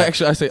go with that.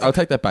 Actually, I'll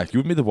take that back. You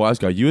would be the wise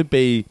guy. You would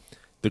be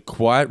the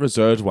quiet,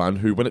 reserved one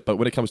who, when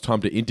it comes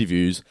time to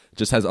interviews,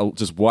 just has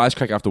just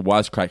wisecrack after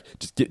wisecrack,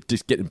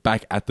 just getting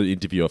back at the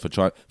interviewer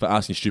for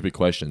asking stupid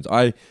questions.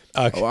 I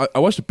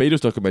watched a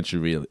Beatles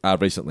documentary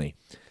recently,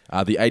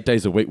 the 8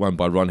 Days a Week one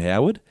by Ron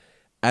Howard.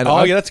 And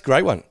yeah, that's a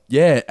great one.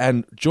 Yeah,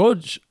 and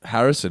George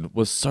Harrison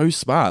was so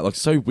smart, like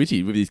so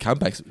witty with his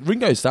comebacks.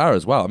 Ringo Starr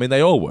as well. I mean,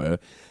 they all were,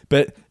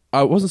 but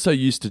I wasn't so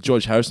used to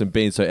George Harrison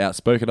being so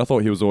outspoken. I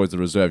thought he was always the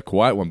reserved,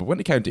 quiet one. But when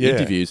it came to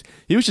interviews,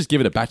 he was just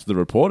giving it back to the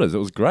reporters. It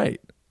was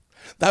great.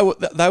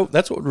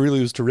 That's what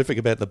really was terrific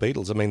about the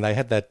Beatles. I mean, they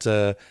had that.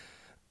 They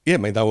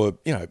were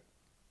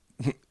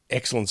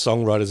excellent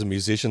songwriters and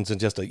musicians, and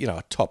just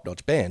a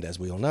top-notch band, as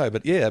we all know.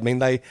 But yeah, I mean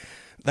they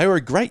were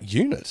a great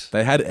unit.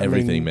 They had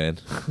everything, man.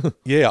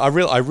 Yeah, I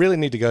really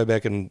need to go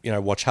back and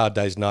watch Hard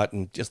Day's Night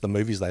and just the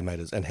movies they made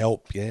and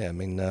Help. Yeah, I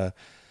mean. No,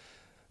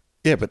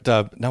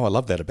 I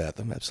love that about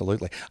them.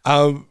 Absolutely.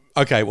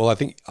 Okay, well, I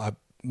think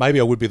maybe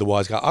I would be the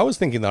wise guy. I was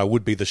thinking that I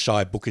would be the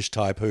shy, bookish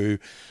type who,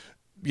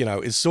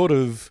 is sort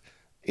of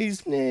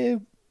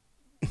I'm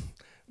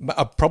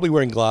probably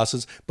wearing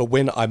glasses, but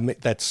when I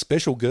met that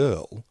special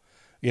girl,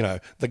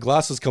 the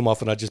glasses come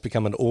off and I just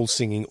become an all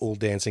singing, all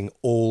dancing,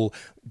 all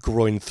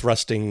groin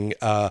thrusting,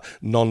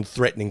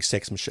 non-threatening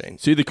sex machine.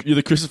 So you're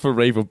the Christopher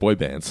Reeve of boy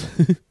bands.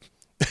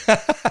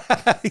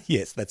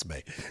 Yes, that's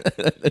me.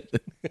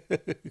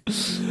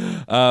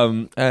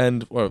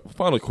 And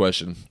final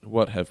question.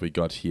 What have we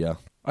got here?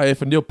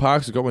 For Neil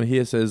Parks, we've got one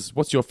here. Says,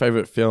 what's your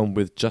favourite film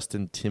with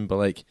Justin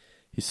Timberlake?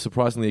 He's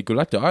surprisingly a good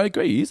actor. I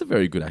agree. He's a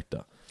very good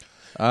actor.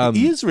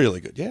 He is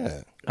really good,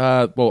 yeah.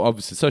 Well,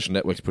 obviously, Social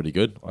Network's pretty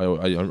good. I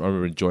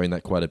remember enjoying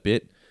that quite a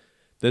bit.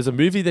 There's a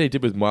movie that he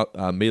did with Mila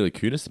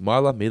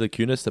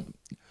Kunis that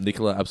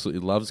Nicola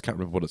absolutely loves. Can't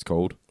remember what it's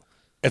called.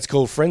 It's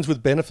called Friends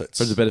with Benefits.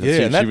 Friends with Benefits.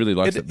 Yeah, she really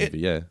likes that movie.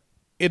 Yeah,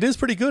 it is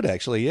pretty good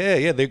actually.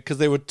 Yeah, because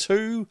there were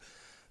two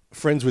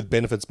Friends with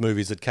Benefits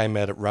movies that came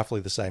out at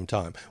roughly the same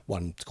time.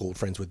 One's called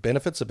Friends with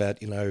Benefits, about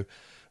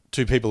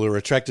two people who are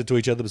attracted to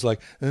each other. It's like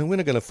we're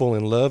not going to fall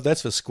in love.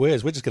 That's for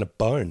squares. We're just going to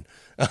bone,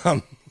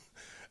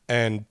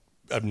 and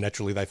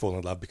naturally they fall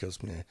in love because,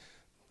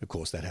 of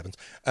course, that happens.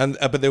 And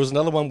but there was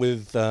another one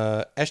with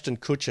Ashton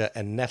Kutcher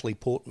and Natalie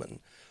Portman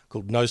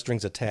called No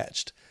Strings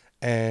Attached,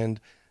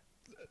 and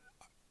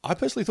I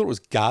personally thought it was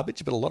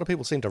garbage, but a lot of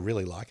people seem to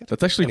really like it.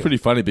 That's actually pretty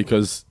funny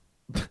because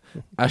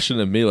Ashton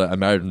and Mila are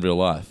married in real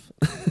life.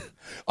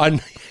 I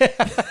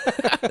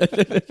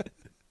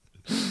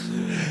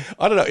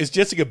don't know. Is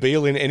Jessica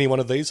Biel in any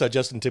one of these so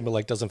Justin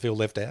Timberlake doesn't feel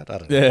left out? I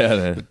don't know. Yeah, I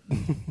know.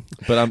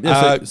 But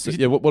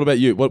what about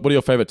you? What are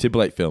your favourite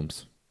Timberlake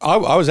films? I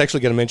was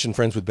actually going to mention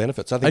Friends with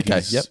Benefits. I think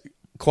he's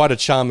quite a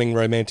charming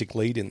romantic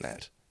lead in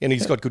that. And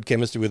he's got good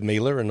chemistry with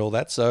Mila and all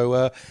that.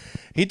 So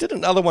he did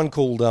another one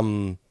called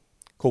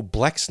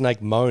Black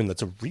Snake Moan.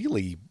 That's a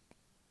really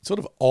sort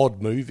of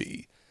odd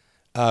movie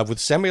with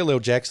Samuel L.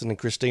 Jackson and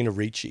Christina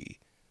Ricci.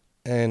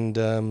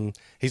 And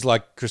he's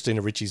like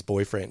Christina Ricci's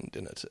boyfriend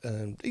in it.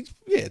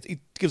 He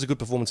gives a good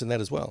performance in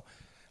that as well.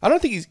 I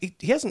don't think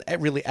he hasn't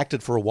really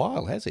acted for a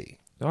while, has he?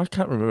 No, I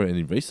can't remember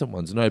any recent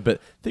ones, no.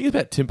 But the thing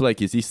about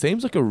Timberlake is he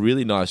seems like a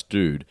really nice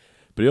dude,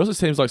 but he also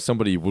seems like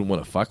somebody you wouldn't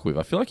want to fuck with.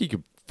 I feel like he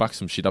could fuck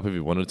some shit up if he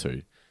wanted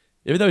to.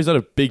 Even though he's not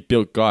a big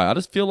built guy, I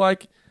just feel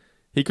like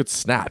he could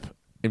snap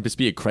and just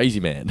be a crazy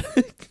man.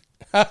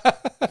 I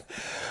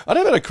don't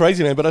know about a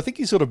crazy man, but I think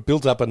he's sort of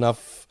built up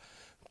enough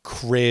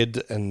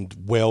cred and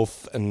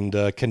wealth and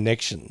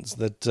connections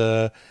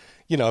that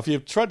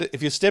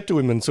if you stepped to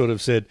him and sort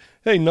of said,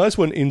 "Hey, nice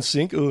one,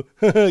 NSYNC," or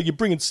 "You're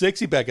bringing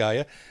sexy back,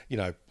 are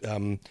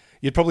you?"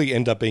 You'd probably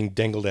end up being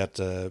dangled out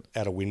a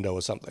window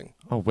or something.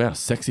 Oh wow,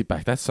 sexy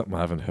back! That's something I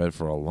haven't heard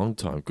for a long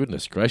time.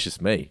 Goodness gracious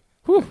me!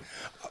 Whew.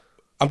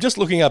 I'm just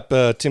looking up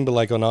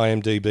Timberlake on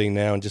IMDb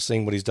now and just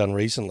seeing what he's done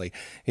recently.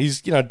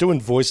 He's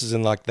doing voices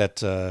in like that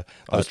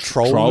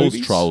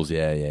Trolls,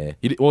 yeah.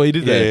 He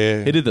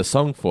did the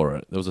song for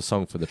it. There was a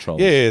song for the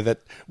Trolls. Yeah,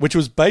 which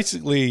was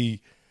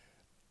basically.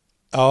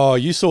 Oh,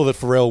 you saw that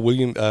Pharrell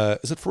Williams.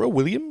 Is it Pharrell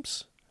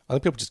Williams? I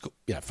think people just call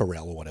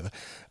Pharrell or whatever.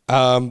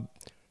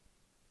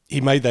 He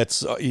made that.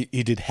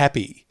 He did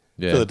Happy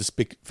for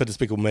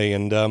Despicable Me,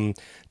 and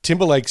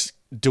Timberlake's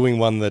doing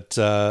one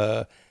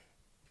that.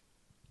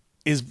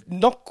 Is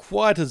not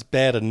quite as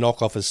bad a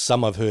knockoff as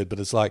some I've heard, but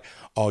it's like,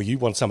 oh, you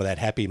want some of that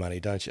Happy money,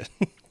 don't you?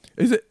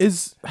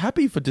 Is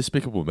Happy for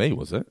Despicable Me,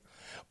 was it?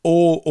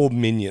 Or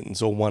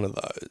Minions, or one of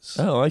those.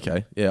 Oh,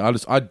 okay. Yeah,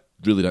 I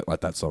really don't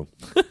like that song.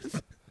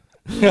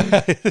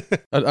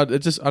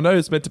 I know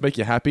it's meant to make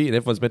you happy, and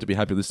everyone's meant to be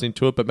happy listening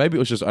to it, but maybe it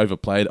was just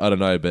overplayed. I don't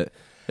know, but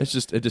it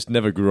just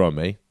never grew on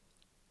me.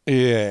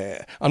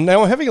 Yeah.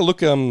 Now I'm having a look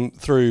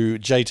through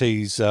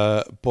JT's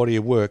body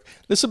of work.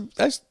 There's some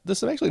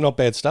actually not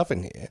bad stuff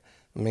in here.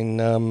 I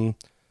mean,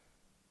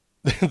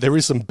 there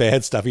is some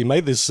bad stuff. He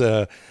made this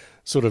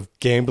sort of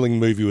gambling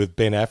movie with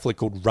Ben Affleck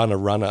called Runner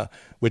Runner,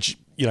 which,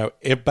 you know,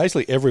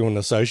 basically everyone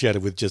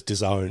associated with just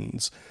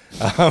disowns,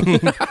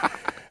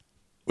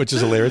 which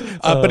is hilarious.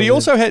 But he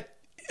also had,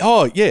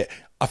 I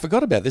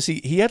forgot about this.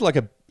 He had like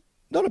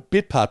not a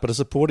bit part, but a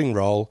supporting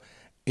role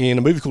in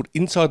a movie called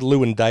Inside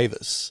Llewyn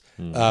Davis,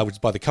 which is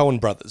by the Coen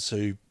brothers,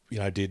 who, you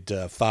know, did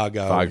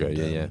Fargo. Fargo,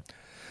 and,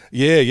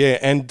 yeah.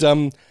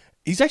 And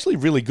he's actually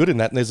really good in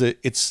that.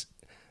 And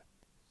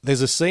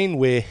there's a scene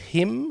where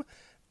him,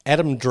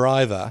 Adam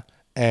Driver,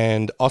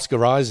 and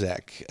Oscar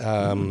Isaac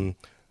are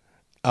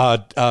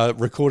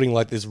recording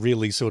like this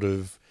really sort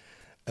of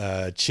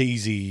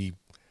cheesy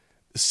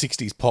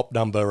 60s pop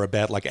number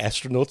about like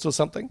astronauts or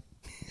something.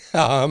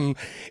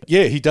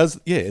 He does.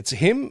 Yeah, it's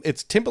him.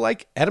 It's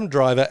Timberlake, Adam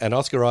Driver, and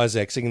Oscar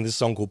Isaac singing this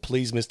song called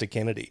 "Please, Mr.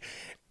 Kennedy."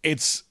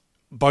 It's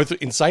both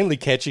insanely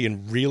catchy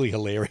and really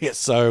hilarious.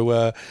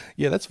 So,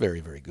 that's very,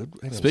 very good.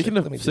 Speaking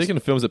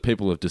of films that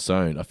people have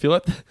disowned, I feel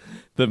like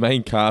the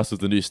main cast of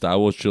the new Star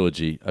Wars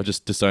trilogy have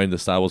just disowned the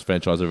Star Wars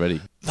franchise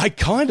already. They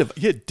kind of,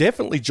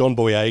 definitely John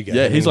Boyega.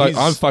 Yeah, he's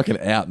I'm fucking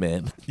out,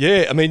 man.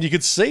 Yeah, I mean, you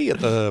could see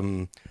at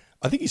the.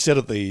 I think he said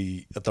at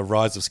the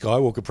Rise of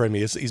Skywalker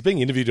premiere, he's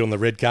being interviewed on the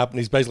red carpet, and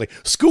he's basically,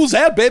 "School's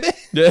out, baby."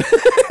 Yeah.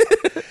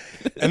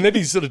 And then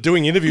he's sort of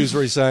doing interviews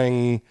where he's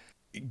saying,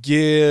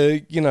 "Yeah,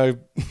 you know,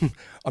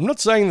 I'm not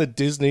saying that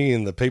Disney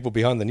and the people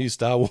behind the new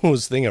Star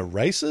Wars thing are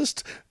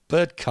racist,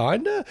 but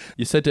kinda."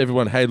 You said to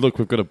everyone, "Hey, look,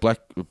 we've got a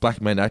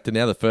black main actor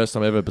now, the first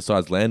time ever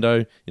besides Lando,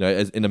 you know,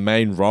 as in a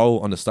main role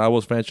on the Star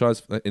Wars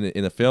franchise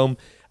in a film."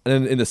 And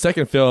then in the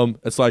second film,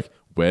 it's like,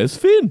 "Where's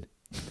Finn?"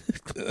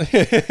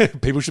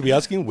 People should be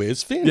asking,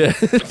 "Where's Finn?" Yeah.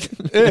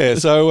 Yeah.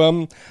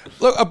 So,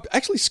 look, I'm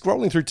actually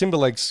scrolling through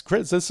Timberlake's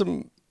credits. There's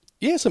some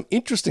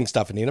interesting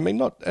stuff in here. I mean,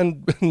 not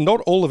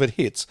all of it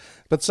hits,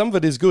 but some of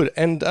it is good.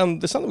 And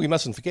there's something we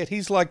mustn't forget.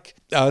 He's like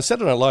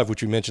Saturday Night Live,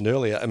 which we mentioned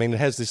earlier. I mean, it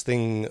has this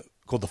thing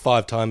called the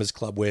Five Timers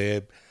Club,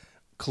 where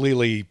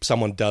clearly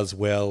someone does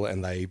well,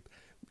 and they,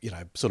 you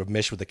know, sort of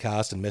mesh with the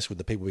cast and mesh with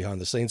the people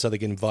behind the scenes, so they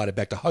get invited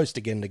back to host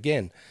again and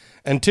again.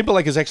 And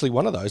Timberlake is actually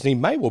one of those, and he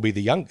may well be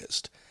the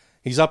youngest.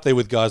 He's up there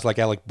with guys like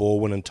Alec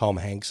Baldwin and Tom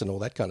Hanks and all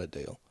that kind of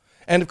deal.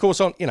 And of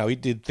course, he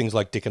did things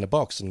like Dick in a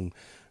Box and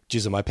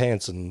Jizz in My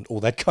Pants and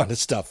all that kind of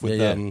stuff with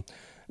the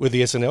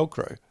SNL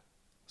crew.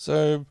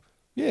 So,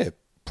 yeah,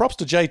 props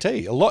to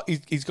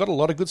JT. He's got a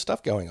lot of good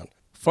stuff going on.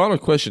 Final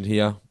question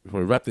here before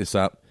we wrap this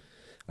up.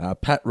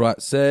 Pat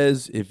Wright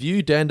says, if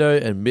you, Dando,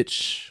 and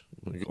Mitch...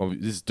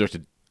 This is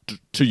directed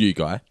to you,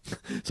 Guy.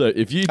 So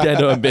if you,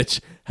 Dando, and Mitch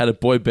had a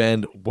boy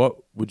band, what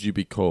would you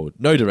be called?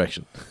 No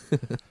Direction.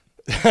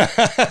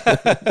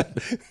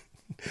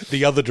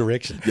 The other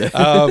direction. Yeah.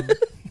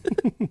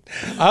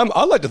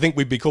 I like to think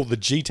we'd be called the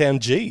G-Town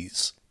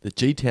G's. The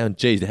G-Town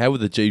G's. How would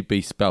the G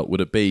be spelt?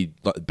 Would it be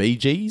like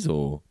BGs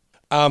or?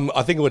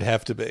 I think it would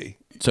have to be.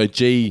 So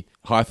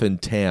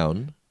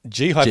G-Town.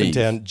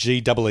 G-Town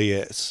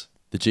G-E-E-S.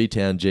 The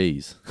G-Town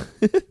G's.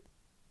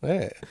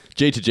 Yeah.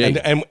 G to G.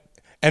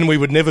 And we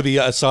would never be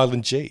a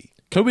silent G.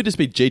 Could we just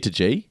be G to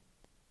G?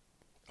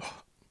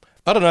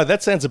 I don't know.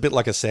 That sounds a bit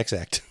like a sex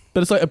act.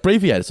 But it's like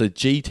abbreviated, so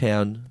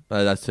G-Town.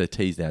 Oh, that's the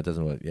T's now, it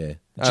doesn't work, yeah.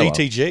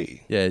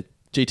 GTG. Well. Yeah,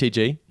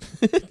 GTG.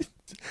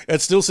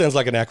 It still sounds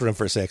like an acronym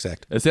for a sex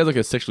act. It sounds like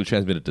a sexually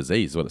transmitted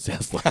disease is what it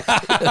sounds like.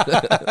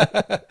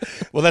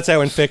 Well, that's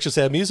how infectious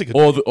our music is.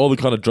 All the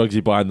kind of drugs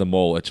you buy in the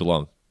mall at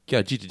Geelong.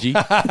 Go, GTG.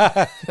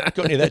 Got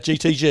any of that,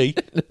 GTG?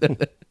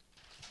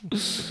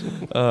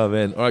 Oh,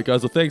 man. All right,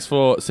 guys, well, thanks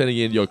for sending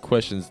in your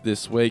questions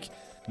this week.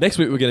 Next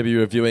week, we're going to be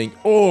reviewing,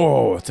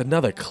 it's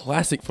another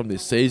classic from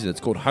this season. It's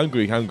called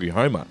Hungry, Hungry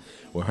Homer,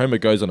 where Homer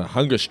goes on a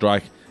hunger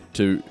strike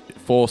to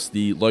force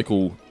the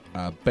local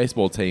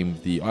baseball team,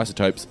 the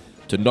Isotopes,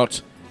 to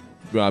not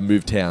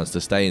move towns, to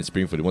stay in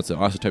Springfield. He wants the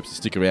Isotopes to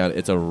stick around.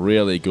 It's a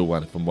really good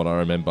one from what I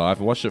remember. I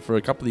haven't watched it for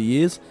a couple of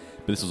years,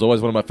 but this was always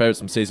one of my favorites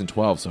from season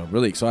 12, so I'm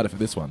really excited for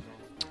this one.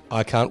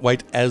 I can't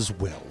wait as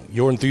well.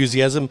 Your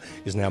enthusiasm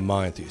is now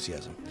my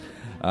enthusiasm.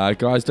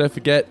 Guys, don't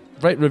forget,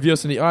 rate and review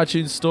us in the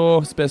iTunes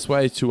store. It's the best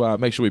way to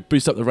make sure we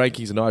boost up the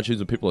rankings in iTunes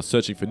when people are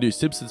searching for new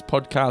Simpsons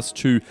podcasts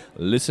to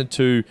listen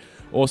to.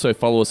 Also,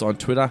 follow us on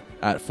Twitter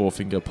at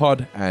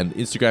FourFingerPod and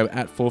Instagram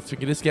at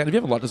FourFingerDiscount. If you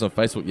haven't liked us on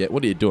Facebook yet,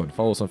 what are you doing?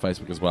 Follow us on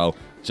Facebook as well,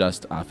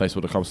 just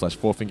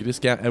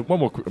facebook.com/FourFingerDiscount. And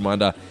one more quick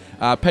reminder,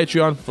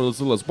 Patreon, for as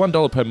little as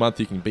 $1 per month,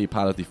 you can be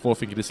part of the Four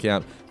Finger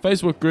Discount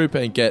Facebook group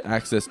and get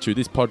access to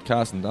this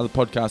podcast and other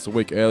podcasts a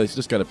week early. So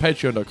just go to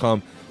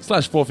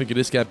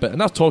patreon.com/FourFingerDiscount. But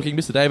enough talking,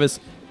 Mr. Davis.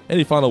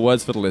 Any final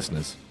words for the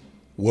listeners?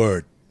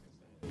 Word.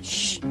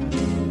 Shh.